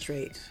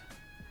demonstrate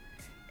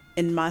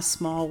in my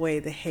small way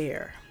the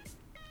hair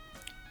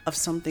of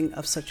something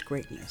of such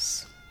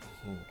greatness.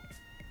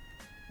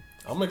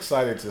 I'm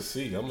excited to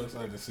see.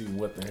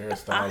 What the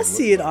hairstyle is. I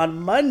see it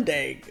on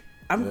Monday.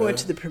 I'm going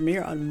to the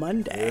premiere on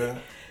Monday. Yeah.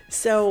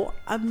 So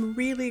I'm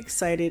really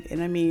excited.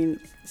 And I mean,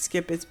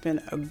 Skip, it's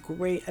been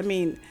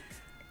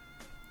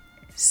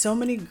so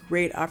many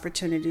great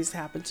opportunities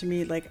happened to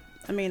me. Like,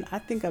 I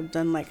think I've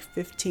done like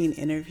 15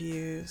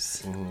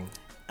 interviews.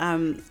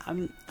 I'm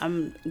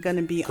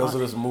gonna be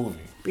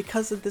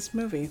because of this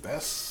movie.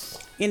 That's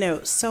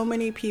so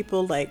many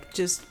people like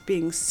just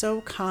being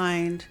so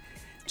kind,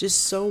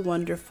 just so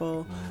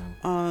wonderful.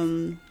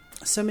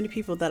 So many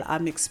people that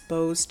I'm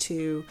exposed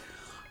to,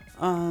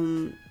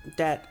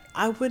 that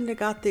I wouldn't have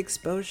got the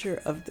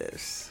exposure of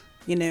this.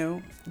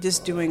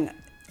 Just doing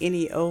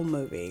any old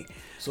movie.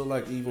 So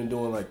like even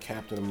doing like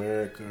Captain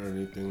America or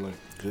anything like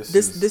this.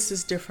 This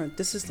is different.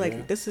 This is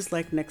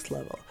like next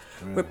level.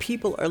 Yeah. Where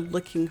people are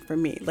looking for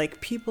me.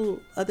 Like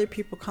other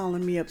people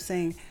calling me up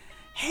saying,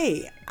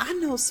 "Hey, I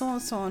know so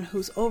and so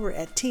who's over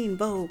at Teen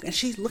Vogue and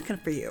she's looking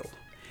for you.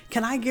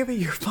 Can I give her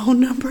your phone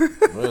number?"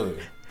 Really?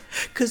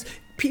 Because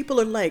people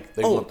are like,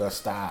 they want that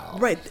style.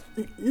 Right.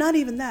 Not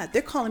even that.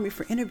 They're calling me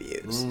for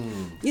interviews.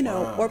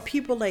 Wow. Or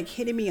people like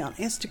hitting me on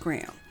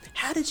Instagram.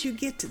 How did you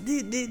get to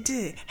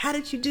do? How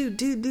did you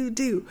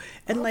do?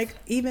 And like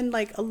even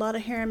like a lot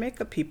of hair and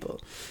makeup people,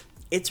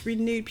 it's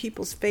renewed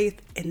people's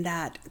faith in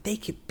that they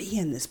could be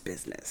in this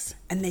business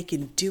and they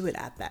can do it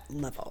at that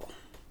level.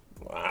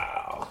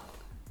 Wow.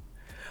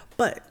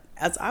 But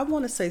as I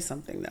want to say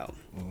something though,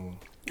 I'm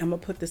gonna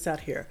put this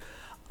out here.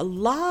 A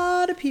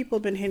lot of people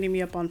have been hitting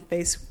me up on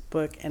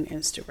Facebook and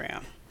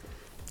Instagram,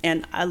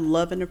 and I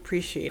love and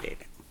appreciate it.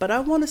 But I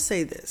want to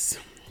say this.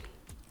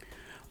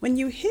 When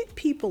you hit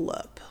people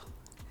up,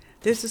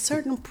 there's a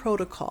certain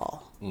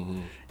protocol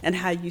and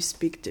how you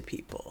speak to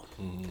people.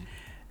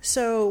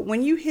 So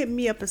when you hit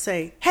me up and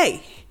say,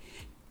 "Hey,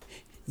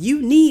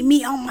 you need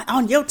me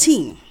on your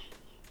team,"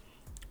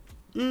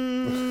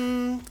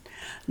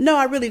 no,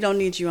 I really don't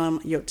need you on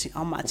your team,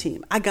 on my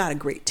team. I got a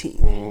great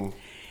team.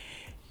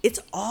 It's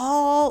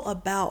all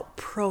about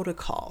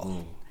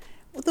protocol.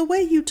 Well, the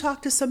way you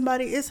talk to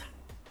somebody is,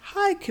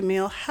 "Hi,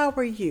 Camille, how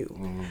are you?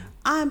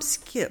 I'm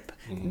Skip.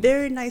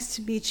 Very nice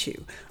to meet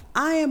you.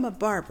 I am a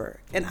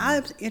barber, and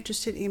I'm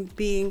interested in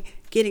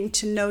getting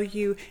to know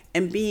you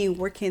and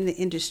working in the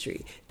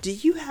industry. Do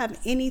you have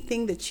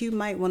anything that you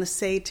might want to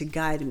say to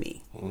guide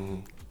me?"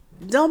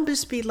 Don't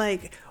just be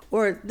like,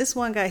 Or this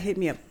one guy hit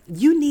me up.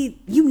 You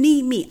need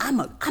me. I'm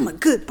a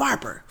good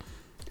barber.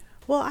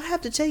 Well, I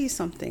have to tell you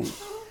something.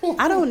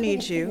 I don't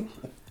need you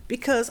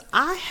because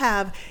I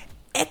have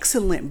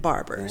excellent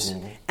barbers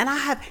and I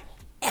have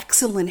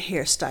excellent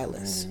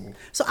hairstylists.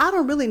 So I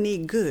don't really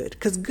need good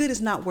because good is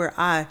not where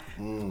I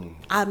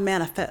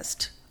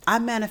manifest. I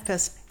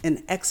manifest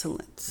in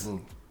excellence.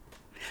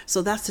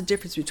 So that's the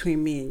difference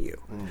between me and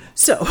you.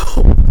 So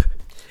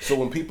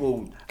when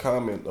people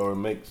comment or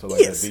make so like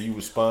yes. that, do you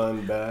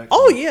respond back?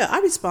 Oh yeah, I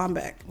respond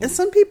back. And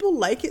some people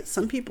like it,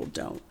 some people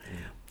don't.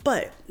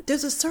 But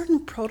there's a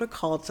certain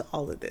protocol to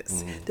all of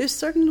this. There's a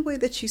certain way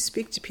that you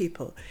speak to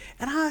people.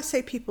 And I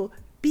say people,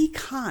 be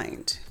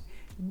kind,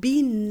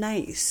 be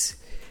nice,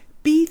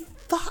 be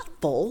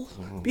thoughtful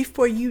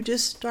before you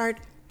just start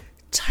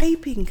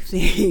typing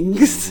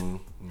things.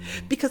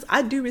 Because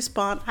I do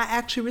respond. I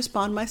actually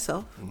respond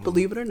myself,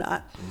 believe it or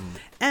not.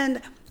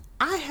 And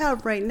I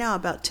have right now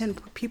about 10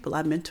 people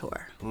I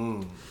mentor.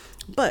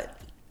 But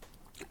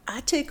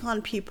I take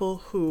on people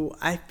who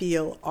I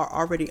feel are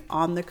already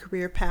on the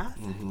career path.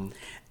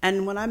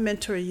 And when I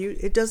mentor you,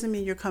 it doesn't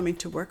mean you're coming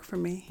to work for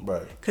me.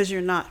 Right. Because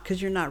you're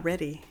not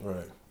ready.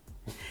 Right.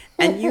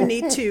 And you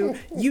need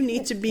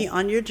to be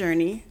on your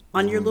journey,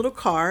 on your little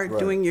car,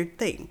 doing your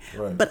thing.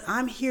 Right. But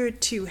I'm here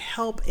to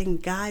help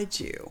and guide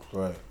you.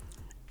 Right.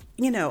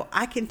 You know,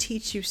 I can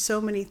teach you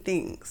so many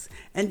things.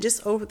 And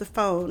just over the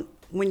phone,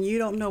 when you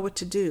don't know what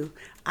to do,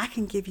 I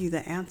can give you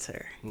the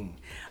answer.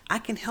 I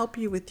can help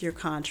you with your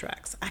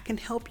contracts. I can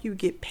help you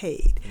get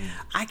paid.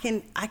 I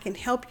can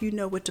help you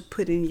know what to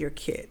put in your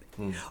kit.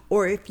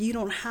 Or if you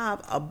don't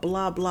have a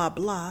blah, blah,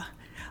 blah,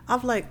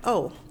 I'm like,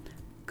 oh,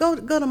 go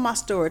to my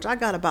storage. I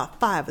got about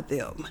 5 of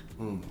them.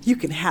 You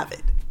can have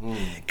it.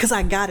 Because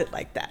I got it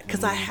like that.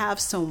 Because I have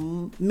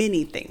so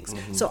many things.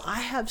 So I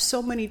have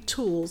so many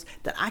tools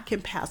that I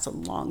can pass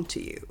along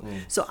to you.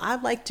 So I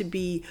like to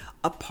be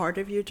a part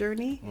of your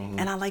journey.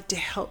 And I like to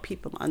help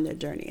people on their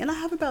journey. And I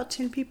have about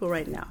 10 people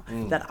right now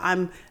that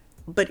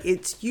but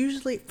it's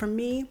usually, for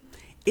me,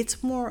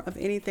 it's more of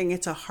anything.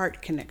 It's a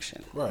heart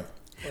connection. Right.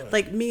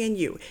 Like me and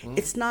you.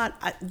 It's not,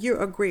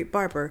 you're a great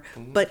barber,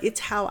 but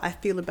it's how I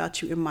feel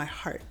about you in my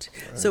heart.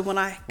 So when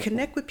I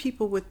connect with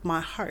people with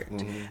my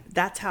heart,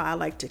 that's how I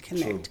like to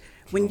connect.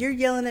 When you're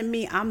yelling at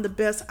me, I'm the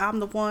best,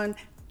 I'm the one,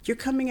 you're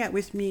coming at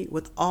with me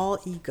with all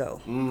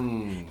ego.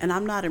 And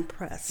I'm not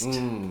impressed.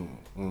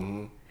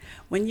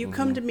 When you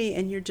come to me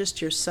and you're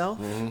just yourself,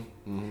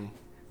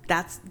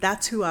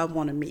 that's who I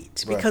want to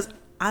meet. Because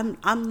I'm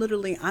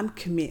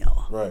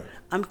Camille. Right.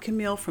 I'm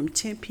Camille from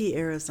Tempe,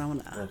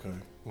 Arizona. Okay.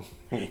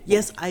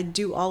 Yes, I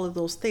do all of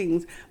those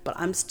things, but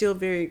I'm still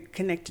very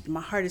connected.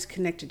 My heart is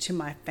connected to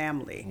my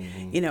family.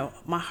 You know,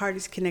 my heart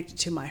is connected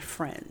to my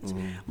friends.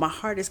 My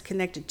heart is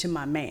connected to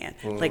my man.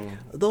 Like,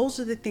 those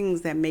are the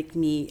things that make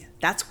me,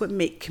 that's what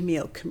make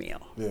Camille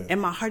Camille. Yeah. And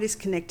my heart is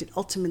connected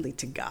ultimately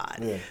to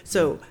God.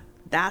 So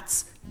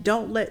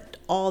don't let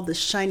all the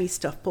shiny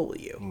stuff fool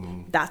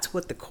you. That's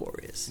what the core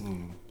is.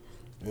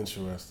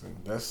 Interesting.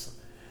 That's,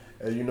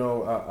 you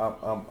know,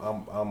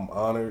 I'm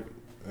honored.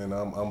 And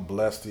I'm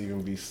blessed to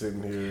even be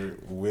sitting here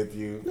with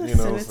you. Listen, you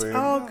know what I'm it's saying?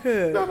 all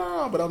good.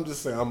 No, but I'm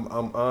just saying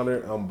I'm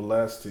honored. I'm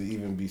blessed to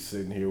even be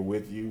sitting here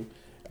with you.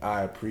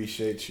 I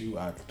appreciate you.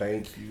 I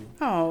thank you.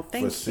 Oh,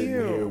 thank you. For sitting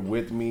here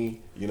with me.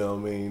 You know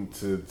what I mean?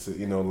 To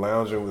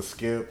lounging with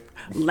Skip.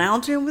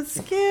 Lounging with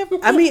Skip.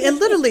 I mean, and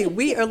literally,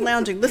 we are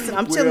lounging. Listen,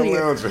 I'm telling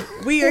you,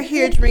 we are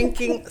here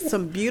drinking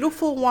some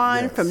beautiful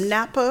wine from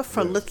Napa.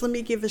 Let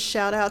me give a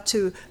shout out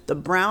to the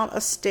Brown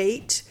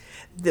Estate.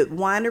 The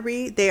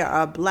winery, they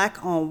are a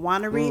black-owned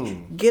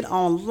winery. Get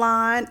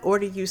online,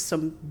 order you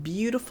some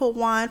beautiful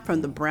wine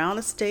from the Brown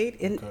Estate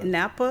in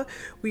Napa.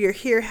 We are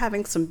here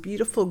having some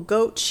beautiful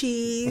goat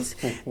cheese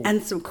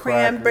and some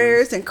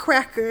cranberries and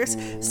crackers.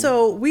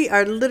 So we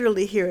are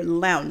literally here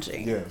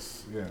lounging.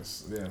 Yes.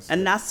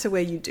 And that's the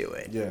way you do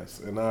it. Yes,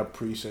 and I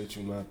appreciate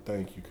you, and I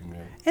thank you,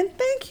 Camille. And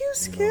thank you,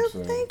 Skip.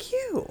 Thank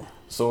you.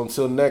 So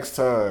until next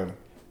time,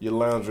 you're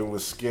lounging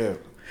with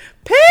Skip.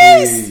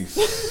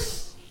 Peace.